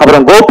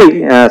 அப்புறம் கோபி,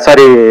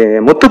 சாரி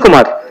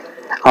முத்துக்குமார்,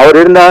 அவர்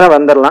இருந்தாலும்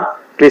வந்துடலாம்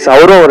ப்ளீஸ்.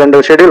 அவரும் 2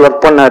 ஷெட்யூல்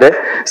ஒர்க் பண்ணாரு.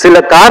 சில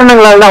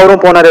காரணங்களால தான்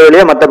அவரும் போனாரு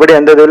வெளியே, மற்றபடி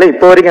எந்த இதுல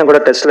இப்போ வரைக்கும்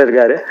கூட டெஸ்ட்ல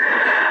இருக்காரு.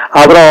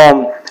 அப்புறம்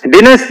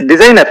தினேஷ்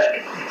டிசைனர்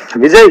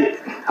விஜய்,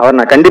 அவர்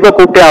நான் கண்டிப்பா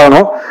கூப்பிட்டே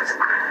ஆகணும்.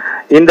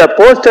 இந்த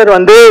போஸ்டர்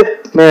வந்து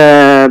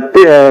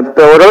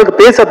ஓரளவுக்கு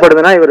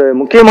பேசப்படுதுன்னா இவர்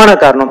முக்கியமான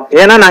காரணம்.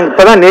 ஏன்னா நாங்க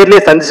இப்பதான்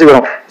நேர்லயே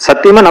சந்திச்சுக்கிறோம்.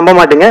 சத்தியமா நம்ப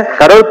மாட்டீங்க,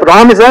 கடவுள்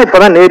ப்ராமிஸா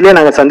இப்பதான் நேர்லயே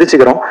நாங்க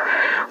சந்திச்சுக்கிறோம்.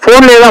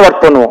 போன்லயே தான்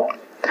ஒர்க் பண்ணுவோம்,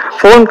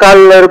 போன்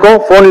கால்ல இருக்கும்,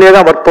 போன்லயே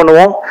தான் ஒர்க்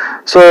பண்ணுவோம்.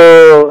 ஸோ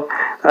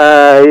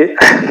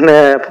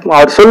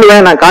அவர்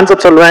சொல்லுவேன், நான்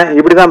கான்செப்ட் சொல்லுவேன்,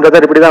 இப்படிதான்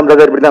பிரதர், இப்படிதான்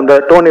பிரதர், இப்படிதான்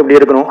பிரதர், டோன் இப்படி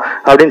இருக்கணும்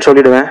அப்படின்னு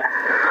சொல்லிடுவேன்.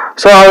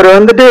 ஸோ அவர்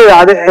வந்துட்டு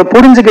அதை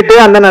புரிஞ்சுக்கிட்டு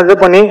அந்த இது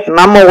பண்ணி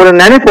நம்ம ஒரு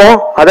நினைப்போம்,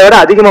 அதை விட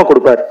அதிகமா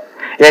கொடுப்பாரு.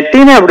 என்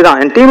டீமே அப்படிதான்,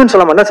 என் டீம்னு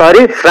சொல்ல மாட்டேன்,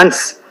 சாரி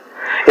ஃப்ரெண்ட்ஸ்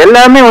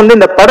எல்லாமே வந்து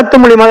இந்த படத்து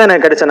மூலியமா தான்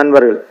எனக்கு கிடைச்ச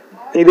நண்பர்கள்.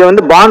 இது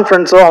வந்து பாண்ட்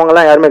ஃப்ரெண்ட்ஸோ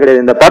அவங்கலாம் யாருமே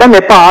கிடையாது. இந்த படம்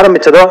எப்போ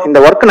ஆரம்பிச்சதோ, இந்த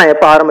ஒர்க் நான்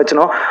எப்போ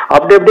ஆரம்பிச்சனோ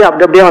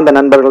அப்படியே வந்த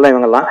நண்பர்கள் தான்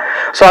இவங்கெல்லாம்.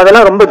 ஸோ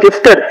அதெல்லாம் ரொம்ப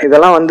கிஃப்டட்,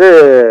 இதெல்லாம் வந்து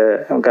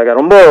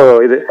ரொம்ப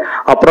இது.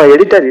 அப்புறம்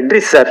எடிட்டர்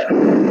இட்ரிஸ் சார்,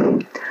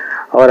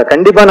 அவரை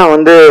கண்டிப்பா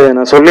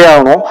நான் சொல்லி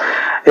ஆகணும்.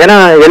 ஏன்னா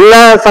எல்லா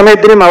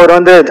சமயத்திலையும்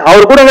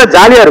அவர் கூட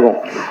ஜாலியா இருக்கும்.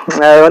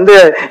 வந்து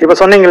இப்ப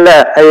சொன்னீங்கல்ல,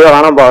 ஐயோ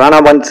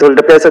வேணாம்பான்னு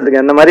சொல்லிட்டு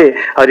பேசுறதுக்கு, அந்த மாதிரி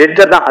அவர்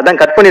எடிட்டர் தான், அதான்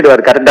கட்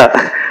பண்ணிடுவார் கரெக்டா,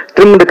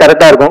 ட்ரிம்டு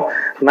கரெக்டா இருக்கும்.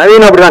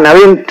 நவீன் அப்படிதான்,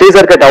 நவீன்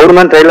டீசர் கட் அவரு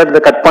தான்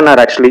ட்ரெய்லர் கட்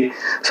பண்ணார் ஆக்சுவலி.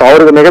 ஸோ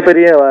அவருக்கு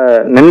மிகப்பெரிய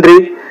நன்றி.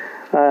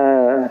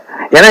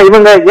 ஏன்னா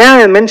இவங்க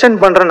ஏன் மென்ஷன்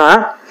பண்றேன்னா,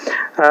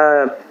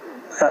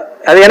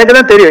 அது எனக்கு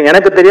தான்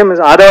தெரியும்,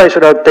 ஆதவா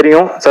ஈஸ்வராவுக்கு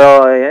தெரியும். ஸோ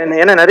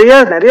ஏன்னா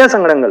நிறைய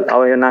சங்கடங்கள்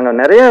நாங்கள்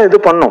நிறைய இது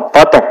பண்ணோம்,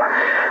 பார்த்தோம்,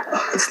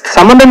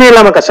 சம்பந்தமே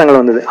இல்லாம கஷ்டங்கள்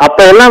வந்தது.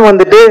 அப்ப எல்லாம்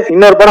வந்துட்டு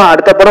இன்னொரு படம்,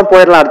 அடுத்த படம்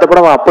போயிடலாம், அடுத்த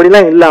படம்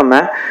அப்படிலாம் இல்லாம,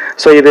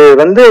 ஸோ இது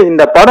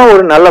இந்த படம்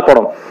ஒரு நல்ல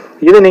படம்,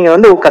 இது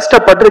நீங்க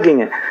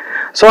கஷ்டப்பட்டிருக்கீங்க.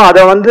 ஸோ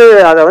அதை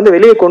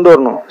வெளியே கொண்டு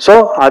வரணும். ஸோ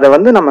அதை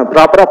நம்ம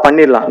ப்ராப்பரா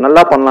பண்ணிடலாம்,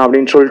 நல்லா பண்ணலாம்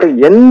அப்படின்னு சொல்லிட்டு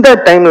எந்த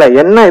டைம்ல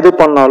என்ன இது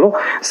பண்ணாலும்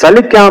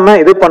சலிக்காம,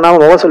 இது பண்ணாம,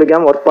 முகம்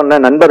சொல்லிக்காம ஒர்க் பண்ண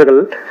நண்பர்கள்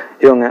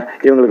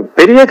இவங்களுக்கு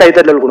பெரிய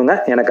கைத்தட்டல் கொடுங்க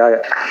எனக்காக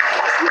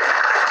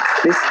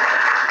ப்ளீஸ்.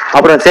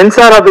 அப்புறம்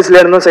சென்சார் ஆபீஸ்ல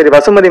இருந்தும் சரி,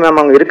 வசுமதி மேம்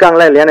அவங்க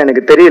இருக்காங்களா இல்லையான்னு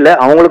எனக்கு தெரியல,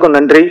 அவங்களுக்கும்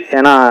நன்றி.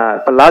 ஏன்னா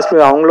இப்ப லாஸ்ட்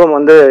அவங்களும்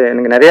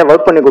எனக்கு நிறைய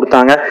ஒர்க் பண்ணி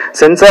கொடுத்தாங்க.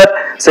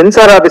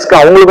 சென்சார் ஆபீஸ்க்கு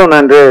அவங்களுக்கும்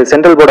நன்றி,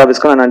 சென்ட்ரல் போர்ட்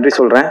ஆபீஸ்க்கும் நான் நன்றி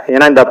சொல்றேன்.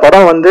 ஏன்னா இந்த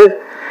படம்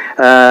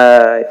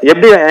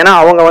எப்படி, ஏன்னா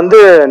அவங்க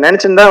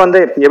நினைச்சிருந்தா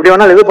எப்படி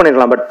வேணாலும் இது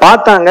பண்ணிருக்கலாம். பட்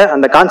பார்த்தாங்க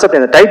அந்த கான்செப்ட்,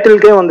 அந்த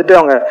டைட்டிலுக்கே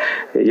அவங்க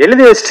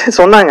எழுதி வச்சுட்டு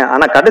சொன்னாங்க.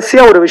 ஆனா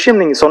கடைசியா ஒரு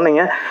விஷயம் நீங்க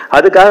சொன்னீங்க,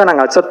 அதுக்காக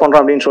நாங்க அக்செப்ட்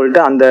பண்றோம் அப்படின்னு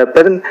சொல்லிட்டு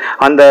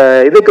அந்த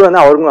இதுக்கு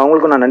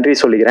அவங்களுக்கும் நான் நன்றி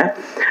சொல்லிக்கிறேன்.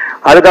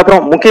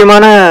 அதுக்கப்புறம்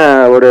முக்கியமான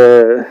ஒரு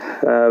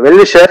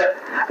வெல்விஷர்,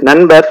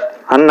 நண்பர்,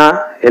 அண்ணா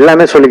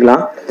எல்லாமே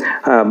சொல்லிக்கலாம்,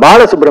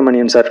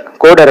 பாலசுப்ரமணியன் சார்,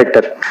 கோ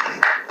டைரக்டர்.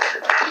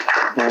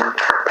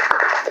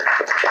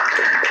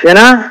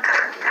 ஏன்னா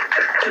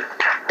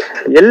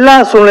எல்லா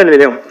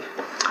சூழ்நிலையிலும்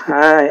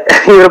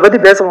இவரை பத்தி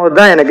பேசும்போது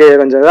தான் எனக்கு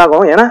கொஞ்சம்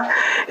இதாகும். ஏன்னா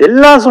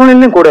எல்லா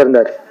சூழ்நிலையும் கூட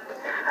இருந்தார்.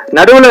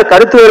 நடுவுல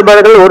கருத்து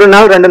வேறுபாடுகள் 1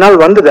 நாள் 2 நாள்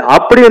வந்தது,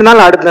 அப்படி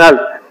இருந்தாலும் அடுத்த நாள்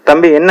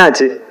தம்பி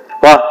என்னாச்சு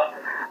வா,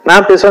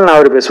 நான் பேசுவேன், நான்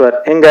அவரு பேசுவார்.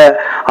 எங்க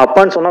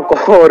அப்பான்னு சொன்னா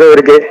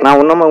ஒருவருக்கு நான்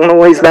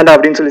உன்னும் வயசு தாண்டா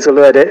அப்படின்னு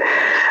சொல்லுவாரு.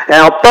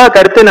 என் அப்பா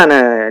கருத்து நான்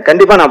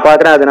கண்டிப்பா நான்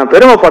பாக்குறேன், அதை நான்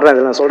பெருமைப்படுறேன்.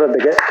 இதை நான்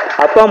சொல்றதுக்கு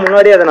அப்பா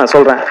முன்னாடியே அதை நான்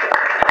சொல்றேன்.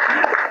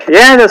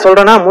 ஏன் இதை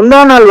சொல்றேன்னா, முந்தா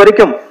நாள்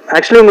வரைக்கும்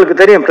ஆக்சுவலி உங்களுக்கு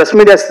தெரியும், பிரஸ்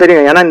மீடியாஸ்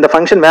தெரியும், ஏன்னா இந்த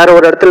ஃபங்க்ஷன் வேற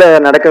ஒரு இடத்துல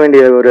நடக்க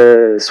வேண்டிய ஒரு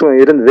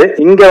இருந்தது.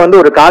 இங்க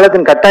ஒரு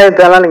காலத்தின்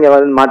கட்டாயத்தால இங்க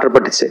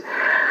மாற்றப்பட்டுச்சு.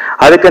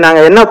 அதுக்கு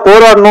நாங்க என்ன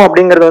போராடணும்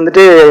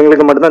அப்படிங்கறது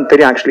எங்களுக்கு மட்டும்தான்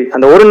தெரியும். ஆக்சுவலி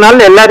அந்த ஒரு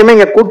நாள் எல்லாருமே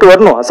இங்க கூட்டு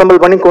வரணும்,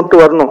 அசம்பிள் பண்ணி கூட்டு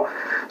வரணும்.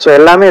 ஸோ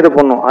எல்லாமே இது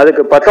பண்ணும்.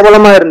 அதுக்கு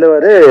பக்கபலமா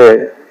இருந்தவர்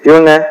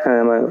இவங்க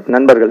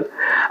நண்பர்கள்.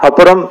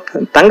 அப்புறம்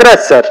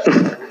தங்கராஜ் சார்,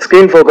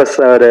 ஸ்கிரீன் ஃபோக்கஸ்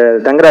அவர்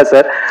தங்கராஜ்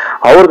சார்,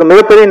 அவருக்கு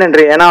மிகப்பெரிய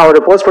நன்றி. ஏன்னா அவர்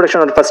போஸ்ட்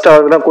ப்ரொடக்ஷன் ஃபர்ஸ்ட்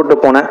அவருக்கு தான்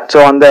கூப்பிட்டு போனேன். ஸோ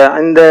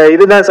இந்த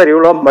இதுதான் சார்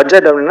இவ்வளோ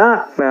பட்ஜெட் அப்படின்னா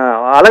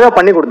அழகா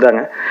பண்ணி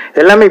கொடுத்தாங்க.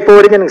 எல்லாமே இப்போ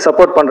வரைக்கும் எனக்கு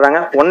சப்போர்ட்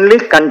பண்றாங்க. ஒன்லி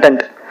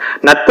கண்டென்ட்,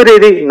 நட்பு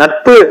ரீதி,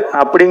 நட்பு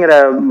அப்படிங்கிற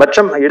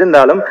பட்சம்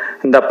இருந்தாலும்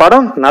இந்த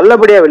படம்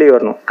நல்லபடியா வெளியே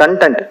வரணும்,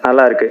 கண்டென்ட்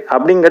நல்லா இருக்கு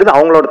அப்படிங்கிறது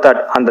அவங்களோட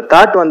தாட். அந்த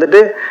தாட்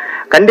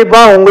கண்டிப்பா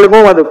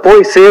உங்களுக்கும் அது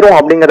போய் சேரும்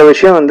அப்படிங்கிற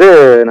விஷயம்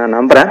நான்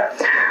நம்புறேன்.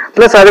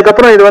 பிளஸ்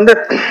அதுக்கப்புறம் இது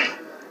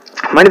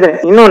மனிதன்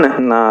இன்னொன்னு,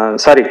 நான்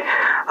சாரி,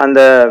 அந்த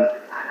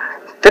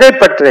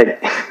திரைப்பற்றை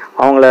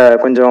அவங்கள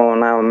கொஞ்சம்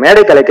நான்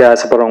மேடை கலைக்க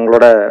ஆசைப்படுறேன்,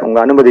 உங்க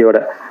அனுமதியோட.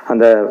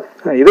 அந்த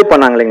இது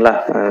பண்ணாங்க இல்லைங்களா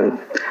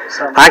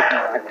ஆக்ட்,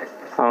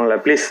 அவங்கள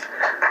ப்ளீஸ்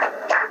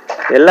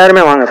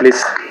எல்லாருமே வாங்க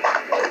ப்ளீஸ்.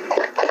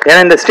 ஏன்னா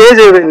இந்த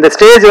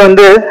ஸ்டேஜ்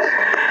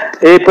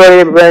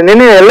இப்ப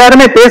நின்று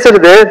எல்லாருமே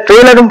பேசுறது,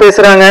 ட்ரெய்லரும்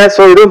பேசுறாங்க,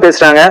 ஸோ இதுவும்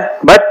பேசுறாங்க.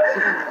 பட்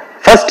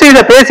ஃபர்ஸ்ட்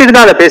இதை பேசிட்டு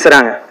தான் அதை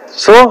பேசுறாங்க.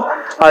 ஸோ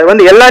அது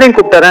வந்து எல்லாரையும்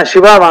கூப்பிட்டுறேன்.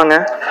 சிவா வாங்க,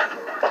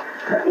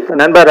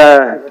 நண்பர்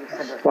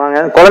வாங்க,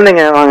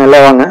 குழந்தைங்க வாங்க,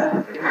 எல்லாம் வாங்க.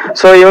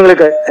 ஸோ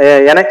இவங்களுக்கு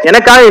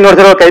எனக்காக இன்னொரு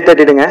தடவை கை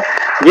தட்டிடுங்க.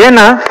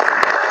 ஏன்னா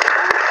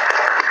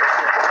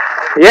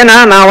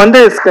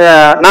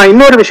நான்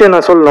இன்னொரு விஷயம்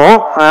நான் சொல்லணும்.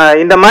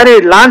 இந்த மாதிரி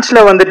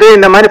லான்ச்ல வந்துட்டு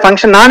இந்த மாதிரி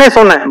ஃபங்க்ஷன் நானே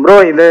சொன்னேன், ப்ரோ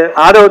இது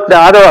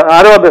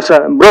ஆதவா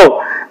ப்ரோ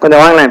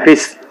கொஞ்சம் வாங்கலாம்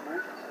ப்ளீஸ்,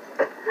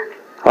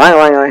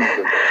 வாங்க.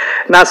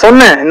 நான்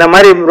சொன்னேன் இந்த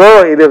மாதிரி ப்ரோ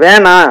இது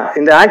வேணாம்,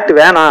 இந்த ஆக்ட்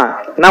வேணாம்.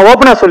 நான்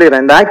ஓப்பனா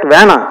சொல்லிடுறேன், இந்த ஆக்ட்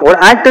வேணாம். ஒரு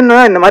ஆக்ட்னு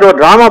இந்த மாதிரி ஒரு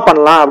டிராமா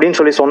பண்ணலாம்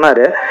அப்படின்னு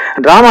சொன்னாரு.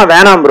 டிராமா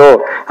வேணாம் ப்ரோ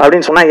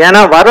அப்படின்னு சொன்னா,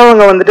 ஏன்னா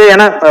வரவங்க வந்துட்டு,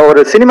 ஏன்னா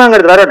ஒரு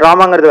சினிமாங்கிறது வேற,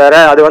 டிராமாங்கிறது வேற,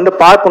 அது வந்து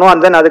பார்க்கணும்.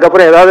 அந்த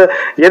அதுக்கப்புறம் ஏதாவது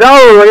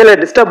ஒரு வகையில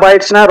டிஸ்டர்ப்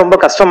ஆயிடுச்சுன்னா ரொம்ப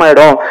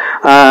கஷ்டமாயிடும்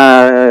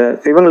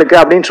இவங்களுக்கு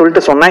அப்படின்னு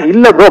சொல்லிட்டு சொன்னேன்.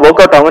 இல்ல ப்ரோ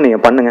ஒர்க் அவுட் ஆகும்,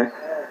 நீங்க பண்ணுங்க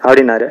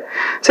அப்படின்னாரு.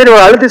 சரி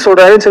ஒரு அழுத்தி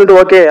சொல்றாருன்னு சொல்லிட்டு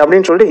ஓகே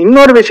அப்படின்னு சொல்லிட்டு,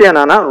 இன்னொரு விஷயம்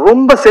என்னன்னா,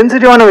 ரொம்ப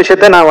சென்சிட்டிவான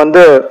விஷயத்த நான்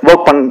வந்து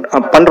ஒர்க்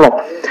பண்றோம்.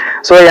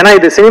 ஸோ ஏன்னா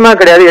இது சினிமா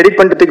கிடையாது, எடிட்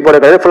பண்ணிட்டு தூக்கி போட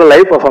கிடையாது, ஃபுல்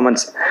லைவ்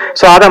பர்ஃபார்மன்ஸ்.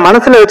 ஸோ அதை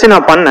மனசுல வச்சு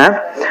நான் பண்ணேன்.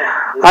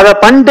 அதை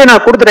பண்ணிட்டு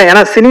நான் கொடுத்துட்டேன்.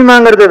 ஏன்னா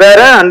சினிமாங்கிறது வேற,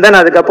 அண்ட்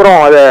தென் அதுக்கப்புறம்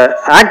அதை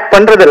ஆக்ட்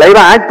பண்றது,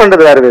 லைவா ஆக்ட்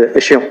பண்றது வேற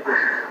விஷயம்.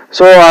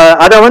 ஸோ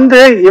அதை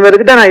வந்து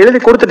இவர்கிட்ட நான்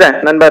எழுதி கொடுத்துட்டேன்,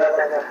 நண்பர்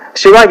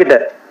சிவா கிட்ட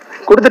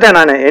கொடுத்துட்டேன்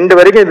நான். எண்டு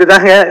வரைக்கும்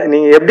இதுதாங்க,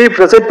 நீங்க எப்படி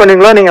ப்ரொசீட்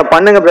பண்ணீங்களோ நீங்க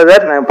பண்ணுங்க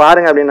பிரதர், நான்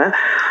பாருங்க அப்படின்னு.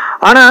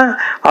 ஆனா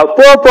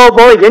போ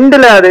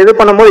எண்டுல அதை இது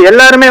பண்ணும்போது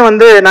எல்லாருமே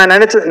வந்து நான்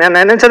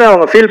நினைச்சதை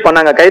அவங்க ஃபீல்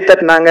பண்ணாங்க, கை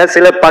தட்டினாங்க.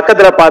 சில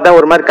பக்கத்துல பார்த்தா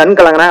ஒரு மாதிரி கண்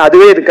கலங்கினாங்க.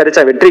 அதுவே இது கிடைச்ச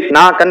வெற்றி.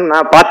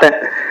 நான் பார்த்தேன்,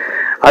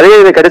 அதுவே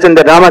இது கிடைச்ச,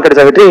 இந்த டிராமா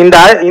கிடைச்ச வெற்றி.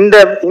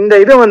 இந்த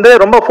இது வந்து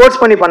ரொம்ப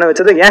ஃபோர்ஸ் பண்ணி பண்ண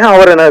வச்சது. ஏன்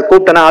அவரை நான்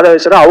கூப்பிட்டேன்னா, அதை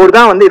வச்சுட்டு அவர்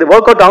தான் வந்து இது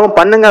ஒர்க் அவுட் ஆகும்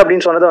பண்ணுங்க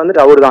அப்படின்னு சொன்னது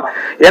வந்துட்டு அவர் தான்.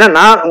 ஏன்னா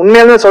நான்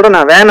உண்மையிலுமே சொல்றேன்,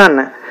 நான்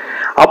வேணான்னு.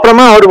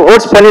 அப்புறமா அவர்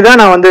ஹோஸ்ட் பண்ணி தான்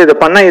நான் வந்து இது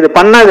பண்ணா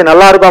இது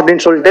நல்லா இருக்கும்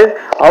அப்படின்னு சொல்லிட்டு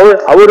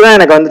அவரு தான்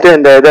எனக்கு வந்துட்டு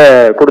இந்த இதை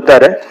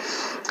கொடுத்தாரு.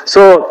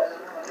 ஸோ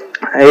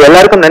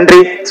எல்லாருக்கும்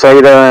நன்றி. ஸோ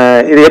இது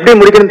எப்படி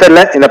முடிக்கணும்னு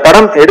தெரியல. இந்த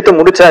படம் எடுத்து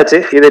முடிச்சாச்சு.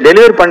 இது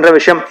டெலிவரி பண்ற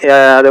விஷயம்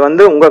அது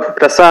வந்து உங்க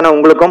பிரஸ்ஸான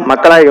உங்களுக்கும்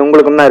மக்களாக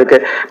உங்களுக்கும் தான் இருக்கு.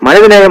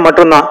 மனிதநேயம்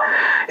மட்டும்தான்.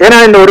 ஏன்னா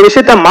இந்த ஒரு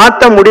விஷயத்த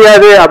மாற்ற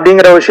முடியாது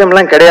அப்படிங்கிற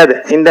விஷயம்லாம் கிடையாது.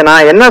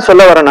 நான் என்ன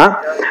சொல்ல வரேன்னா,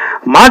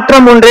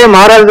 மாற்றம் ஒன்றே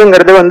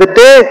மாறாதுங்கிறது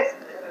வந்துட்டு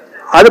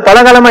அது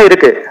பலகாலமா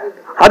இருக்கு.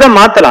 அதை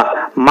மாத்தலாம்.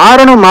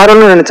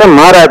 மாறணும்னு நினைச்சா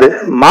மாறாது,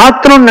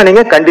 மாற்றணும்னு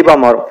நினைங்க கண்டிப்பா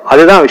மாறும்.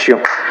 அதுதான்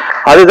விஷயம்.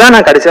 அதுதான்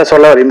நான் கடைசியா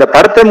சொல்ல வரேன். இந்த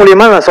படத்தை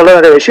மூலியமா நான் சொல்ல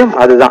வர விஷயம்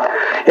அதுதான்.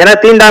 ஏன்னா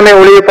தீண்டாமை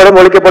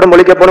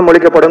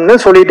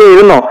ஒழிக்கப்படும் சொல்லிட்டே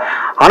இருந்தோம்.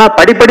 ஆனா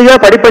படிப்படியா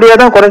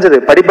தான் குறைஞ்சது,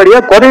 படிப்படியா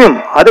குறையும்.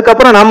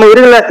 அதுக்கப்புறம்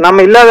நம்ம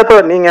இல்லாதப்போ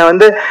நீங்க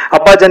வந்து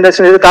அப்பா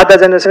ஜெனரேஷன் இது, தாத்தா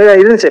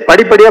ஜெனரேஷன் இருந்துச்சு.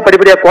 படிப்படியா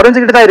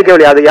குறைஞ்சிக்கிட்டு தான் இருக்கே,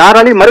 அது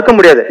யாராலையும் மறுக்க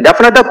முடியாது.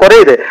 டெஃபினட்டா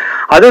குறையுது.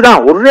 அதுதான்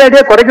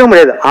ஒரேடியா குறைக்க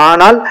முடியாது,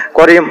 ஆனால்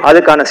குறையும்.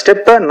 அதுக்கான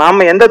ஸ்டெப்பை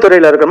நாம எந்த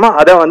துறையில இருக்கணுமோ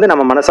அதை வந்து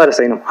நம்ம மனசார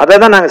செய்யணும். அதை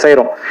தான் நாங்க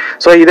செய்யறோம்.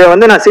 ஸோ இதை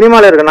வந்து நான்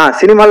சினிமால இருக்கேன்னா,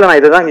 சினிமால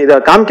நான் இதை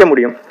காமிக்க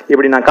முடியும்,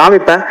 இப்படி நான்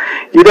காமிப்பேன்.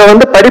 இதை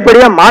வந்து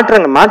படிப்படியா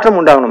மாற்றம்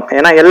உண்டாகணும்.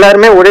 ஏன்னா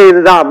எல்லாருமே ஒரே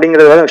இதுதான்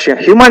அப்படிங்கிறது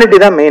விஷயம். ஹியூமானிட்டி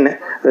தான் மெயின்.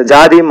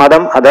 ஜாதி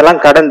மதம் அதெல்லாம்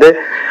கடந்து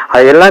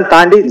அதெல்லாம்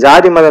தாண்டி,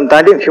 ஜாதி மதம்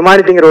தாண்டி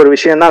ஹியூமானிட்டிங்கிற ஒரு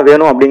விஷயம் தான்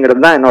வேணும்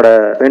அப்படிங்கிறது தான் என்னோட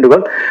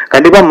வேண்டுகோள்.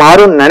 கண்டிப்பா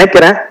மாறும்னு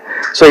நினைக்கிறேன்.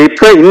 ஸோ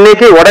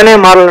இன்னைக்கு உடனே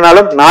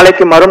மாறலனாலும்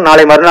நாளைக்கு மாறும்,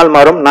 நாளை மறுநாள்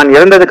மாறும், நான்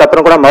இறந்ததுக்கு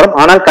அப்புறம் கூட மாறும்.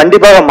 ஆனால்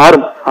கண்டிப்பாக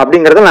மாறும்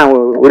அப்படிங்கறது நான்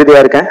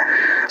உறுதியா இருக்கேன்.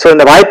 ஸோ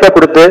இந்த வாய்ப்பை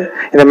கொடுத்து,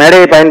 இந்த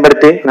மேடையை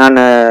பயன்படுத்தி நான்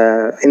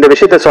இந்த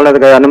விஷயத்த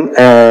சொன்னதுக்கு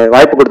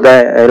வாய்ப்பு கொடுத்த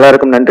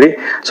எல்லாருக்கும் நன்றி.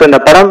 ஸோ இந்த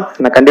படம்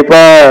நான் கண்டிப்பா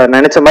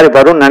நினைச்ச மாதிரி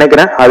வரும்னு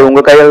நினைக்கிறேன். அது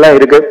உங்க கையில தான்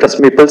இருக்கு, ப்ளஸ்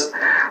பீப்புள்ஸ்.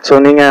 ஸோ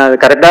நீங்க அது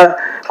கரெக்டா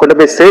கொண்டு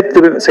போய்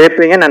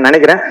சேர்ப்பீங்கன்னு நான்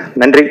நினைக்கிறேன்.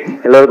 நன்றி,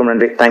 எல்லோருக்கும்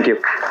நன்றி. தேங்க்யூ.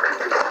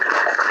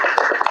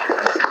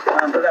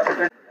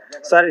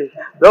 சாரி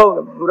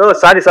ப்ரோ,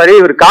 சாரி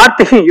இவர்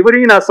கார்த்தி,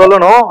 இவரையும் நான்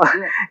சொல்லணும்.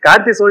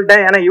 கார்த்தி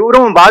சொல்லிட்டேன், ஏன்னா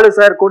இவரும் பாலு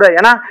சார் கூட.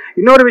 ஏன்னா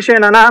இன்னொரு விஷயம்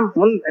என்னன்னா,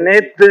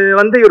 நேத்து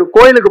வந்து இவர்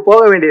கோயிலுக்கு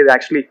போக வேண்டியது.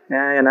 ஆக்சுவலி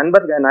என்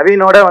நண்பர்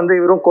நவீனோட வந்து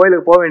இவரும்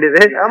கோயிலுக்கு போக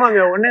வேண்டியது.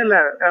 ஆமாங்க, ஒன்னே இல்ல,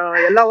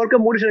 எல்லா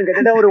ஒர்க்கும் முடிச்சு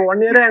கிட்டத்தட்ட ஒரு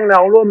 1 year எங்களை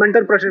அவ்வளவு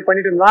மென்டல் ப்ரெஷர்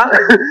பண்ணிட்டு இருந்தா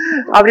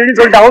அப்படின்னு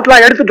சொல்லிட்டு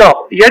அவுட்லாம்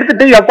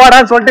எடுத்துட்டு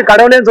எப்பாடான்னு சொல்லிட்டு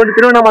கடவுளேன்னு சொல்லிட்டு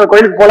திருவண்ணாமலை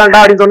கோயிலுக்கு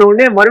போலாண்டா அப்படின்னு சொன்ன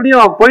உடனே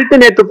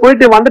மறுபடியும் நேற்று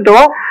போயிட்டு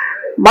வந்துட்டோம்.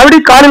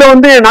 மறுபடியும் காலையில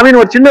வந்து நவீன்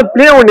ஒரு சின்ன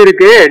பிளே ஒண்ணு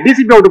இருக்கு,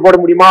 டிசிபி அவுட் போட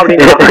முடியுமா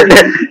அப்படின்னு.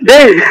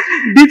 டேய்,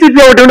 டிசிபி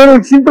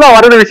அவுட் சிம்பிளா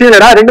வர்ற விஷயம்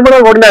இல்லடா, 2 மணி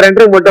நேரம் ஓடுனா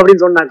 2 மட்டும்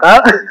அப்படின்னு சொன்னாக்கா,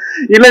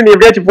 இல்ல நீ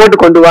எப்படியாச்சும் போட்டு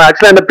கொண்டு வா.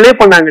 ஆக்சுவலா அந்த பிளே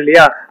பண்ணாங்க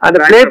இல்லையா, அந்த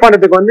பிளே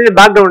பண்ணதுக்கு வந்து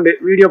பேக்ரவுண்ட்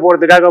வீடியோ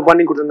போடுறதுக்காக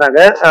பண்ணி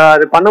கொடுத்திருந்தாங்க.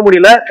 அது பண்ண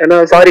முடியல,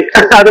 சாரி.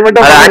 அது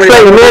மட்டும்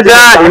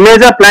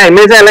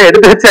இமேஜா எல்லாம்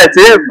எடுத்து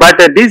வச்சாச்சு.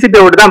 பட் டிசிபி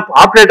அவுட் தான்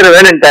ஆபரேட்டர்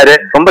வேணும்ட்டாரு,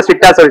 ரொம்ப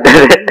ஸ்ட்ரிக்டா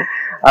சொல்லிட்டாரு.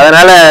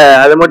 அதனால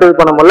அது மட்டும்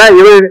இது பண்ண முடியல.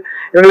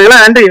 இவங்களுக்கு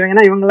எல்லாம் நன்றி.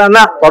 ஏன்னா இவங்கெல்லாம்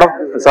தான் படம்.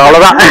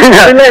 அவ்வளவுதான்.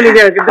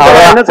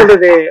 என்ன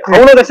சொல்றது,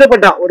 அவ்வளவு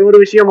கஷ்டப்பட்டான் ஒரு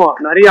விஷயமும்.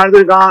 நிறைய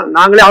ஆளுகள் தான்,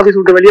 நாங்களே ஆபீஸ்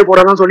விட்டு வெளியே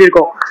போறோம்னு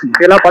சொல்லியிருக்கோம்.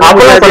 இதெல்லாம்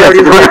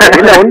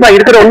இல்ல உண்மை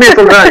இருக்கிற உண்மையை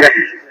சொல்றாங்க.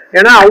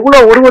 ஏன்னா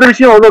அவ்வளவு ஒரு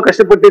விஷயம் அவ்வளவு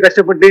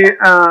கஷ்டப்பட்டு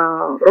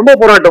ரொம்ப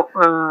போராட்டம்,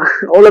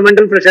 அவ்வளவு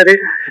மென்டல் ப்ரெஷரு.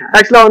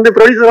 ஆக்சுவலா வந்து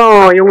ப்ரொடியூசரும்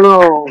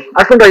இவங்களும்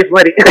ஹஸ்பண்ட் ஒய்ஃப்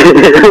மாதிரி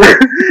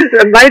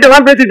நைட்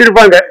எல்லாம் பேசிட்டு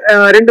இருப்பாங்க.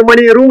 2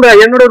 மணி ரூம்ல,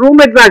 என்னோட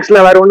ரூம்மேட் தான்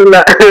ஆக்சுவலா, வேற ஒண்ணும்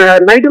இல்ல.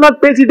 நைட்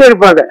எல்லாம் பேசிட்டே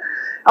இருப்பாங்க.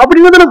 அப்படி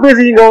வந்து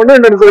பேசிங்க ஒண்ணு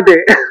என்னன்னு சொல்லிட்டு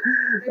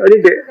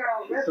அப்படின்ட்டு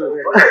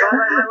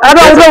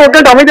அதான்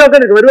உட்காந்து அமைதியா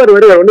உட்காந்து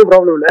வருவார் ஒன்றும்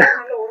ப்ராப்ளம் இல்லை.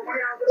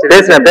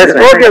 பேசுறேன்.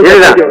 ஓகே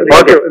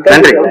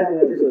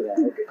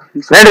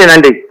நன்றி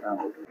நன்றி.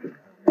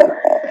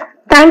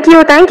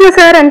 Thank you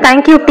sir and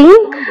thank you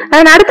team.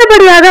 And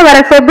அடுத்தபடியாக வர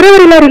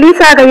பிப்ரவரியில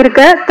ரிலீஸ் ஆக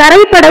இருக்க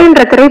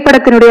தரைப்படைன்ற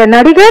திரைப்படத்தினுடைய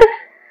நடிகர்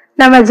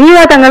நம்ம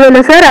ஜீவா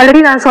தங்கவேலு சார். ஆல்ரெடி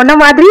நான் சொன்ன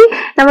மாதிரி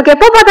நமக்கு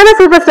எப்ப பார்த்தாலும்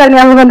சூப்பர் ஸ்டார்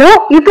ஞாபகம்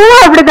வந்துடும்.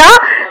 இப்பவும் அப்படிதான்.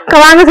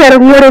 வாங்க சார்,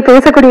 உங்களுடைய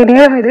பேசக்கூடிய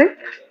நேரம் இது.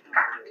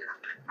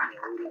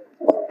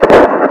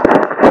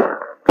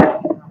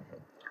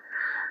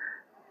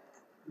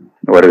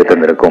 வருகை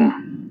தந்திருக்கும்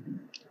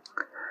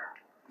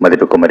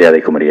மதிப்புக்கும்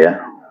மரியாதைக்கும் உரிய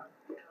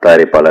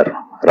தயாரிப்பாளர்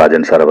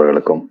ராஜன் சார்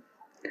அவர்களுக்கும்,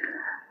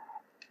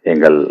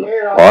 எங்கள்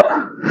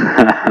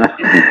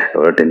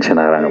ஒரு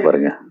டென்ஷன் ஆகிறாங்க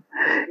பாருங்க,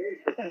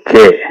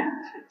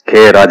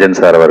 கே ராஜன்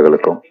சார்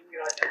அவர்களுக்கும்,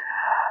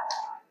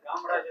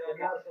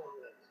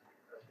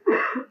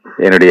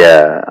 என்னுடைய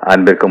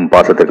அன்பிற்கும்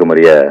பாசத்திற்கும்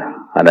உரிய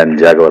அண்ணன்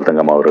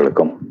ஜாகவர்தங்கம்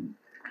அவர்களுக்கும்,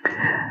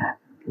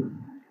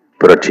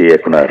 புரட்சி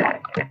இயக்குனர்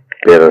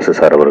பேரரசு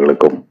சார்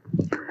அவர்களுக்கும்,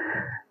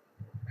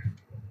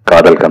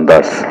 காதல்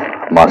கந்தாஸ்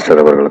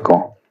மாஸ்டர்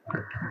அவர்களுக்கும்,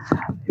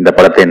 இந்த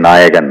படத்தின்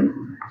நாயகன்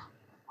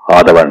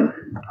ஆதவன்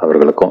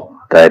அவர்களுக்கும்,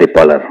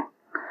 தயாரிப்பாளர்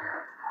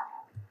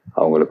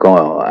அவங்களுக்கும்,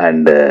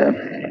 அண்ட்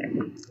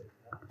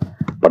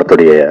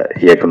படத்துடைய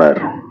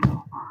இயக்குனர்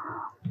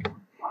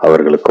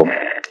அவர்களுக்கும்,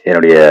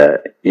 என்னுடைய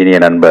இனிய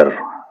நண்பர்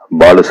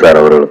பாலு சார்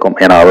அவர்களுக்கும்.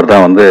 ஏன்னா அவர்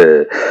தான் வந்து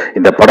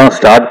இந்த படம்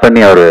ஸ்டார்ட்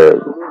பண்ணி அவர்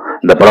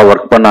இந்த படம்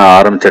ஒர்க் பண்ண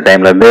ஆரம்பிச்ச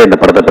டைம்ல இருந்தே இந்த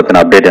படத்தை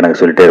பத்தின அப்டேட் எனக்கு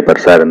சொல்லிட்டே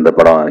இருப்பார். சார் இந்த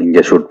படம்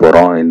இங்கே ஷூட்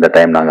போறோம், இந்த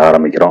டைம் நாங்கள்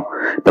ஆரம்பிக்கிறோம்,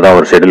 இப்பதான்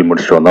ஒரு ஷெட்யூல்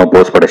முடிச்சுட்டு வந்தோம்,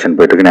 போஸ்ட் ப்ரொடக்ஷன்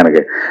போயிட்டு இருக்குன்னு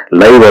எனக்கு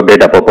லைவ்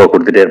அப்டேட் அப்பப்போ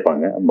கொடுத்துட்டே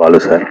இருப்பாங்க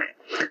பாலு சார்.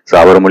 ஸோ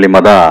அவர்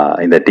மூலியமா தான்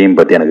இந்த டீம்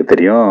பத்தி எனக்கு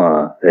தெரியும்,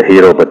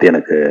 ஹீரோ பத்தி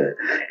எனக்கு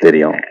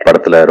தெரியும்.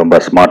 படத்துல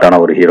ரொம்ப ஸ்மார்ட்டான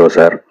ஒரு ஹீரோ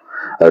சார்.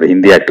 அவர்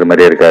ஹிந்தி ஆக்டர்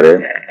மாதிரியே இருக்காரு,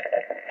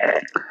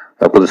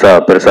 புதுசா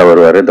பெருசா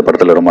வருவாரு, இந்த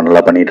படத்துல ரொம்ப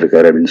நல்லா பண்ணிட்டு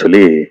இருக்காரு அப்படின்னு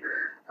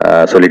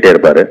சொல்லிட்டே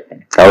இருப்பாரு.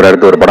 அவர்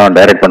அடுத்து ஒரு படம்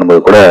டைரக்ட்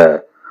பண்ணும்போது கூட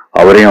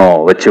அவரையும்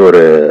வச்சு ஒரு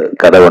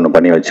கதை ஒன்று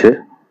பண்ணி வச்சு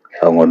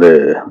அவங்க வந்து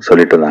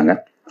சொல்லிட்டு இருந்தாங்க.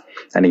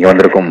 நீங்க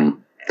வந்திருக்கும்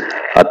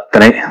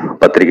அத்தனை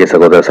பத்திரிகை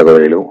சகோதர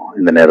சகோதரிகளும்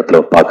இந்த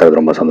நேரத்தில் பார்க்கறது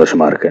ரொம்ப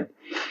சந்தோஷமா இருக்கு.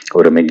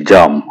 ஒரு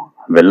மிக்ஜாம்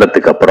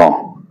வெள்ளத்துக்கு அப்புறம்,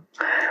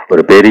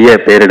 ஒரு பெரிய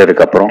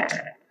பேரிடருக்கு அப்புறம்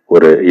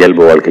ஒரு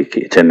இயல்பு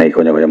வாழ்க்கைக்கு சென்னை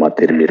கொஞ்சம் கொஞ்சமா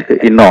திரும்பி இருக்கு.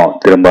 இன்னும்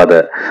திரும்பாத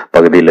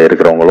பகுதியில்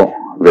இருக்கிறவங்களும்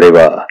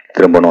விரைவா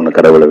திரும்பணும்னு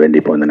கடவுளை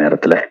வேண்டிப்போம் இந்த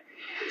நேரத்துல.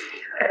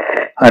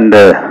 அண்ட்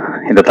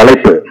இந்த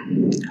தலைப்பு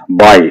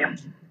பாய்,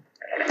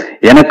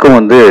 எனக்கும்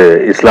வந்து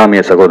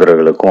இஸ்லாமிய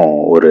சகோதரர்களுக்கும்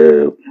ஒரு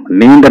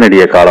நீண்ட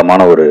நெடிய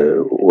காலமான ஒரு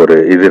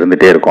இது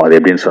இருந்துட்டே இருக்கும். அது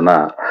எப்படின்னு சொன்னா,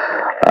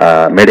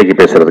 மேடைக்கு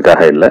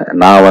பேசுறதுக்காக இல்லை,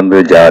 நான் வந்து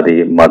ஜாதி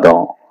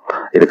மதம்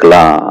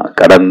இதுக்கெல்லாம்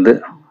கடந்து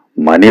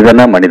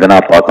மனிதனா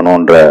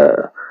பார்க்கணுன்ற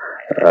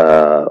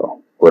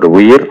ஒரு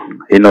உயிர்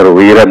இன்னொரு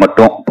உயிரை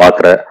மட்டும்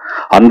பார்க்குற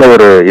அந்த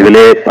ஒரு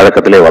இதுலயே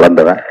பழக்கத்திலே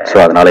வளர்ந்தவன். ஸோ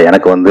அதனால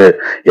எனக்கு வந்து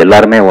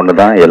எல்லாருமே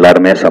ஒண்ணுதான்,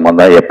 எல்லாருமே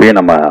சமந்தான். எப்பயும்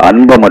நம்ம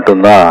அன்பை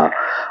மட்டும்தான்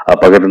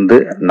பகிர்ந்து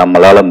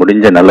நம்மளால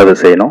முடிஞ்ச நல்லது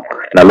செய்யணும்,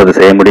 நல்லது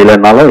செய்ய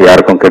முடியலன்னாலும்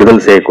யாருக்கும்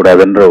கெடுதல்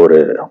செய்யக்கூடாதுன்ற ஒரு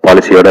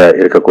பாலிசியோட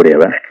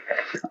இருக்கக்கூடியவன்.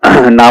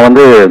 நான்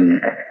வந்து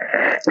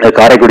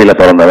காரைக்குடியில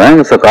பிறந்தவன்.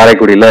 ஸோ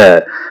காரைக்குடியில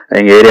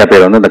எங்க ஏரியா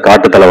பேர் வந்து இந்த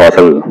காட்டுத்தலை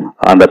வாசல்,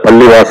 அந்த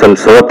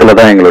பள்ளிவாசல்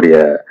சுவத்துலதான் எங்களோட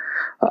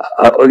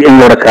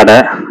கடை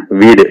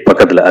வீடு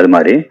பக்கத்துல, அது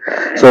மாதிரி.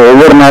 ஸோ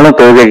ஒவ்வொரு நாளும்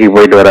தொழுகைக்கு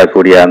போயிட்டு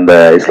வரக்கூடிய அந்த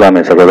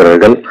இஸ்லாமிய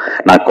சகோதரர்கள்,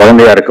 நான்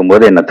குழந்தையா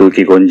இருக்கும்போது என்னை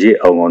தூக்கி கொஞ்சி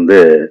அவங்க வந்து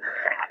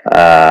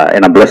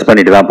என்னை பிளஸ்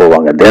பண்ணிட்டு தான்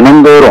போவாங்க.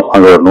 தினந்தோறும்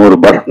அங்க ஒரு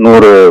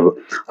 100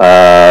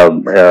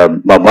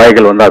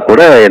 பாய்கள் வந்தா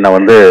கூட என்னை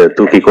வந்து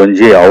தூக்கி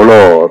கொஞ்சி அவ்வளோ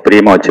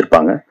பிரியமா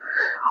வச்சிருப்பாங்க.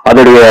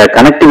 அதோடைய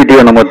கனெக்டிவிட்டி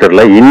என்னமோ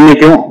தெரியல,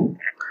 இன்னைக்கும்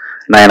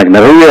எனக்கு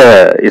நிறைய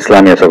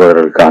இஸ்லாமிய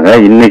சகோதரர் இருக்காங்க.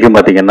 இன்னைக்கும்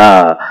பாத்தீங்கன்னா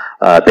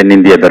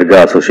தென்னிந்திய தர்கா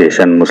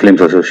அசோசியேஷன்,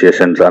 முஸ்லிம்ஸ்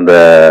அசோசியேஷன்ஸ், அந்த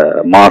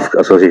மாஸ்க்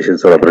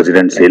அசோசியேஷன்ஸோட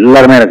பிரசிடென்ட்ஸ்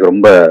எல்லாருமே எனக்கு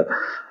ரொம்ப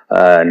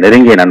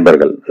நெருங்கிய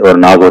நண்பர்கள். ஒரு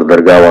நாகூர்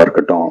தர்காவா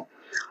இருக்கட்டும்,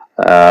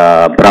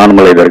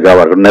 பிரான்மலை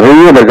தர்காவா இருக்கட்டும்,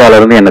 நிறைய தர்கால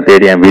இருந்து என்னை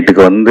தேடி என்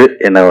வீட்டுக்கு வந்து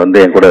என்னை வந்து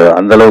என் கூட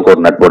அந்த அளவுக்கு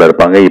ஒரு நட்போட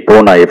இருப்பாங்க. இப்போ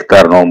நான்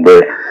இஃப்தார் நோன்பு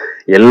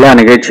எல்லா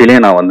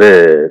நிகழ்ச்சியிலையும் நான் வந்து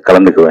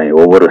கலந்துக்குவேன்.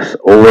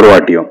 ஒவ்வொரு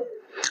வாட்டியும்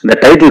இந்த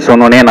டைட்டில்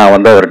சொன்னோடனே நான்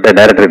வந்து அவர்கிட்ட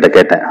டைரக்டர்கிட்ட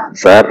கேட்டேன்,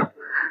 சார்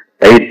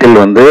டைட்டில்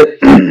வந்து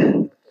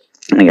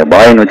நீங்க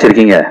பாய்ன்னு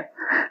வச்சிருக்கீங்க,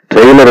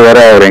 ட்ரெய்லர் வேற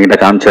அவர் என்கிட்ட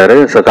காமிச்சாரு.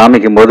 ஸோ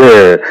காமிக்கும் போது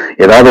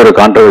ஏதாவது ஒரு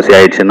கான்ட்ரவர்சி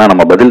ஆயிடுச்சுன்னா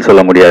நம்ம பதில்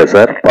சொல்ல முடியாது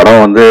சார்,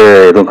 படம் வந்து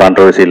எதுவும்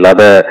கான்ட்ரவர்சி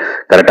இல்லாத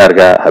கரெக்டா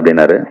இருக்கா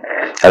அப்படின்னாரு.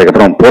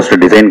 அதுக்கப்புறம்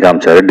போஸ்ட் டிசைன்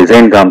காமிச்சாரு.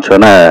 டிசைன்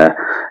காமிச்சோன்னே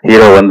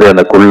ஹீரோ வந்து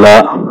அந்த குல்லா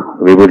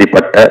விபூதி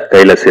பட்ட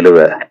கையில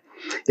சிலுவை,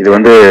 இது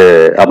வந்து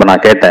அப்ப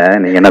நான் கேட்டேன்,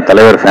 நீங்க என்ன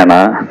தலைவர்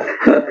ஃபேனா?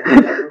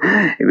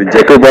 இது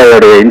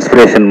ஜக்குபாயோடைய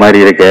இன்ஸ்பிரேஷன் மாதிரி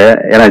இருக்கு.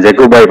 ஏன்னா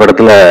ஜக்குபாய்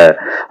படத்துல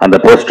அந்த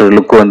போஸ்டர்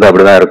லுக் வந்து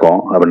அப்படிதான் இருக்கும்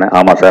அப்படின்னு.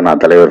 ஆமா சார்,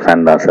 நான் தலைவர்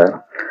ஃபேன் தான் சார்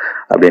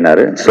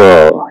அப்படின்னாரு. ஸோ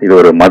இது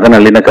ஒரு மத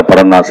நல்லிணக்க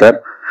படம் தான் சார்,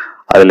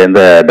 அதுல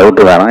எந்த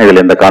டவுட்டும் வேணாம்,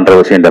 இதுல எந்த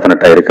கான்ட்ரவர்சியும்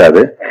டெஃபினட்டா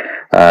இருக்காது,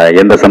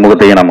 எந்த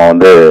சமூகத்தையும் நம்ம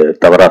வந்து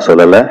தவறா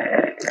சொல்லல,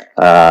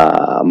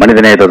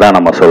 மனிதநேயத்தை தான்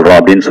நம்ம சொல்றோம்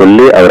அப்படின்னு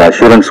சொல்லி அவர்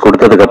அஷூரன்ஸ்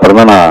கொடுத்ததுக்கு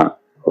அப்புறம் தான் நான்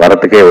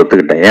வரத்துக்கே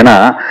ஒத்துக்கிட்டேன். ஏன்னா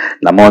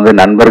நம்ம வந்து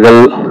நண்பர்கள்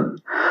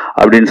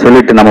அப்படின்னு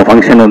சொல்லிட்டு நம்ம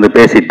ஃபங்க்ஷன் வந்து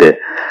பேசிட்டு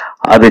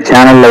அது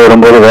சேனல்ல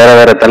வரும்போது வேற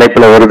வேற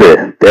தலைப்புல வருது,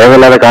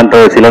 தேவையில்லாத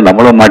கான்ட்ரவர்சியில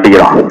நம்மளும்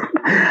மாட்டிக்கிறோம்.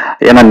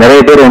 ஏன்னா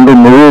நிறைய பேர் வந்து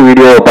முழு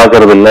வீடியோவை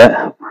பார்க்கறது இல்லை,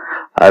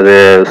 அது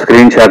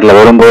ஸ்கிரீன்ஷாட்ல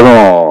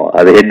வரும்போதும்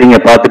அது ஹெட்டிங்கை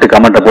பார்த்துட்டு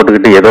கமெண்ட்டை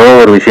போட்டுக்கிட்டு ஏதோ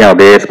ஒரு விஷயம்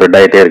அப்படியே ஸ்ப்ரெட்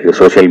ஆகிட்டே இருக்கு,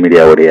 சோசியல்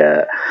மீடியாவுடைய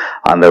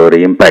அந்த ஒரு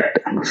இம்பேக்ட்.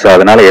 ஸோ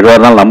அதனால எதுவாக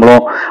இருந்தாலும்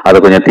நம்மளும் அதை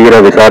கொஞ்சம்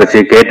தீர விசாரிச்சு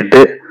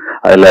கேட்டுட்டு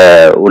அதுல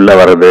உள்ள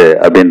வர்றது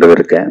அப்படின்றது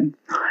இருக்கேன்.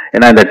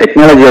 ஏன்னா இந்த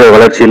டெக்னாலஜியோட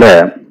வளர்ச்சியில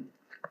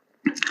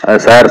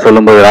சார்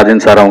சொல்லும்போது,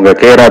 ராஜன் சார் அவங்க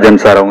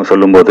ராஜன் சார் அவங்க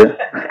சொல்லும்போது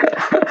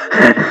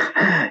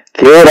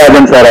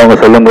ராஜன் சார் அவங்க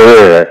சொல்லும்போது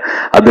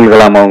அப்துல்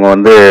கலாம் அவங்க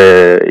வந்து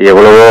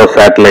எவ்வளவோ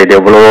சேட்டலைட்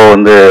எவ்வளவோ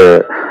வந்து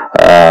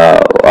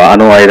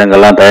அணு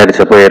ஆயுதங்கள்லாம்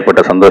தயாரிச்சப்போ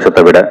ஏற்பட்ட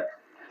சந்தோஷத்தை விட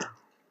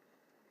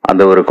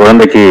அந்த ஒரு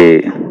குழந்தைக்கு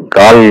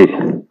கால்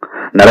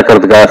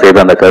நடக்கிறதுக்காக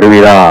செய்த அந்த கருவி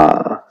தான்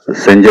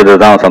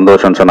செஞ்சதுதான்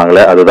சந்தோஷம்னு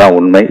சொன்னாங்களே, அதுதான்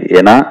உண்மை.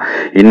 ஏன்னா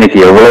இன்னைக்கு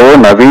எவ்வளவோ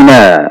நவீன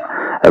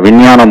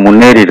விஞ்ஞானம்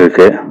முன்னேறிட்டு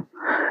இருக்கு,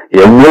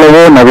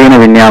 எவ்வளவோ நவீன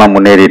விஞ்ஞானம்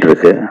முன்னேறிட்டு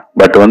இருக்கு.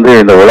 பட் வந்து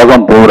இந்த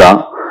உலகம் பூரா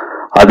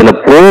அதுல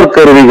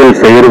போர்க்கருவிகள்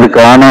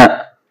செய்யறதுக்கான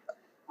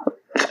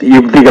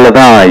யுக்திகளை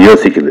தான்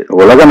யோசிக்குது.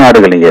 உலக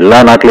நாடுகள் நீங்க எல்லா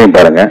நாட்டிலையும்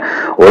பாருங்க,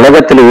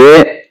 உலகத்திலேயே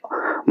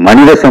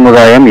மனித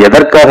சமுதாயம்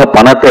எதற்காக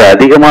பணத்தை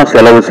அதிகமா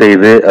செலவு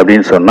செய்யுது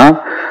அப்படின்னு சொன்னா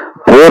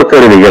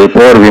போர்க்கருவிகள்,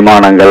 போர்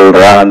விமானங்கள்,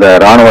 அந்த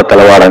இராணுவ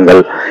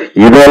தளவாடங்கள்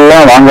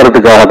இதெல்லாம்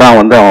வாங்கறதுக்காக தான்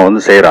வந்து அவன்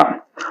வந்து செய்யறான்.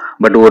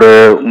 பட் ஒரு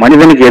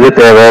மனிதனுக்கு எது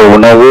தேவை?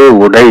 உணவு,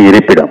 உடை,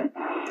 இருப்பிடம்.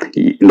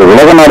 இந்த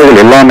உலக நாடுகள்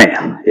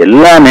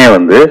எல்லாமே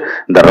வந்து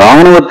இந்த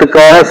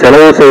இராணுவத்துக்காக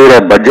செலவு செய்யற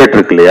பட்ஜெட்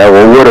இருக்கு இல்லையா,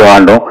 ஒவ்வொரு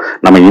ஆண்டும்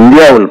நம்ம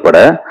இந்தியா உள்பட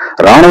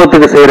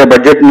இராணுவத்துக்கு செய்யற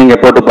பட்ஜெட் நீங்க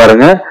போட்டு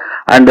பாருங்க.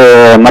 அண்ட்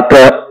மற்ற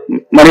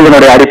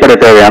மனிதனுடைய அடிப்படை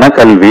தேவையான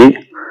கல்வி,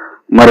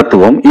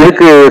 மருத்துவம்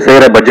இதுக்கு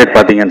செய்யற பட்ஜெட்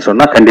பாத்தீங்கன்னு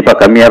சொன்னா கண்டிப்பா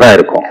கம்மியா தான்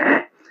இருக்கும்.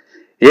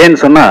 ஏன்னு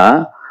சொன்னா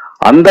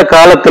அந்த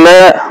காலத்துல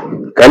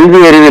கல்வி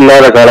அறிவு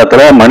இல்லாத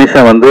காலத்துல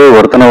மனுஷன் வந்து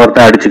ஒருத்தனை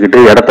அடிச்சுக்கிட்டு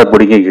இடத்த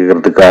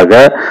பிடிக்கிறதுக்காக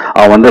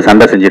அவன் வந்து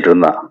சண்டை செஞ்சுட்டு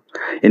இருந்தான்.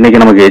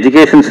 இன்னைக்கு நமக்கு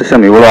எஜுகேஷன்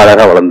சிஸ்டம் இவ்வளவு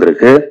அழகா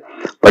வளர்ந்துருக்கு,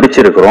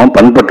 படிச்சிருக்கிறோம்,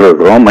 பண்பட்டு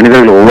இருக்கிறோம்,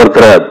 மனிதர்கள்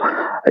ஒவ்வொருத்தர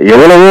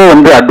எவ்வளவோ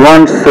வந்து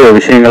அட்வான்ஸ்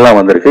விஷயங்கள்லாம்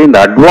வந்திருக்கு. இந்த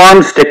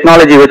அட்வான்ஸ்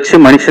டெக்னாலஜி வச்சு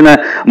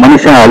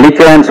மனுஷன்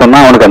அழிக்கிறான்னு சொன்னா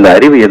அவனுக்கு அந்த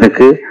அறிவு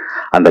எதுக்கு,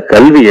 அந்த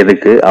கல்வி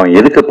எதுக்கு, அவன்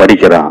எதுக்கு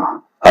படிக்கிறான்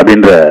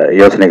அப்படின்ற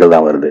யோசனைகள்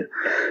தான் வருது.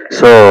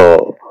 ஸோ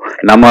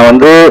நம்ம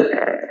வந்து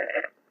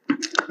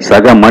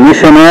சக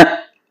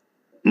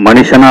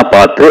மனுஷனா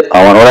பார்த்து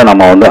அவனோட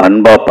நம்ம வந்து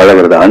அன்பா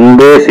பழகிறது.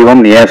 அன்பே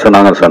சிவம் ஏன்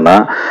சொன்னாங்கன்னு சொன்னா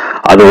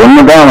அது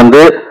ஒண்ணுதான்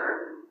வந்து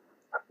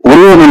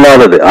உருவம்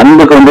இல்லாதது.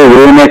 அன்புக்கு வந்து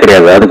உருவமே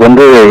கிடையாது. அதுக்கு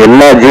வந்து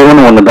எல்லா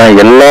ஜீவனும் ஒண்ணுதான்,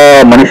 எல்லா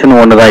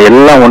மனுஷனும் ஒண்ணுதான்,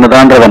 எல்லாம்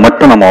ஒண்ணுதான்றத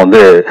மட்டும் நம்ம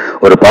வந்து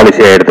ஒரு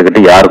பாலிசியா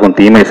எடுத்துக்கிட்டு யாருக்கும்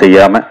தீமை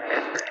செய்யாம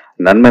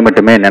நன்மை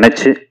மட்டுமே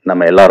நினைச்சு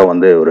நம்ம எல்லாரும்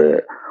வந்து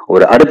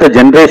ஒரு அடுத்த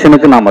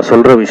ஜெனரேஷனுக்கு நாம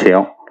சொல்ற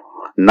விஷயம்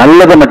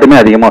நல்லதை மட்டுமே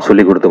அதிகமா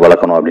சொல்லி கொடுத்து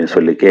வளர்க்கணும் அப்படின்னு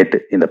சொல்லி கேட்டு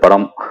இந்த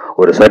படம்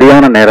ஒரு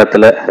சரியான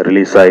நேரத்துல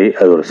ரிலீஸ் ஆகி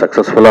அது ஒரு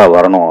சக்சஸ்ஃபுல்லா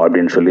வரணும்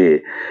அப்படின்னு சொல்லி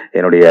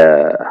என்னுடைய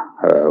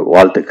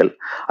வாழ்த்துக்கள்.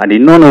 அண்ட்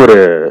இன்னொன்னு ஒரு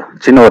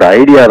சின்ன ஒரு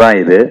ஐடியா தான்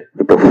இது.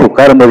 இப்போ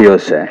உட்காரும்போது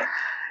யோசிச்சேன்.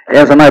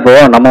 ஏன் சொன்னா இப்போ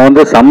நம்ம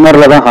வந்து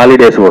சம்மர்ல தான்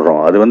ஹாலிடேஸ்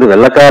விடுறோம். அது வந்து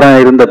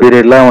வெள்ளக்காரன் இருந்த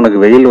பீரியட்ல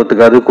அவனுக்கு வெயில்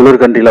ஒத்துக்காது,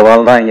 குளிர் கண்டியில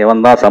வாழ்ந்தான், இங்க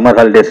வந்தான் சம்மர்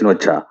ஹாலிடேஸ்னு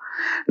வச்சான்.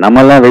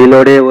 நம்மெல்லாம்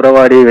வெயிலோடய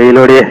உறவாடி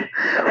வெயிலோடய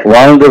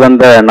வாழ்ந்து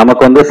வந்த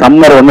நமக்கு வந்து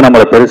சம்மர் வந்து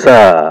நம்மளை பெருசா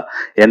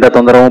எந்த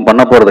தொந்தரவும்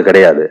பண்ண போறது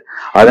கிடையாது.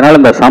 அதனால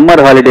இந்த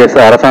சம்மர் ஹாலிடேஸ்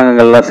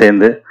அரசாங்கங்கள்லாம்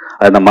சேர்ந்து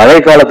அந்த மழை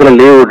காலத்துல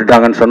லீவ்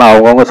விட்டுட்டாங்கன்னு சொன்னா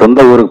அவங்கவுங்க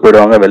சொந்த ஊருக்கு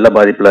போயிடுவாங்க, வெள்ள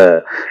பாதிப்புல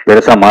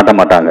பெருசா மாட்ட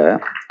மாட்டாங்க.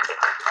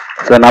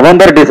 ஸோ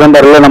நவம்பர்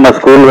டிசம்பர்ல நம்ம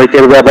ஸ்கூல்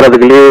வைக்கிறது, அப்புறம்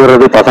அதுக்கு லீவ்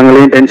விடுறது,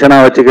 பசங்களையும் டென்ஷனா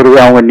வச்சுக்கிறது,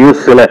 அவங்க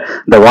நியூஸ்ல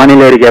இந்த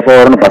வானிலை அறிக்கை எப்போ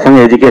வரும்னு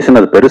பசங்க எஜுகேஷன்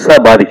அது பெருசா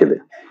பாதிக்குது.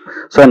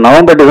 ஸோ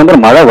நவம்பர்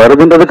டிசம்பர் மழை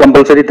வருதுன்றது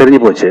கம்பல்சரி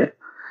தெரிஞ்சு போச்சு.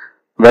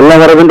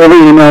 வெள்ளம் வரதுன்றது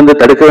இனிமே வந்து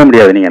தடுக்கவே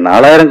முடியாது. நீங்க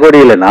 4000 கோடி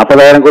இல்லை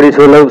 40,000 கோடி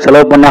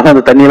செலவு பண்ணாலும்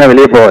அந்த தண்ணியெல்லாம்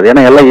வெளியே போகாது.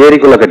 ஏன்னா எல்லாம்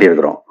ஏரிக்குள்ள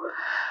கட்டியிருக்கிறோம்,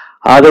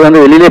 அது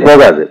வந்து வெளியிலே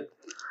போகாது.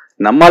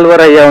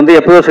 நம்மாழ்வார் ஐயா வந்து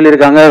எப்பவோ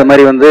சொல்லியிருக்காங்க, அது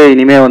மாதிரி வந்து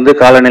இனிமே வந்து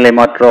காலநிலை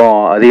மாற்றம்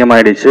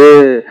அதிகமாயிடுச்சு,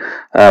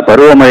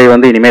 பருவமழை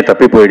வந்து இனிமே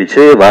தப்பி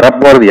போயிடுச்சு,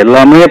 வரப்போறது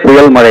எல்லாமே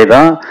புயல் மழை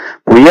தான்.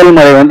 புயல்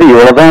மழை வந்து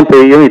இவ்வளவுதான்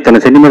பெய்யும், இத்தனை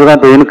சென்டிமீட்டர்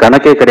தான் பெய்யும்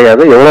கணக்கே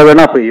கிடையாது, எவ்வளவு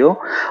வேணா பெய்யும்,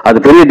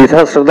 அது பெரிய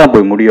டிசாஸ்டர் தான்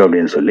போய் முடியும்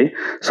அப்படின்னு சொல்லி.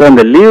 ஸோ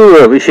அந்த லீவ்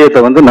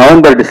விஷயத்த வந்து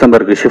நவம்பர்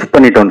டிசம்பருக்கு ஷிஃப்ட்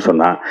பண்ணிட்டோம்னு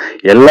சொன்னா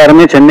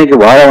எல்லாருமே சென்னைக்கு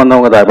வாழ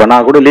வந்தவங்க தான். இப்போ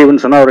நான் கூட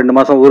லீவுன்னு சொன்னா ஒரு 2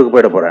 மாசம் ஊருக்கு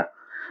போயிட போறேன்,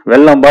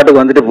 வெள்ளம்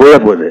பாட்டுக்கு வந்துட்டு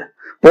போகுது.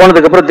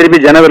 போனதுக்கு அப்புறம் திருப்பி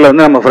ஜனவரில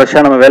வந்து நம்ம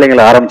ஃப்ரெஷ்ஷா நம்ம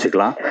வேலைகளை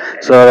ஆரம்பிச்சுக்கலாம்.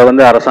 ஸோ அதை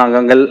வந்து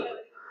அரசாங்கங்கள்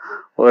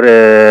ஒரு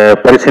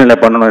பரிசீலனை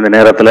பண்ணணும் இந்த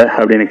நேரத்துல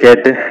அப்படின்னு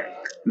கேட்டு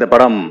இந்த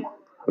படம்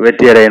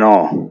வெற்றி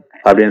அடையணும்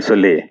அப்படின்னு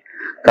சொல்லி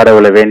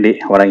கடவுளை வேண்டி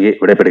வணங்கி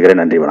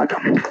விடைபெறுகிறேன். நன்றி,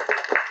 வணக்கம்.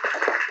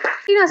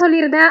 நான்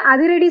சொல்லியிருந்தேன்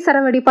அதிரடி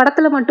சரவடி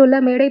படத்துல மட்டும் இல்ல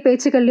மேடை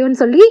பேச்சுக்கள்லையும்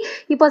சொல்லி,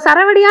 இப்போ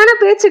சரவடியான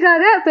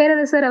பேச்சுக்காக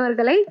பேரரசர்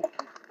அவர்களை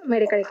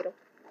மேடை கழிக்கிறோம்.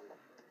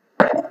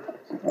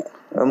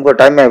 ரொம்ப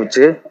டைம்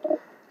ஆயிடுச்சு,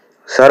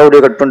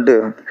 சரவடியை கட் பண்ணிட்டு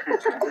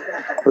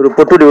ஒரு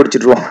பொட்டுடி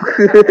ஒடிச்சிட்டுருவோம்.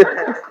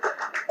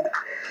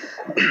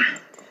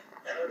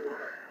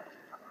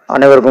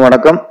 அனைவருக்கும்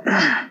வணக்கம்.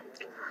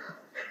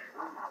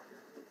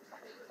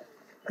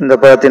 இந்த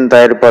படத்தின்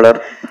தயாரிப்பாளர்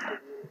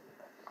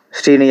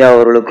ஸ்ரீனியா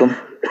அவர்களுக்கும்,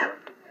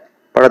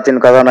 படத்தின்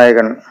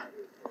கதாநாயகன்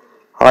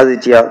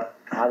ஆதித்யா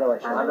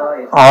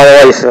ஆதவா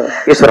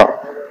ஈஸ்வரா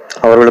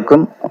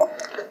அவர்களுக்கும்,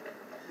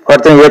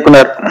 படத்தின்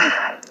இயக்குனர்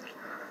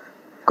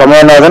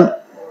கமலநாதன்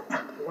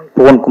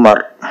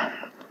புவன்குமார்.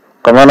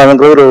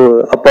 கமலநாதன் ஒரு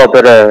அப்பா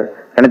பேரை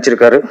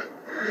நினைச்சிருக்காரு.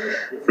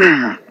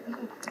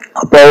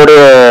 அப்பாவுடைய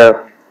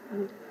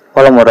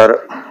வளம் வர்றாரு.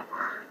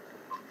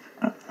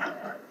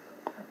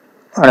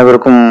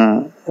 அனைவருக்கும்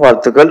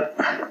வாழ்த்துக்கள்.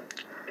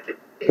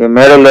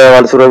 மேல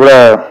வாழ்த்து சொல்ற கூட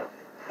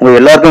உங்க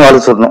எல்லாருக்கும்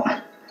வாழ்த்து சொல்லணும்.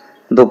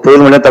 இந்த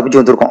புயல் மொழியா தப்பிச்சு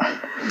வந்திருக்கோம்.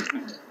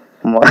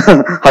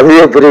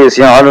 அதுவே பெரிய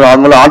விஷயம்.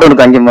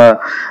 ஆண்டவனுக்கு அங்கே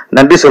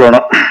நன்றி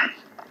சொல்லணும்.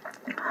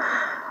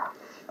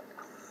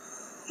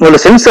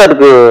 முதல்ல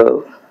சென்சாருக்கு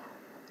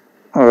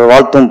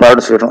வாழ்த்தும்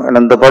பாராட்டு சொல்லணும்.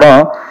 ஏன்னா இந்த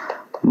படம்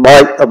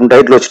பாய் அப்படின்னு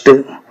டைட்டில் வச்சுட்டு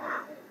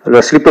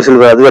ஸ்லீப்பர்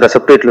சில்வர் அது வேற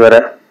சப்டைட்டில் வேற.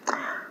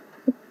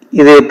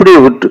 இது எப்படி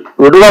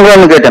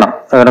விடுவாங்கன்னு கேட்டேனா,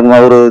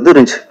 எனக்கு ஒரு இது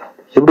இருந்துச்சு,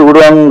 எப்படி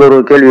விடுவாங்க ஒரு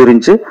கேள்வி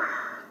இருந்துச்சு.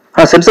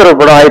 ஆனால் சென்சார்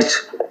படம் ஆயிடுச்சு.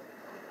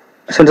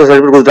 சென்சார்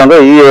சர்டிஃபிகேட் கொடுத்தாங்க,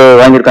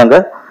 வாங்கியிருக்காங்க.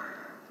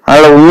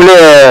 அதனால உண்மையிலே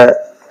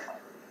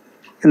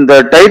இந்த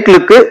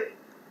டைட்டிலுக்கு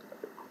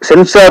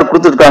சென்சார்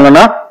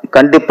கொடுத்துருக்காங்கன்னா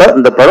கண்டிப்பா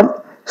இந்த படம்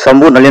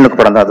சமூக நல்லிணக்க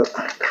படம் தான். அது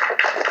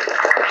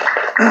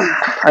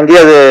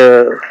அங்கேயே அது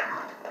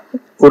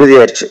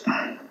உறுதியாயிருச்சு.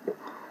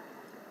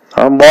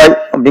 பாய்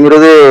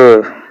அப்படிங்கிறது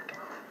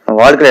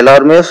வாழ்க்கையில்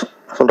எல்லாருமே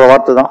சொல்ற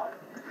வார்த்தை தான்.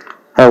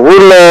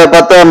 ஊர்ல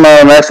பார்த்தா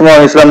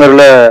மேக்சிமம்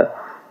இஸ்லாமியர்ல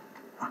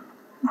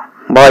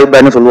பாய்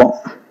பாய்னு சொல்லுவோம்,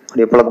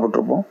 அப்படியே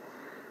பழக்கப்பட்டிருப்போம்.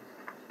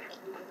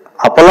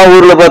 அப்பெல்லாம்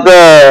ஊர்ல பார்த்தா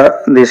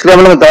இந்த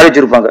இஸ்லாமியர்கள் தாடி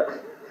வச்சிருப்பாங்க,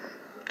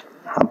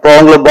 அப்போ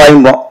அவங்கள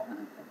பாயும்போம்.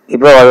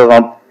 இப்போ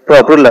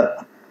அப்படி இல்லை.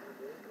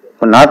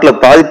 நாட்டில்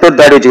பாதி பேர்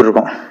தாடி வச்சுக்கிட்டு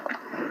இருக்கோம்.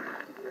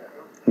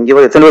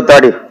 இங்கே எத்தனை பேர்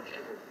தாடி,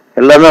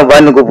 எல்லாருமே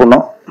பாய்னு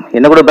கூப்பிடணும்.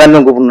 என்ன கூட பேன்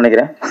கூப்பிடணும்னு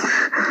நினைக்கிறேன்.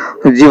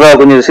 ஜீவா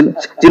கொஞ்சம்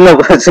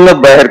சின்ன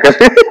பாயா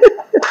இருக்காரு.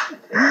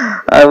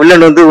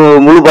 வில்லன் வந்து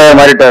முழு பாயா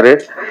மாறிட்டாரு.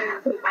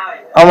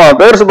 ஆமா,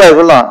 பேரரசு பாய்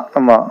சொல்லலாம்.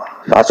 ஆமா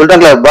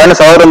சொல்லிட்டாங்களே, பாய்னு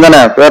சகோதரன் தானே,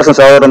 பேரரசும்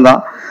சகோதரன்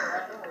தான்.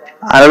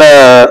 அதனால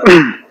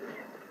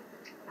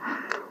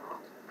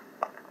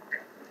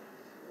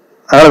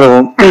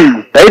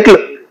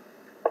டைட்டில்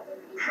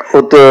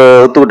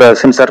ஒத்துக்கிட்ட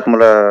சென்சாருக்கு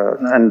மேல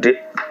நன்றி.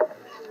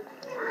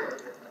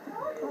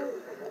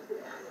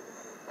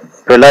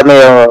 எல்லாருமே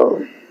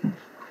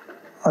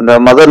அந்த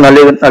மதர்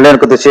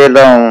நல்லிணக்கத்தை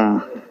எல்லாம்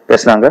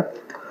பேசினாங்க.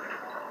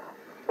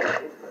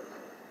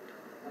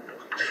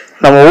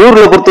 நம்ம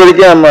ஊர்ல பொறுத்த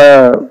வரைக்கும் நம்ம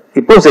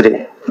இப்பவும் சரி,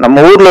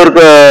 நம்ம ஊர்ல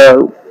இருக்க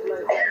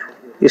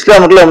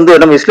இஸ்லாமுக்குள்ள வந்து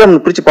நம்ம இஸ்லாம்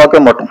பிரிச்சு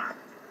பார்க்க மாட்டோம்.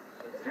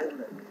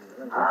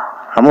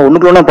 நம்ம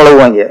ஒண்ணுக்குள்ள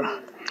பழகுவாங்க.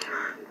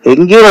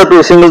 எங்கேயும் இருக்கிற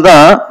விஷயங்கள்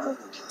தான்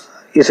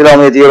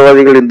இஸ்லாமிய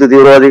தீவிரவாதிகள், இந்து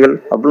தீவிரவாதிகள்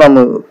அப்படிலாம்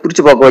நம்ம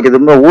பிரிச்சு பார்க்க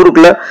வைக்கிறது.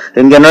 ஊருக்குள்ள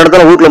எங்க என்ன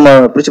நடந்தாலும் வீட்டுல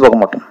நம்ம பிரிச்சு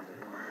பார்க்க மாட்டோம்.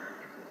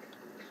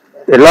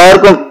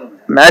 எல்லாருக்கும்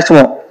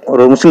மேக்சிமம்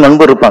ஒரு முஸ்லிம்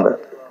நண்பர் இருப்பாங்க,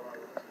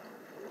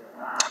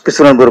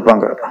 கிறிஸ்துவ நண்பர்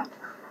இருப்பாங்க.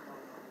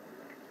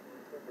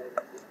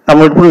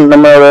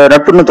 நம்ம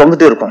நட்புன்னு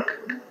தொடர்ந்துட்டே இருக்கோம்.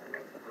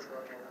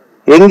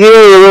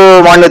 எங்கேயோ ஏதோ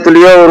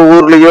மாநிலத்திலேயோ ஒரு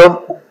ஊர்லயோ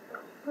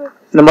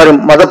இந்த மாதிரி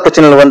மத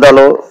பிரச்சனைகள்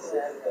வந்தாலோ,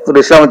 ஒரு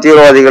இஸ்லாமிய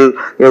தீவிரவாதிகள்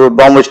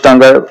பாம்பு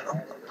வச்சுட்டாங்க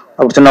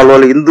அப்படி சொன்னாலோ,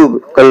 இல்லை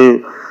இந்துக்கள்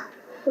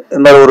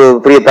இந்த மாதிரி ஒரு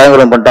பெரிய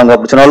பயங்கரம் பண்ணிட்டாங்க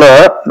அப்படி சொன்னாலோ,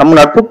 நம்ம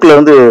நட்புக்குள்ள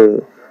வந்து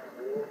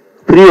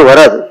பிரிவு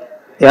வராது.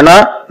 ஏன்னா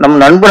நம்ம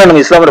நண்பனை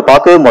நம்ம இஸ்லாமிய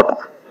பார்க்கவே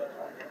மாட்டோம்.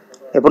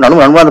 எப்போ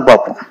நண்பனை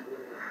பார்ப்போம்.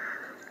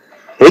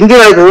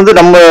 எங்கேயோ வந்து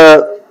நம்ம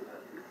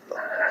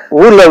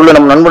ஊர்ல உள்ள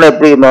நம்ம நண்பனை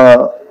எப்படி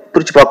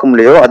பிரிச்சு பார்க்க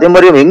முடியலையோ, அதே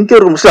மாதிரி எங்கேயோ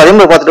ஒரு முஸ்லீம் அதே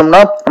மாதிரி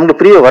பார்த்துட்டோம்னா நமக்கு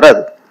பிரிவே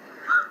வராது.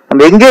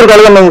 நம்ம எங்கேயோ ஒரு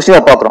காலம் நம்ம முஸ்லீமா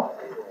பார்க்குறோம்.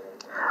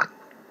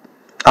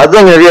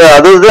 அதுதான்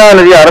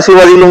நிறைய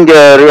அரசியல்வாதிகளும் இங்க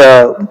நிறைய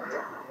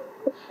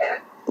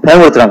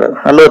பயன்படுத்துறாங்க.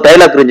 நல்ல ஒரு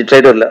டைலாக் இருந்துச்சு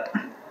ட்ரைலர்ல,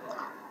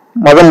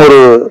 மதம் ஒரு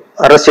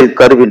அரசியல்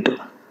கருவின்ட்டு.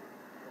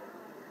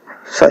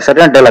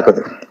 சரியான டைலாக்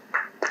அது.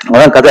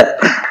 அதான் கதை.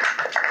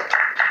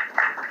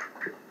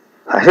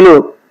 ஆக்சுவலி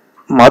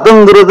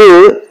மதம்ங்கிறது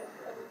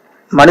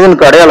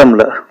மனிதனுக்கு அடையாளம்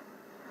இல்லை,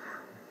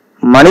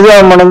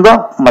 மனிதாபிமானம்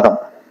தான் மதம்.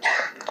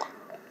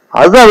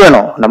 அதுதான்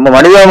வேணும். நம்ம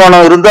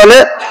மனிதாபிமானம் இருந்தாலே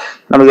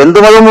நமக்கு எந்த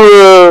மதமும்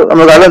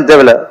நமக்கு அதெல்லாம்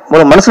தேவையில்லை.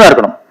 மனுஷனா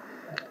இருக்கணும்.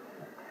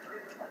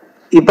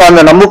 இப்ப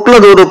அந்த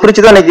நமக்குள்ள அது ஒரு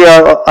பிரிச்சுதான் இன்னைக்கு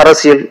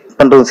அரசியல்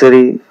பண்றதும்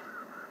சரி,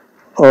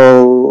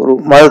 ஒரு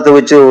மதத்தை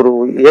வச்சு ஒரு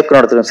இயக்கம்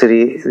நடத்துறதும்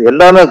சரி, இது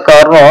எல்லாமே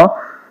காரணம்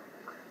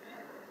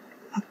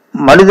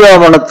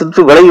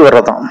மனிதாபிமானத்திற்கு விலகி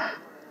வர்றதான்.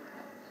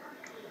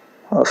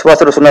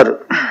 சுபாஷர் சொன்னாரு,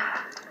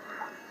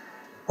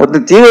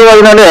 ஒருத்தன்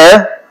தீவிரவாதினாலே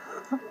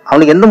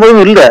அவனுக்கு எந்த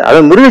மதமும் இல்லை,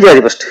 அவன் மிருக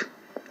ஜாதி. ஃபர்ஸ்ட்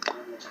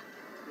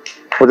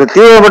ஒரு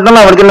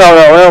தீவிரப்பட்டாலும் அவனுக்கு என்ன,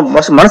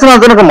 மனுஷனா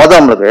தானே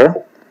மதம். அவனுக்கு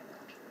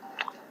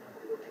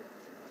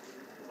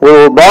ஒரு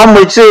பாம்பு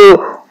வச்சு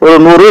ஒரு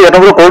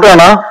 100-200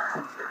 கொள்றானா,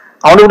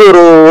 அவனுக்கு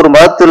ஒரு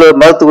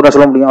மதத்துக்கு நான்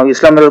சொல்ல முடியும். அவன்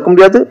இஸ்லாமியா இருக்க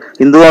முடியாது,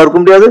 இந்துவா இருக்க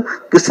முடியாது,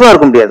 கிறிஸ்துவா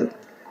இருக்க முடியாது.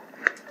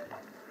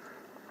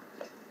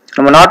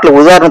 நம்ம நாட்டுல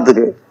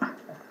உதாரணத்துக்கு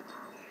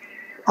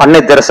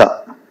அன்னை தெரசா,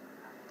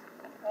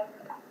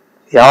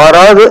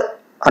 யாராவது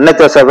அன்னை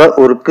தெரசாவை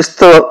ஒரு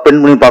கிறிஸ்தவ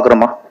பெண்மணி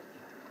பாக்குறோமா?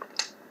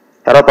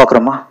 யாரா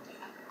பாக்குறோமா?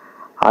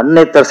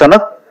 அன்னை தெரசானா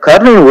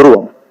கருணையின்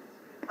உருவம்,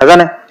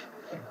 அதானே?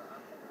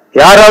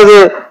 யாராவது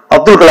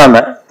அப்துல் கலாம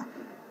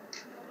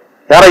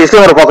யாராவது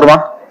இஸ்லாமரை பாக்குறோமா?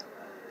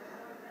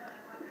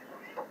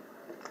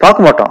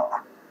 பார்க்க மாட்டோம்.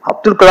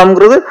 அப்துல்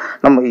கலாம்ங்கிறது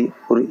நம்ம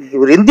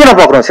ஒரு இந்தியனை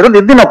பாக்குறோம்,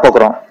 சிறந்த இந்தியனை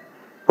பாக்குறோம்,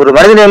 ஒரு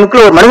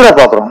மனிதனுக்குள்ள ஒரு மனிதனை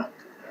பாக்குறோம்.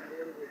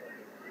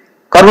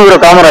 கர்மவீர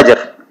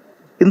காமராஜர்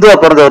இந்துவா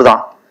பிறந்தவர்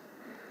தான்.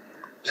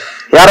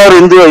 யாராவது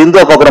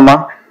இந்துவா பாக்குறோமா?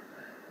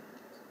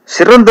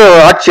 சிறந்த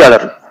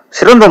ஆட்சியாளர்,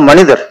 சிறந்த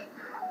மனிதர்.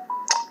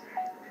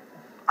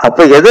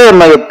 அப்ப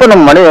எப்ப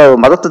நம்ம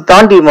மதத்தை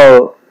தாண்டி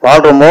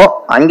வாழ்றோமோ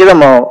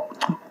அங்கேதான்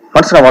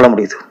மனுஷனை வாழ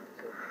முடியுது.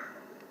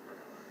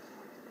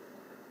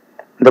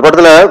 இந்த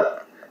படத்துல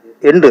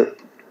எண்டு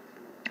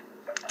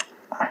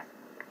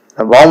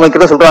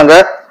வாமமைக்குதான் சொல்றாங்க.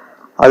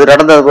 அது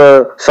நடந்த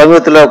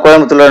சமீபத்துல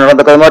கோயம்புத்தூர்ல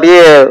நடந்த கதை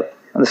மாதிரியே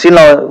அந்த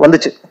சீன்ல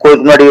வந்துச்சு.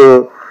 கோயிலுக்கு முன்னாடி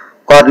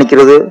கார்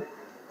நிக்கிறது,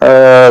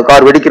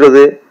 கார்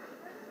வெடிக்கிறது,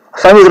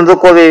 சமீபத்துல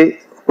கோவை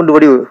குண்டு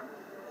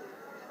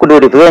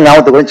வெடிப்பு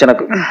ஞாபகத்துக்கு வந்துச்சு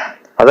எனக்கு.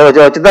 அதை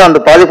வச்சுதான் அந்த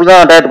பாதிப்புல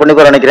தான் டைரக்ட்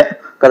பண்ணி நினைக்கிறேன்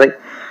கதை.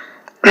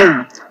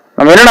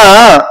 நம்ம என்னன்னா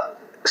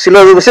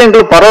சில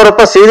விஷயங்கள்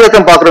பரபரப்பா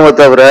செய்தியாக்கம் பாக்குறோமே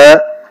தவிர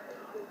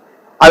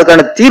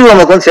அதுக்கான தீர்வு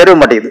நமக்கு வந்து சேரவே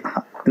மாட்டேங்குது.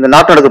 இந்த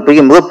நாட்டு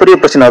நடக்க மிகப்பெரிய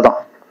பிரச்சனை தான்.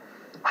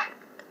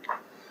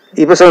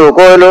 இப்ப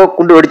கோவிலோ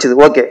குண்டு வெடிச்சது,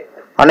 ஓகே,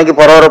 அன்னைக்கு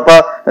பரபரப்பா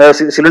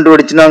சிலிண்டர்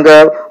வெடிச்சுனாங்க,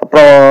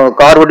 அப்புறம்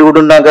கார் வெடி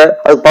விடுனாங்க,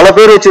 அது பல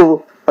பேர் வச்சு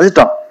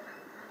வந்துட்டான்.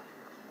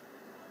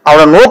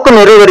 அவனோட நோக்கம்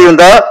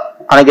நிறைவேறியிருந்தா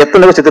அன்னைக்கு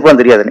எத்தனை பேர்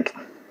செத்துப்பான்னு தெரியாது. அன்னைக்கு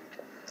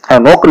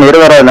அவன் நோக்கம்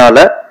நிறைவேறாதனால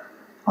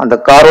அந்த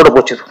காரோட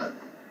போச்சு.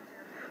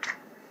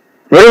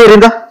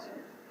 நிறைவேறியிருந்தா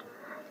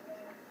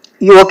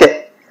ஓகே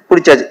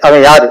பிடிச்சாச்சு.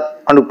 அவன் யாரு,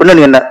 அவனுக்கு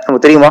பின்னணி என்ன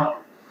நமக்கு தெரியுமா?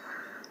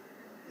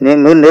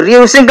 நிறைய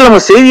விஷயங்கள்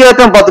நம்ம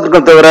செய்தியாத்தான் பார்த்துட்டு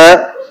இருக்கோம் தவிர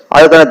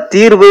அதுக்கான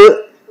தீர்வு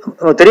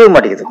தெரிய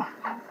மாட்டேங்குது.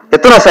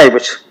 எத்தனை வருஷம் ஆகி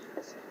போச்சு,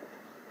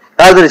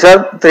 யாரு தெரியும் சார்?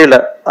 தெரியல.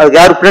 அதுக்கு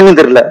யாரு பின்னணியும்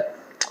தெரியல.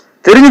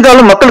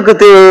 தெரிஞ்சாலும் மக்களுக்கு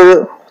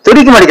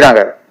தெரிவிக்க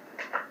மாட்டேங்கிறாங்க.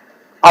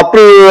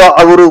 அப்படி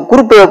ஒரு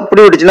குறிப்பு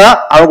பிடி விட்டுச்சுன்னா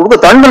அவங்க கொடுக்க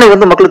தண்டனை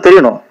வந்து மக்களுக்கு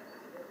தெரியணும்.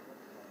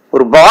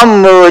 ஒரு பாம்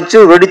வச்சு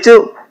வெடிச்சு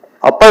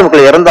அப்பா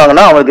மக்கள்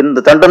இறந்தாங்கன்னா அவனுக்கு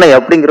இந்த தண்டனை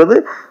அப்படிங்கிறது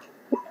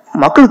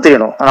மக்களுக்கு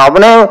தெரியணும். ஆனா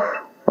அவனே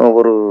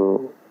ஒரு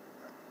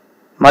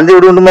மந்திரி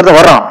விடு மாதிரி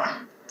தான் வர்றான்.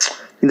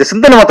 இந்த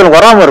சிந்தனை மக்களுக்கு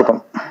வராம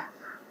இருக்கும்.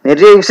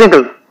 நிறைய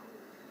விஷயங்கள்,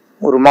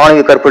 ஒரு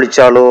மாணவி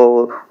கற்பழிச்சாலோ,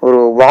 ஒரு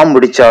வாம்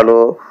பிடிச்சாலோ,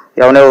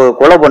 எவனே ஒரு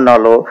கொலை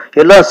பண்ணாலோ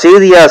எல்லாம்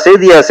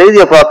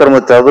செய்தியா பாக்குறோமே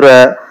தவிர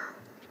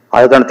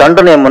அதுக்கான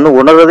தண்டனை வந்து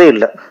உணர்றதே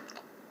இல்லை.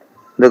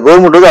 இந்த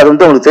கவர்மெண்ட் வந்து அது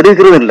வந்து அவங்களுக்கு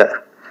தெரிவிக்கிறதும் இல்லை.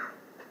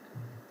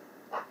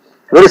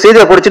 வெறும்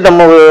செய்தியா படிச்சுட்டு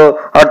நம்ம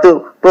அடுத்து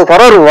இப்போ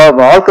பரவாயில்ல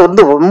வாழ்க்கை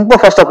வந்து ரொம்ப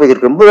ஃபாஸ்டா போய்கிட்டு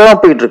இருக்கு, ரொம்ப வேகமா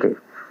போயிட்டு இருக்கு.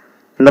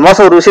 இந்த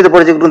மாசம் ஒரு விஷயத்தை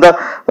படிச்சுக்கிட்டு இருந்தா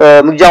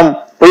மிக்ஜாம்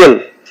புயல்,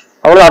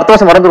 அவ்வளவு அடுத்த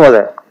மாசம் மறந்துடுவோம்.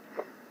 அதை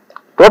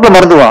டோட்டலா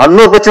மறந்துடுவோம்.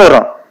 இன்னொரு பிரச்சனை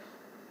வரும்.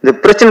 இந்த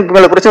பிரச்சனைக்கு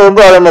மேல பிரச்சனை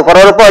ரொம்ப நம்ம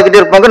பரபரப்பா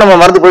ஆக்கிட்டே இருப்பாங்க, நம்ம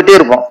மறந்து போயிட்டே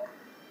இருப்போம்.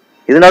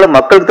 இதனால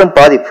மக்களுக்கு தான்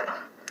பாதிப்பு.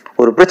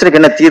 ஒரு பிரச்சனைக்கு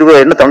என்ன தீர்வு,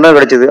 என்ன தண்டனை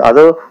கிடைச்சது,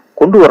 அதை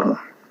கொண்டு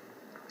வரணும்.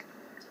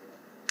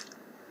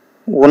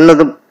 ஒன்னு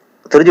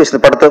தெரிஞ்சு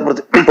வச்சு படத்தை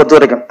பொறுத்த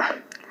வரைக்கும்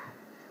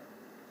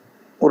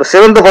ஒரு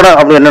சிறந்த படம்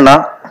அப்படி என்னன்னா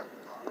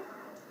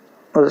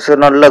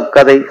நல்ல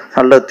கதை,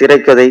 நல்ல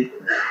திரைக்கதை,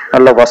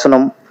 நல்ல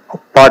வசனம்,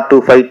 பாட்டு,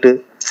 ஃபைட்டு.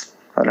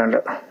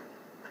 அதனால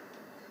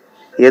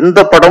எந்த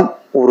படம்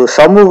ஒரு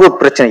சமூக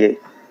பிரச்சனையை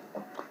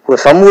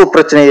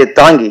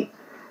தாங்கி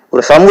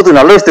ஒரு சமூகத்துக்கு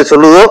நல்ல விஷயத்தை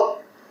சொல்லுதோ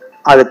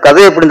அது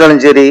கதை எப்படி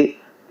இருந்தாலும் சரி,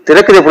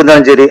 திரைக்கதை எப்படி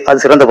இருந்தாலும் சரி,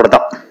 அது சிறந்த படம்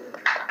தான்.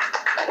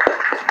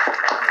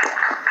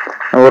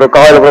 ஒரு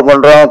காதல் படம்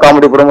பண்றோம்,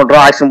 காமெடி படம்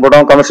பண்றோம், ஆக்ஷன்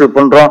படம், கமர்ஷியல்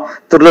பண்றோம்,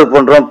 த்ரில்லர்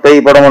பண்றோம்,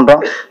 பேய் படம்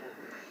பண்றோம்,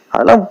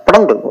 அதெல்லாம்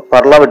படங்கள்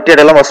வரலாம், வெற்றி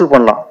அடையலாம், வசூல்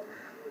பண்ணலாம்.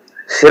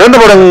 சிறந்த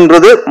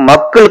படம்ன்றது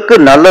மக்களுக்கு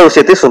நல்ல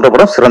விஷயத்தை சொல்ற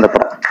படம் சிறந்த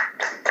படம்.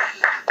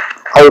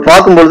 அது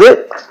பார்க்கும்பொழுது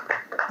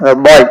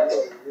பாய்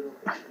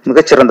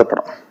மிகச்சிறந்த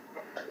படம்.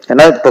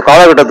 ஏன்னா இப்ப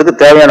காலகட்டத்துக்கு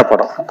தேவையான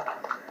படம்.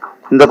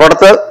 இந்த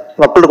படத்தை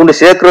மக்களுக்கு கொண்டு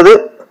சேர்க்கிறது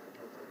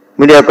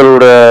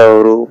மீடியாக்களோட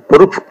ஒரு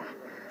பொறுப்பு.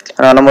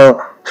 நம்ம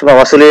சும்மா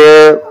வசூலையே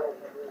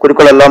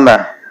குறிக்கோள் இல்லாம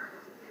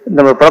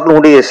இந்த படத்தை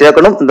கொண்டு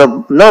சேர்க்கணும்.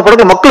 இந்த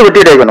படத்தை மக்கள்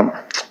வெற்றி அடையணும்.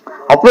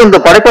 அப்போ இந்த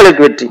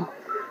படைப்பாளருக்கு வெற்றி.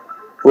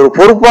 ஒரு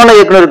பொறுப்பான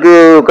இயக்குனருக்கு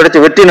கிடைச்ச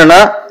வெற்றி என்னன்னா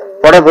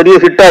படம் பெரிய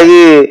ஹிட்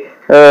ஆகி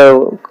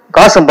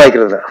காசு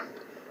சம்பாதிக்கிறது.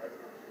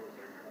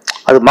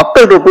 அது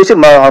மக்களுக்கு போய்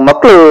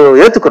மக்கள்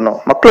ஏத்துக்கணும்,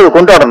 மக்கள்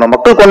கொண்டாடணும்.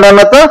 மக்கள்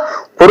கொண்டாடினாதான்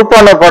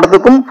பொறுப்பான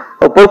படத்துக்கும்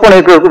பொறுப்பான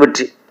இயக்குனருக்கும்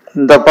வெற்றி.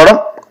 இந்த படம்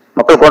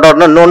மக்கள்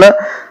கொண்டாடணும். இன்னொன்னு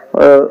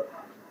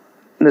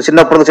இந்த சின்ன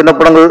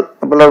படங்கள்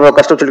இப்பெல்லாம்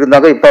கஷ்டம் சொல்லிட்டு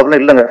இருந்தாங்க. இப்ப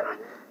அப்படிலாம் இல்லைங்க,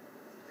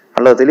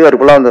 நல்ல தெளிவா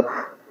இப்பெல்லாம் அந்த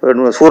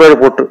சூறாவளி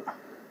போட்டு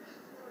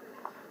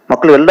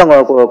மக்கள் எல்லாம்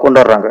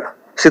கொண்டாடுறாங்க.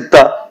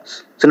 சித்தா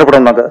சின்ன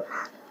படம்னாங்க,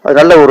 அது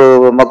நல்ல ஒரு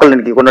மக்கள்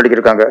இன்னைக்கு கொண்டாடி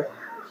இருக்காங்க.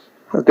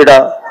 கிடா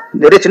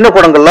நிறைய சின்ன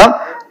படங்கள்லாம்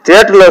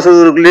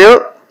தியேட்டர்லயோ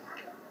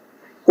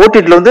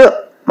ஓடிடில வந்து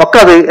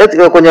மக்கள் அதை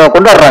கொஞ்சம்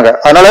கொண்டாடுறாங்க.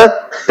 அதனால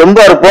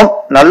தெம்பா இருப்போம்.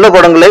 நல்ல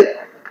படங்களை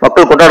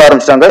மக்கள் கொண்டாட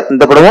ஆரம்பிச்சிட்டாங்க.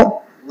 இந்த படமும்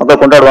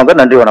மக்கள் கொண்டாடுவாங்க.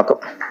 நன்றி, வணக்கம்.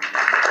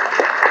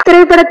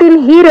 திரைப்படத்தின்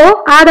ஹீரோ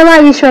ஆதவா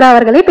ஈஸ்வரா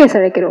அவர்களை பேச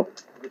வைக்கிறோம்.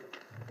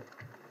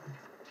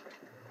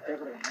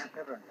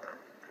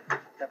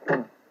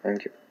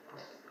 தேங்க்யூ.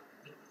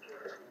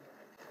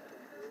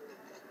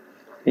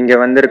 இங்கே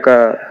வந்திருக்க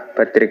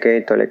பத்திரிகை,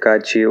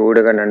 தொலைக்காட்சி,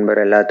 ஊடக நண்பர்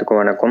எல்லாத்துக்கும்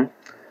வணக்கம்.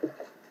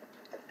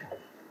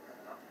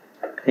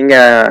 இங்கே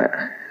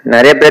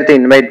நிறைய பேர்த்து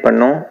இன்வைட்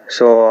பண்ணோம்.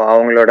 ஸோ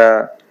அவங்களோட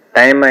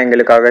டைமை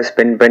எங்களுக்காக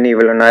ஸ்பெண்ட் பண்ணி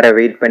இவ்வளோ நேரம்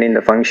வெயிட் பண்ணி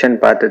இந்த ஃபங்க்ஷன்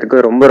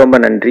பார்த்ததுக்கு ரொம்ப ரொம்ப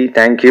நன்றி.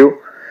 தேங்க்யூ.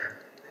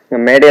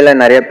 இங்கே மேடையில்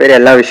நிறைய பேர்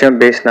எல்லா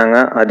விஷயம் பேசினாங்க,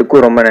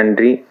 அதுக்கும் ரொம்ப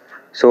நன்றி.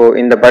 ஸோ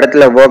இந்த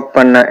படத்தில் ஒர்க்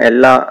பண்ண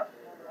எல்லா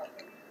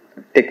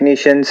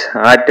டெக்னீஷியன்ஸ்,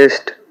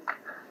 ஆர்டிஸ்ட்,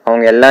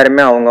 அவங்க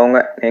எல்லாருமே அவங்கவுங்க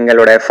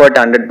எங்களோட எஃபர்ட்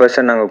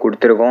 100% நாங்கள்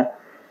கொடுத்துருக்கோம்.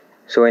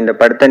 ஸோ இந்த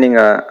படத்தை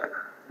நீங்கள்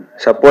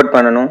சப்போர்ட்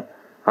பண்ணணும்,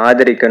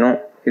 ஆதரிக்கணும்.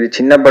 இது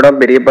சின்ன படம்,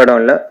 பெரிய படம்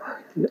இல்லை,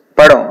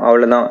 படம்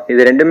அவ்வளோதான்.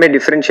 இது ரெண்டுமே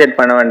டிஃப்ரென்ஷியேட்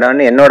பண்ண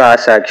வேண்டாம்னு என்னோட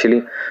ஆசை ஆக்சுவலி.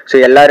 ஸோ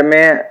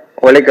எல்லாருமே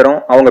உழைக்கிறோம்.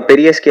 அவங்க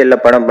பெரிய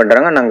ஸ்கேலில் படம்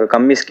பண்ணுறாங்க, நாங்கள்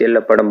கம்மி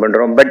ஸ்கேலில் படம்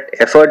பண்ணுறோம். பட்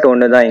எஃபர்ட்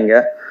ஒன்று தான்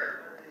இங்கே.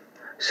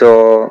 ஸோ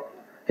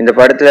இந்த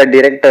படத்தில்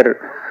டிரெக்டர்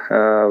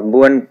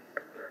புவன்,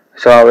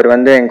 ஸோ அவர்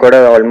என் கூட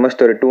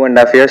ஆல்மோஸ்ட் ஒரு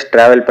 2.5 years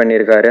ட்ராவல்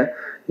பண்ணியிருக்காரு.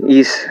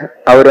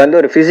 அவர்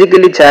ஒரு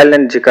ஃபிசிக்கலி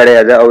சேலஞ்சு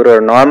கிடையாது, அவர்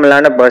ஒரு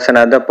நார்மலான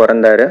பர்சனாக தான்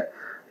பிறந்தாரு.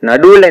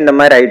 நடுவில் இந்த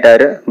மாதிரி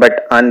ஆயிட்டாரு. பட்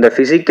அந்த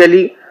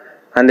ஃபிசிக்கலி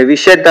அந்த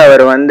விஷயத்த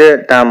அவர்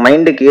தான்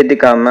மைண்டுக்கு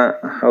ஏற்றிக்காம,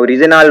 அவர்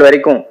இது நாள்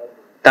வரைக்கும்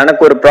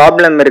தனக்கு ஒரு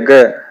ப்ராப்ளம்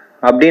இருக்கு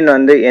அப்படின்னு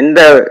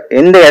எந்த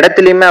எந்த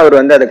இடத்துலையுமே அவர்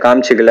அதை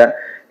காமிச்சிக்கல.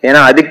 ஏன்னா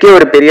அதுக்கே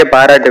ஒரு பெரிய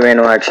பாராட்டு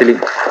வேணும் ஆக்சுவலி.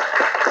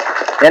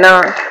 ஏன்னா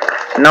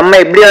நம்ம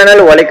எப்படி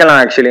வேணாலும்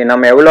உழைக்கலாம் ஆக்சுவலி,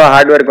 நம்ம எவ்வளோ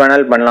ஹார்ட் ஒர்க்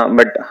வேணாலும் பண்ணலாம்.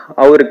 பட்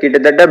அவர்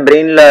கிட்டத்தட்ட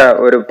பிரெயினில்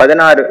ஒரு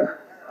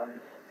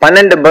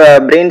 12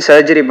 பிரெயின்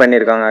சர்ஜரி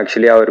பண்ணியிருக்காங்க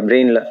ஆக்சுவலி அவர்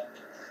பிரெயினில்.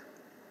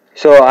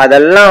 ஸோ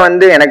அதெல்லாம்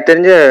எனக்கு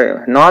தெரிஞ்சு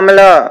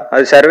நார்மலாக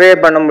அது சர்வே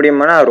பண்ண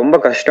முடியுமானா ரொம்ப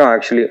கஷ்டம்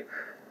ஆக்சுவலி.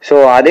 ஸோ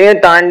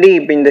அதையும் தாண்டி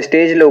இப்போ இந்த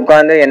ஸ்டேஜில்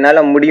உட்காந்து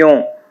என்னால் முடியும்,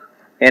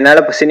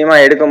 என்னால் இப்போ சினிமா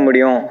எடுக்க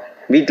முடியும்,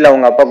 வீட்டில்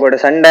அவங்க அப்பா கூட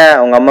சண்டை,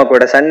 அவங்க அம்மா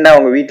கூட சண்டை,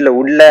 அவங்க வீட்டில்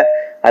உள்ள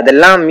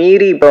அதெல்லாம்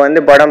மீறி இப்போ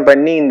படம்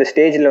பண்ணி இந்த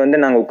ஸ்டேஜில்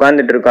நாங்கள்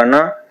உட்காந்துட்டு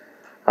இருக்கோம்னா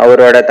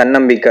அவரோட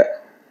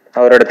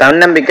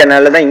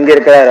தன்னம்பிக்கைனால தான் இங்கே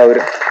இருக்கிறார்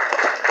அவர்.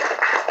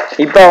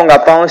 இப்போ அவங்க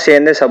அப்பாவும்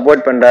சேர்ந்து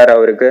சப்போர்ட் பண்ணுறாரு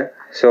அவருக்கு.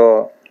 So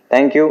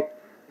thank you.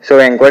 ஸோ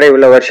என் கூட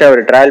இவ்வளோ வருஷம்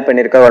அவர் ட்ராவல்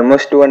பண்ணியிருக்கார்,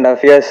 ஆல்மோஸ்ட்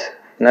 2.5 years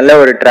நல்ல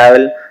ஒரு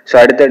ட்ராவல். ஸோ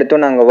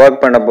அடுத்தடுத்தும் நாங்கள்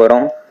ஒர்க் பண்ண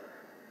போகிறோம்.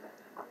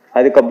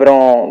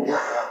 அதுக்கப்புறம்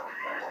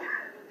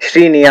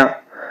ஸ்ரீனியா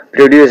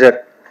ப்ரொடியூசர்,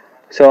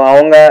 ஸோ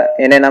அவங்க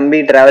என்னை நம்பி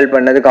ட்ராவல்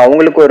பண்ணதுக்கு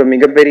அவங்களுக்கு ஒரு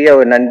மிகப்பெரிய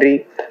ஒரு நன்றி.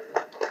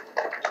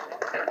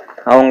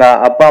 அவங்க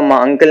அப்பா அம்மா,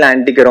 அங்கிள்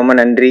ஆன்ட்டிக்கு ரொம்ப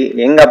நன்றி.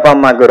 எங்கள் அப்பா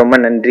அம்மாவுக்கு ரொம்ப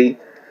நன்றி.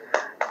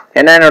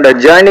 ஏன்னா என்னோட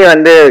ஜேர்னி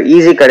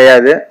ஈஸி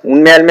கிடையாது.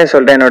 உண்மையாலுமே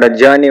சொல்கிறேன், என்னோட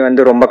ஜேர்னி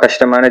ரொம்ப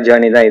கஷ்டமான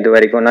ஜேர்னி தான் இது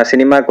வரைக்கும். நான்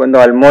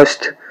சினிமாவுக்கு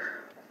ஆல்மோஸ்ட்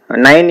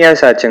 9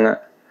 years ஆச்சுங்க.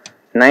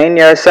 9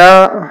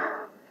 years-ஆக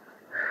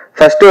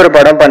ஃபஸ்ட்டு ஒரு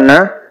படம்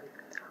பண்ணேன்.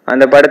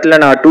 அந்த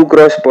படத்தில் நான் 2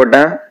 crores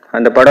போட்டேன்.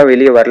 அந்த படம்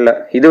வெளியே வரல,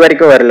 இது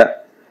வரைக்கும் வரல.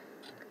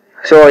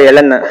 ஸோ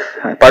இழந்தேன்,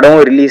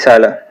 படமும் ரிலீஸ்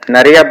ஆகலை.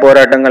 நிறையா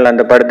போராட்டங்கள்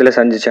அந்த படத்தில்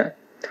சந்தித்தேன்.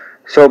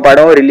 ஸோ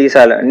படமும் ரிலீஸ்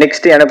ஆகலை.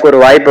 நெக்ஸ்ட் எனக்கு ஒரு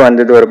வாய்ப்பு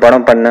வந்தது, ஒரு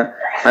படம் பண்ணேன்.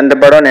 அந்த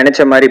படம்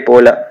நினச்ச மாதிரி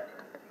போகல,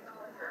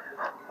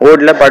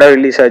 ஓடல. படம்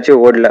ரிலீஸ் ஆச்சு,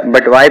 ஓடல.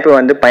 பட்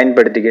வாய்ப்பு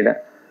பயன்படுத்திக்கிட்டேன்.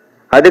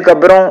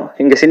 அதுக்கப்புறம்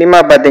இங்கே சினிமா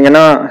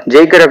பார்த்தீங்கன்னா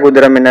ஜெயிக்கிற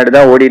குதிரை முன்னாடி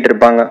தான் ஓடிட்டு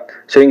இருப்பாங்க.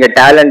 ஸோ இங்கே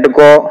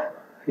டேலண்ட்டுக்கோ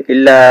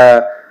இல்லை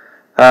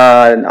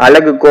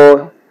அழகுக்கோ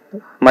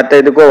மற்ற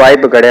இதுக்கோ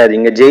வாய்ப்பு கிடையாது.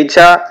 இங்கே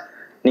ஜெயிச்சா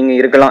நீங்கள்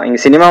இருக்கலாம். இங்கே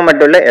சினிமா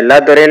மட்டும் இல்லை, எல்லா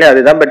துறையிலையும்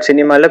அதுதான். பட்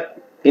சினிமாவில்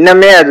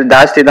இன்னமே அது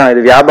ஜாஸ்தி தான்,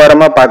 இது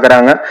வியாபாரமாக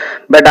பார்க்குறாங்க.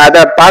 பட்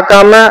அதை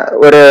பார்க்காம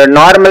ஒரு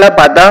நார்மலாக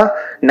பார்த்தா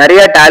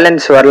நிறைய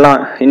டேலண்ட்ஸ் வரலாம்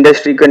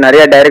இண்டஸ்ட்ரிக்கு,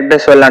 நிறைய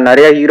டைரக்டர்ஸ் வரலாம்,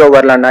 நிறைய ஹீரோ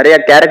வரலாம், நிறைய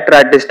கேரக்டர்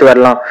ஆர்டிஸ்ட்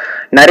வரலாம்,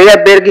 நிறைய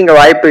பேருக்கு இங்கே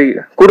வாய்ப்பு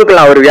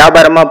கொடுக்கலாம். ஒரு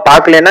வியாபாரமாக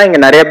பார்க்கலன்னா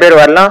இங்கே நிறைய பேர்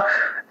வரலாம்.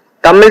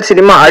 தமிழ்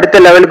சினிமா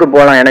அடுத்த லெவலுக்கு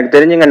போகலாம். எனக்கு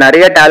தெரிஞ்சு இங்கே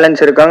நிறைய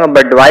டேலண்ட்ஸ் இருக்காங்க,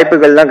 பட்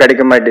வாய்ப்புகள் தான்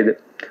கிடைக்க மாட்டேது.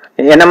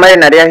 என்ன மாதிரி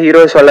நிறைய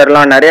ஹீரோஸ்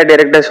வளரலாம், நிறைய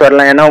டைரக்டர்ஸ்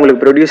வரலாம், ஏன்னா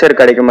உங்களுக்கு ப்ரொடியூசர்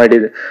கிடைக்க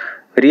மாட்டேது.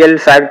 ரியல்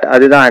ஃபேக்ட்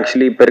அதுதான்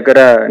ஆக்சுவலி இப்போ இருக்கிற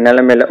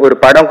நிலைமையில. ஒரு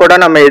படம் கூட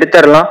நம்ம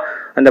எடுத்துடலாம்,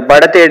 அந்த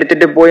படத்தை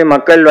எடுத்துட்டு போய்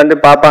மக்கள்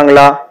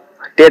பார்ப்பாங்களா,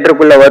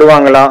 தியேட்டருக்குள்ள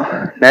வருவாங்களா,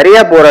 நிறைய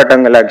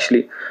போராட்டங்கள்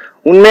ஆக்சுவலி.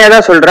 உண்மையா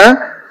தான் சொல்றேன்.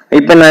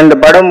 இப்போ நான் இந்த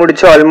படம்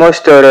முடிச்சு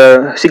ஆல்மோஸ்ட் ஒரு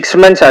 6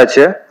 months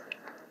ஆச்சு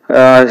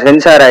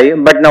சென்சார் ஆகி.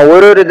 பட் நான்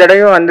ஒரு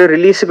தடவையும்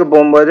ரிலீஸுக்கு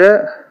போகும்போது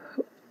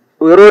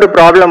ஒரு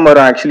ப்ராப்ளம்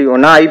வரும் ஆக்சுவலி.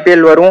 ஒன்னா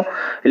IPL வரும்,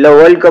 இல்லை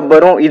வேர்ல்ட் கப்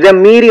வரும். இதை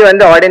மீறி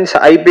ஆடியன்ஸ்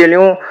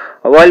IPL-யும்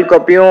வேர்ல்ட்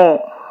கப்பையும்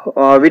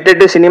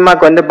விட்டுட்டு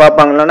சினிமாக்கு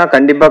பார்ப்பாங்களான்னா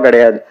கண்டிப்பாக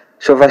கிடையாது.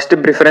 ஸோ ஃபர்ஸ்ட்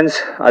ப்ரிஃபரன்ஸ்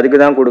அதுக்கு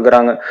தான்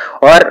கொடுக்குறாங்க.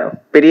 ஆர்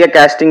பெரிய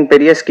கேஸ்டிங்,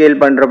 பெரிய ஸ்கேல்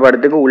பண்ணுற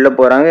படத்துக்கு உள்ளே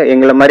போகிறாங்க.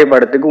 எங்களை மாதிரி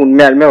படத்துக்கு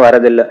உண்மையாலுமே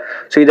வரதில்லை.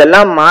 ஸோ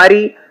இதெல்லாம்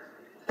மாறி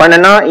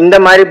பண்ணனா இந்த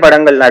மாதிரி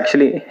படங்கள்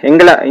ஆக்சுவலி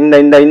எங்களை இந்த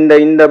இந்த இந்த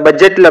இந்த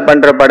பட்ஜெட்டில்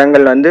பண்ணுற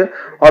படங்கள்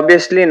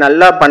ஆப்வியஸ்லி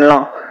நல்லா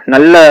பண்ணலாம்.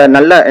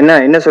 நல்ல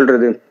என்ன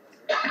சொல்கிறது,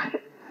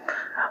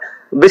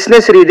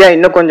 பிஸ்னஸ் ரீதியாக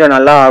இன்னும் கொஞ்சம்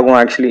நல்லா ஆகும்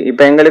ஆக்சுவலி.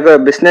 இப்போ எங்களுக்கு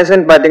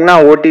பிஸ்னஸ்ன்னு பார்த்தீங்கன்னா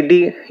OTT,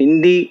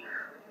 Hindi,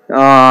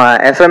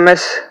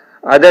 FMS,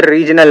 other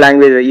regional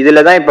language,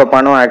 இதில் தான் இப்போ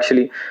பணம்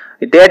ஆக்சுவலி.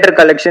 தியேட்டர்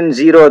கலெக்ஷன்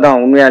 0 தான்,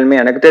 உண்மையாலுமே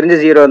எனக்கு தெரிஞ்சு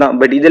 0 தான்.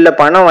 பட் இதுல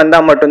பணம் வந்தா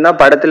மட்டும்தான்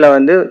படத்துல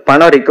வந்து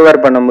பணம் ரிகவர்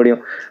பண்ண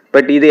முடியும்.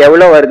 பட் இது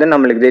எவ்வளவு வருதுன்னு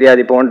நம்மளுக்கு தெரியாது.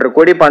 இப்போ 1.5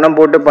 கோடி பணம்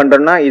போட்டு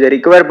பண்றோம்னா இதை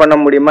ரிகவர் பண்ண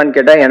முடியுமான்னு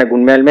கேட்டா எனக்கு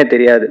உண்மையாலுமே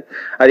தெரியாது,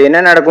 அது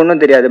என்ன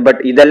நடக்கும்னு தெரியாது.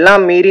 பட்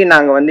இதெல்லாம் மீறி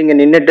நாங்க வந்து இங்க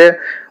நின்றுட்டு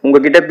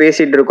உங்ககிட்ட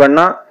பேசிட்டு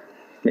இருக்கோம்னா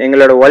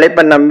எங்களோட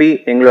உழைப்பை நம்பி,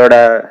 எங்களோட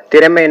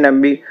திறமையை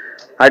நம்பி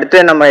அடுத்து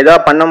நம்ம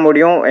எதாவது பண்ண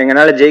முடியும்,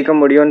 எங்களால் ஜெயிக்க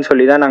முடியும்னு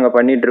சொல்லி தான் நாங்கள்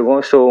பண்ணிட்டு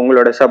இருக்கோம். ஸோ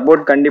உங்களோட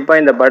சப்போர்ட்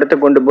கண்டிப்பாக இந்த படத்தை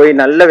கொண்டு போய்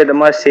நல்ல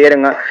விதமாக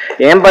சேருங்க.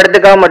 என்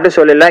படத்துக்காக மட்டும்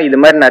சொல்லலை, இது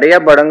மாதிரி நிறைய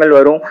படங்கள்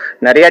வரும்,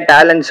 நிறைய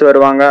டேலண்ட்ஸ்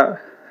வருவாங்க,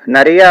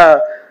 நிறையா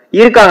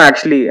இருக்காங்க.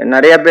 ஆக்சுவலி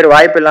நிறைய பேர்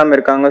வாய்ப்பு இல்லாமல்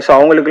இருக்காங்க. ஸோ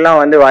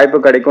அவங்களுக்குலாம் வந்து வாய்ப்பு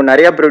கிடைக்கும்.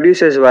 நிறைய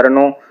ப்ரொடியூசர்ஸ்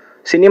வரணும்.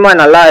 சினிமா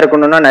நல்லா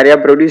இருக்கணும்னா நிறைய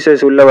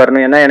ப்ரொடியூசர்ஸ் உள்ள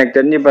வரணும். ஏன்னா எனக்கு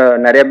தெரிஞ்சு இப்போ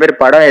நிறைய பேர்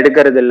படம்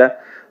எடுக்கிறது இல்லை.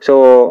 ஸோ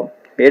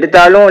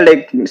எடுத்தாலும்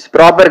லைக்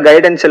ப்ராப்பர்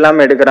கைடன்ஸ்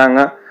இல்லாமல்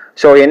எடுக்கிறாங்க.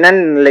 ஸோ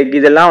என்னன்னு லைக்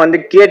இதெல்லாம் வந்து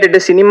கேட்டுட்டு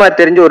சினிமா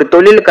தெரிஞ்சு ஒரு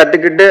தொழில்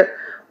கற்றுக்கிட்டு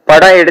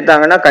படம்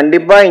எடுத்தாங்கன்னா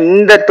கண்டிப்பாக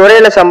இந்த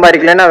துறையில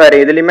சம்பாதிக்கலன்னா வேற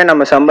எதுலையுமே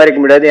நம்ம சம்பாதிக்க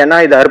முடியாது. ஏன்னா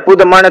இது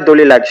அற்புதமான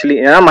தொழில் ஆக்சுவலி.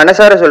 ஏன்னா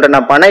மனசார சொல்றேன்,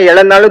 நான் பணம்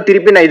இழந்தாலும்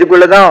திருப்பி நான்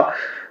இதுக்குள்ளதான்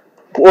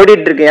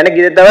ஓடிட்டு இருக்கேன்.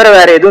 எனக்கு இதை தவிர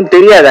வேற எதுவும்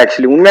தெரியாது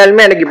ஆக்சுவலி.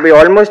 உண்மையாலுமே எனக்கு இப்போ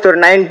ஆல்மோஸ்ட் ஒரு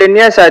 9-10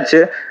 இயர்ஸ்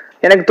ஆச்சு.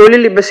 எனக்கு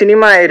தொழில் இப்போ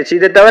சினிமா ஆயிடுச்சு.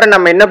 இதை தவிர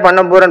நம்ம என்ன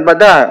பண்ண போறோம்னு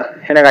பார்த்தா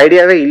எனக்கு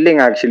ஐடியாவே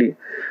இல்லைங்க ஆக்சுவலி.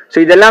 ஸோ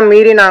இதெல்லாம்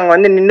மீறி நாங்கள்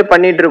வந்து நின்று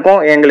பண்ணிட்டு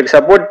இருக்கோம். எங்களுக்கு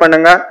சப்போர்ட்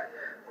பண்ணுங்க.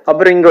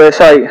 அப்புறம் இங்க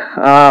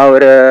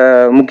ஒரு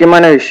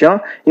முக்கியமான விஷயம்,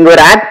 இங்க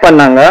ஒரு ஆக்ட்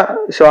பண்ணாங்க.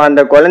 ஸோ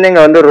அந்த குழந்தைங்க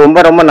வந்து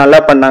ரொம்ப ரொம்ப நல்லா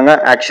பண்ணாங்க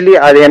ஆக்சுவலி.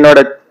 அது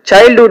என்னோட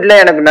சைல்ட்ஹுட்ல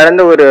எனக்கு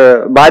நடந்த ஒரு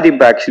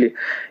பாதிப்பு ஆக்சுவலி.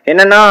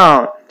 என்னன்னா,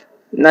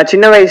 நான்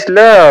சின்ன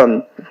வயசுல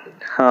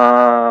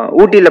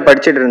ஊட்டியில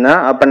படிச்சுட்டு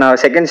இருந்தேன். அப்ப நான்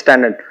 2nd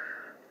ஸ்டாண்டர்ட்.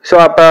 ஸோ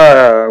அப்ப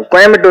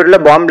கோயம்புத்தூர்ல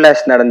பாம்பு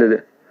பிளாஸ்ட் நடந்தது.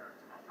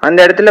 அந்த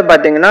இடத்துல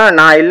பாத்தீங்கன்னா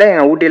நான் இல்லை,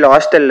 எங்க ஊட்டியில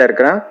ஹாஸ்டல்ல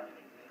இருக்கிறேன்.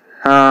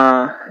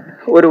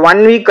 ஒரு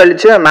 1 வீக்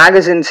கழிச்சு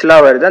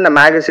மேகசின்ஸ்லாம் வருது. அந்த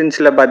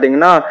மேகசின்ஸ்ல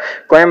பாத்தீங்கன்னா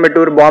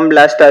கோயம்புத்தூர் பாம்பு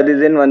பிளாஸ்ட் அது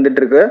இதுன்னு வந்துட்டு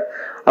இருக்கு.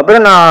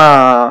 அப்புறம் நான்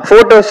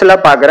போட்டோஸ்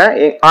எல்லாம் பாக்குறேன்.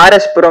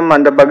 RS புரம்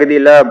அந்த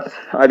பகுதியில,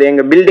 அது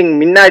எங்க பில்டிங்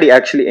முன்னாடி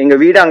ஆக்சுவலி, எங்க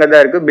வீடு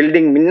அங்கதான் இருக்கு.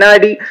 பில்டிங்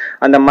முன்னாடி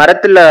அந்த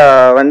மரத்துல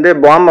வந்து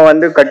பாம்பை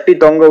வந்து கட்டி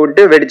தொங்க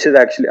விட்டு வெடிச்சது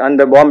ஆக்சுவலி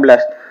அந்த பாம்பு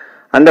பிளாஸ்ட்.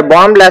 அந்த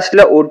பாம்பு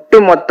பிளாஸ்ட்ல ஒட்டு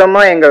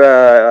மொத்தமா எங்க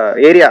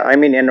ஏரியா, ஐ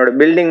மீன் என்னோட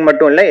பில்டிங்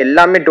மட்டும் இல்லை,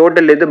 எல்லாமே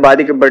டோட்டல் இது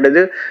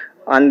பாதிக்கப்பட்டது.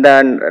 அந்த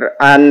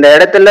அந்த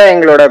இடத்துல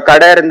எங்களோட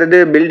கடை இருந்தது,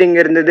 பில்டிங்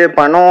இருந்தது,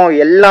 பணம்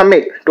எல்லாமே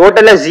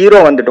டோட்டலா 0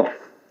 வந்துட்டோம்.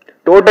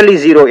 டோட்டலி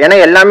 0. ஏன்னா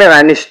எல்லாமே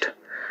வேனிஷ்ட்.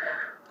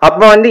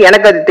 அப்ப வந்து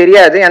எனக்கு அது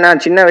தெரியாது, ஏன்னா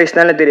சின்ன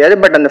வயசுனால தெரியாது.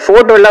 பட் அந்த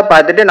போட்டோ எல்லாம்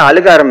பார்த்துட்டு நான்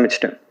அழுக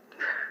ஆரம்பிச்சிட்டேன்.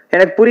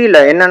 எனக்கு புரியல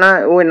என்னன்னா,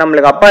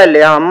 நம்மளுக்கு அப்பா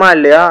இல்லையா, அம்மா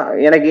இல்லையா,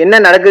 எனக்கு என்ன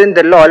நடக்குதுன்னு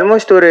தெரியல.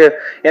 ஆல்மோஸ்ட்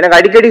எனக்கு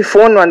அடிக்கடி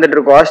ஃபோன் வந்துட்டு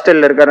இருக்கும்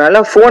ஹாஸ்டல்ல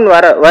இருக்கிறதுனால. ஃபோன்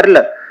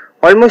வரல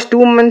ஆல்மோஸ்ட்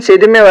 2 months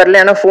எதுவுமே வரல.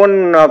 ஏன்னா ஃபோன்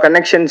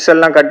கனெக்ஷன்ஸ்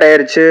எல்லாம் கட்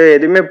ஆயிருச்சு,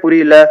 எதுவுமே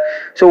புரியல.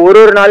 ஸோ ஒரு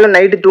நாளும்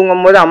நைட்டு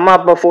தூங்கும் போது அம்மா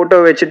அப்பா போட்டோ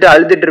வச்சுட்டு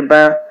அழுதுட்டு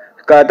இருப்பேன்.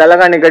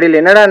 தலைகாணி கடையில்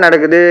என்னடா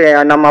நடக்குது,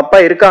 நம்ம அப்பா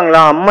இருக்காங்களா,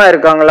 அம்மா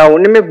இருக்காங்களா,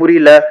 ஒண்ணுமே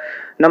புரியல.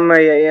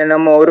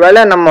 நம்ம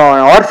ஒருவேளை நம்ம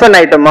ஆர்ஃபன்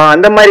ஐட்டமா,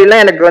 அந்த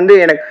மாதிரிலாம்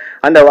எனக்கு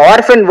அந்த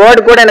ஆர்ஃபன்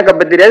வேர்டு கூட எனக்கு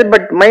அப்ப தெரியாது.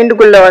 பட்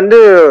மைண்டுக்குள்ள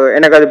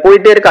எனக்கு அது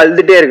போயிட்டே இருக்கு,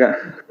 அழுதுட்டே இருக்கேன்.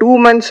 2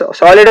 months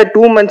சாலிடா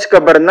 2 monthsக்கு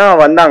அப்புறம் தான்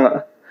வந்தாங்க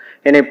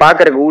என்னை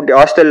பாக்குறதுக்கு. ஊட்டி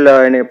ஹாஸ்டல்ல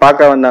என்னை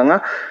பார்க்க வந்தாங்க.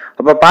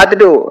 அப்ப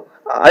பார்த்துட்டு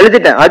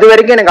அழுதுட்டேன். அது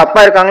வரைக்கும் எனக்கு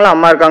அப்பா இருக்காங்களா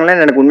அம்மா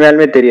இருக்காங்களான்னு எனக்கு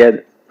உண்மையாலுமே தெரியாது.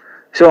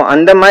 ஸோ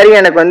அந்த மாதிரி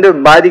எனக்கு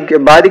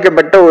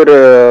பாதிக்கப்பட்ட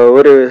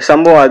ஒரு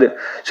சம்பவம் அது.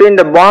 ஸோ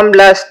இந்த பாம்பு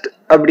பிளாஸ்ட்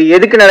அப்படி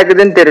எதுக்கு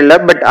நடக்குதுன்னு தெரியல.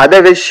 பட் அதை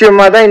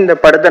விஷயமா தான் இந்த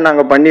படத்தை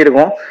நாங்க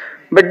பண்ணியிருக்கோம்.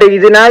 பட்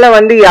இதனால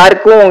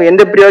யாருக்கும்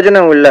எந்த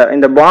பிரயோஜனமும் இல்லை.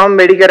 இந்த பாம்பு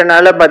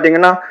வெடிக்கிறனால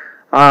பாத்தீங்கன்னா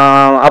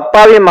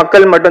அப்பாவி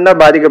மக்கள்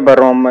மட்டும்தான்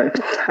பாதிக்கப்படுறோம்.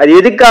 அது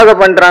எதுக்காக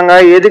பண்றாங்க,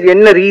 எதுக்கு,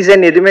 என்ன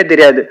ரீசன் எதுவுமே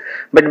தெரியாது.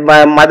 பட்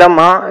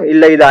மதமா,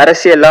 இல்ல இது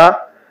அரசியலா,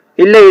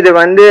 இல்ல இது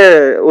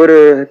ஒரு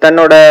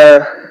தன்னோட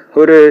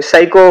ஒரு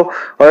சைக்கோ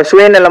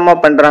சுயநலமா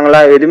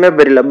பண்றாங்களா, எதுவுமே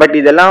புரியல. பட்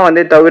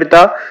இதெல்லாம்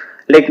தவிர்த்தா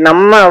லைக்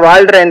நம்ம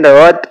வாழ்ற இந்த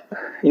எர்த்,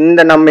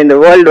 நம்ம இந்த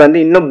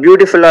வேர்ல்டு இன்னும்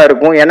பியூட்டிஃபுல்லா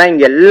இருக்கும். ஏன்னா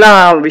இங்க எல்லா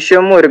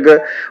விஷயமும் இருக்கு.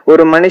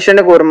 ஒரு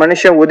மனுஷனுக்கு ஒரு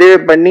மனுஷன் உதவி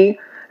பண்ணி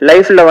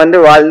லைஃப்ல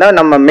வாழ்ந்தா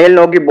நம்ம மேல்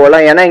நோக்கி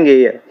போகலாம். ஏன்னா இங்க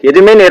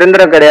எதுவுமே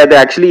நிரந்தரம் கிடையாது.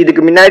 ஆக்சுவலி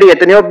இதுக்கு முன்னாடி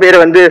எத்தனையோ பேர்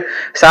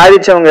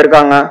சாதிச்சவங்க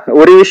இருக்காங்க.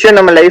 ஒரு விஷயம்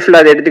நம்ம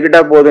லைஃப்ல அதை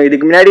எடுத்துக்கிட்டா போதும்.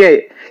 இதுக்கு முன்னாடி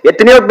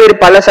எத்தனையோ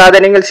பேர் பல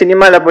சாதனைகள்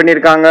சினிமால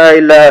பண்ணியிருக்காங்க,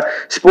 இல்ல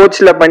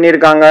ஸ்போர்ட்ஸ்ல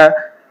பண்ணியிருக்காங்க,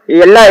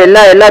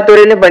 எல்லா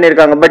துறையிலும்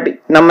பண்ணியிருக்காங்க. பட்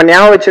நம்ம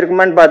ஞாபகம்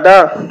வச்சிருக்கோமான்னு பார்த்தா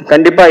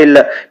கண்டிப்பா இல்ல.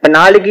 இப்ப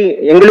நாளைக்கு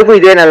எங்களுக்கும்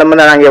இதே நிலைமை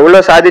தான். நாங்க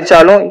எவ்வளவு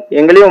சாதிச்சாலும்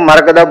எங்களையும்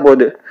மறக்கதான்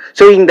போகுது.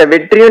 ஸோ இந்த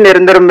வெற்றியும்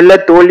நிரந்தரம் இல்லை,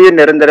 தோல்வியும்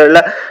நிரந்தரம்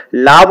இல்லை,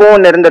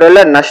 லாபமும் நிரந்தரம்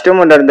இல்லை,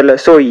 நஷ்டமும் நிரந்தரம் இல்லை.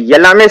 ஸோ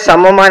எல்லாமே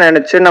சமமா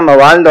நினைச்சு நம்ம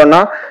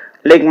வாழ்ந்தோம்னா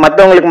லைக்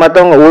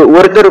மற்றவங்க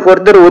ஒருத்தருக்கு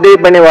ஒருத்தர் உதவி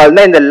பண்ணி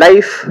வாழ்ந்தா இந்த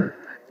லைஃப்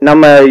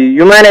நம்ம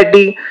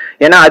ஹியூமனிட்டி,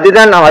 ஏன்னா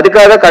அதுதான்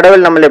அதுக்காக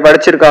கடவுள் நம்மளை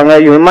படைச்சிருக்காங்க.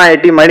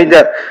 ஹியூமனிட்டி,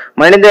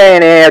 மனித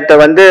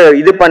நேயத்தை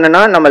இது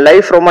பண்ணுனா நம்ம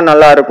லைஃப் ரொம்ப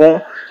நல்லா இருக்கும்.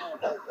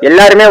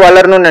 எல்லாருமே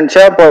வளரணும்னு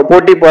நினைச்சா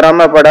போட்டி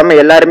பொறாம படாம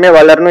எல்லாருமே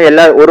வளரணும்,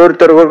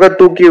 ஒருத்தருக்கு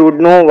தூக்கி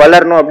விடணும்,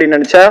 வளரணும் அப்படின்னு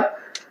நினைச்சா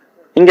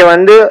இங்க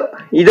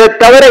இதை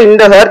தவிர,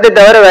 இந்த ஹர்த்தை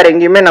தவிர வேற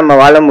எங்கேயுமே நம்ம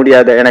வாழ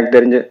முடியாது எனக்கு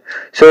தெரிஞ்சு.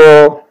 ஸோ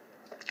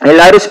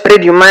எல்லாரும்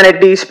ஸ்ப்ரெட்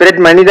ஹியூமனிட்டி, ஸ்ப்ரெட்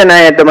மனித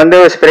நேயத்தை வந்து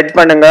ஸ்ப்ரெட்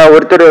பண்ணுங்க.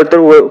 ஒருத்தர்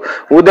ஒருத்தர்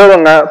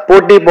உதவுங்க.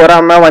 போட்டி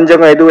போறாம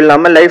வஞ்சகம் எதுவும்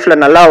இல்லாம லைஃப்ல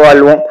நல்லா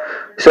வாழ்வோம்.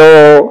 So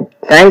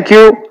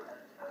thank you.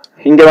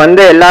 இங்க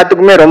வந்து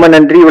எல்லாத்துக்குமே ரொம்ப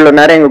நன்றி, இவ்வளவு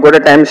நேரம் எங்க கூட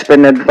டைம்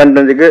ஸ்பெண்ட்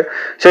பண்றதுக்கு.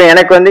 ஸோ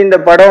எனக்கு வந்து இந்த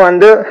படம்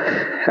வந்து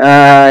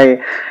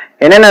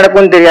என்ன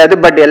நடக்கும்னு தெரியாது,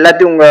 பட்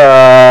எல்லாத்தையும்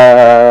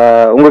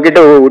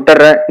உங்ககிட்ட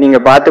விட்டுறேன், நீங்க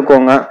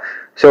பாத்துக்கோங்க.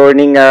 ஸோ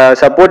நீங்க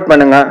சப்போர்ட்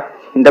பண்ணுங்க,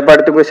 இந்த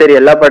படத்துக்கும் சரி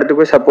எல்லா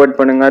படத்துக்கும் சப்போர்ட்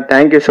பண்ணுங்க.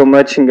 Thank you so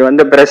much. இங்க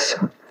வந்து பிரஸ்,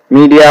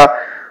 மீடியா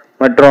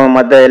மற்றும்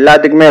மற்ற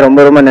எல்லாத்துக்குமே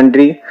ரொம்ப ரொம்ப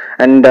நன்றி.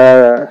 And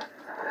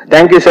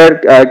thank you sir.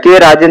 K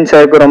Rajan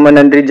சாருக்கு ரொம்ப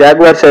நன்றி,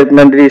 ஜாகுவார்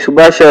சாருக்கு நன்றி,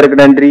 சுபாஷ்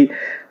சாருக்கு நன்றி,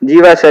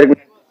 ஜீவா சாருக்கு.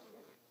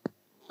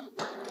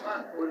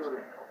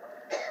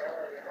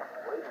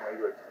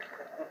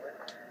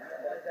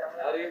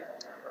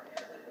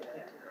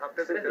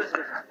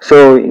 ஸோ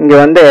இங்க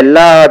வந்து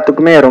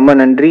எல்லாத்துக்குமே ரொம்ப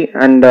நன்றி.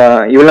 அண்ட்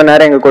இவ்வளோ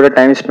நேரம் எங்க கூட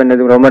டைம்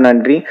ஸ்பெண்டதுக்கு ரொம்ப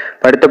நன்றி.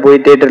 படத்தை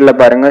போய் தியேட்டர்ல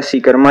பாருங்க,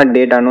 சீக்கிரமா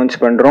டேட் அனௌன்ஸ்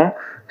பண்றோம்.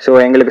 ஸோ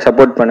எங்களுக்கு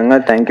சப்போர்ட் பண்ணுங்க.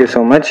 Thank you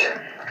so much.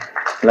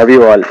 Love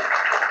you all.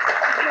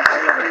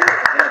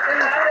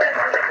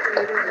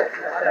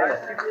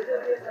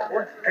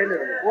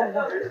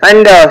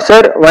 And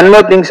sir, one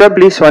more thing sir,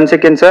 please 1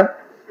 second sir.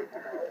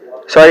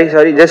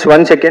 Sorry, just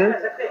 1 second.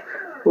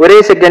 ஒரே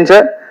செகண்ட்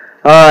சார்.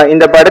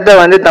 இந்த படத்தை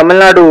வந்து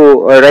தமிழ்நாடு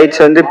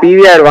ரைட்ஸ் வந்து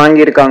பிவிஆர்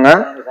வாங்கியிருக்காங்க.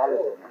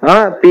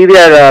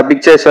 பிவிஆர்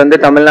பிக்சர்ஸ் வந்து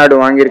தமிழ்நாடு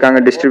வாங்கியிருக்காங்க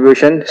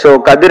டிஸ்ட்ரிபியூஷன். ஸோ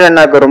கதிர்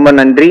அண்ணாக்கு ரொம்ப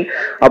நன்றி.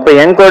 அப்போ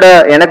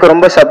எனக்கு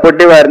ரொம்ப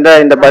சப்போர்ட்டிவா இருந்த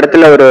இந்த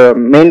படத்துல ஒரு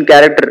main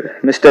character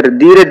mister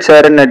Dheeraj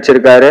sir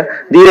நடிச்சிருக்காரு,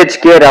 தீரஜ்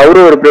கேர்,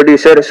 அவரும் ஒரு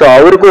ப்ரொடியூசர். ஸோ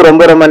அவருக்கும்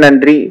ரொம்ப ரொம்ப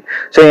நன்றி.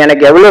 ஸோ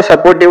எனக்கு எவ்வளவு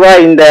சப்போர்ட்டிவா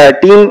இந்த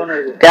டீம்,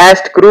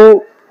 கேஸ்ட், க்ரூ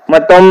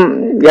மொத்தம்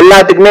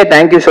எல்லாத்துக்குமே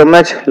thank you so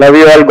much. Love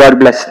you all. God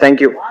plus.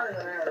 Thank you.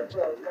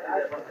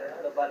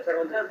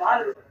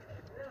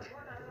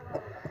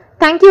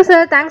 Thank you sir,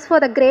 thanks for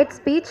the great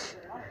speech.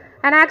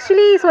 And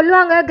actually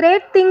சொல்லுவாங்க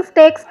great things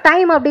takes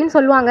time அப்படின்னு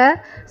சொல்லுவாங்க.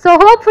 So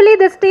hopefully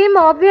this team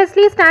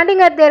obviously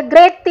standing at their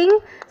great thing.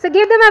 So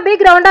give them a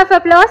big round of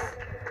applause.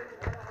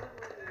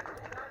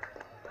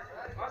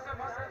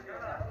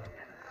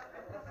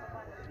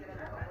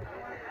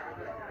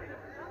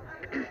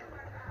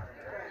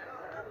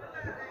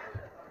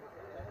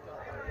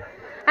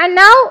 And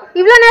now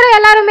இவ்வளோ நேரம்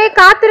எல்லாருமே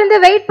காத்திருந்து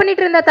wait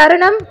பண்ணிட்டு இருந்த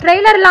தருணம்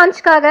ட்ரெய்லர்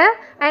லான்ச்காக.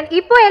 அண்ட்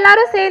இப்போ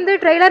எல்லாரும் சேர்ந்து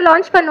ட்ரெய்லர்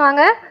லான்ச்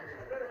பண்ணுவாங்க.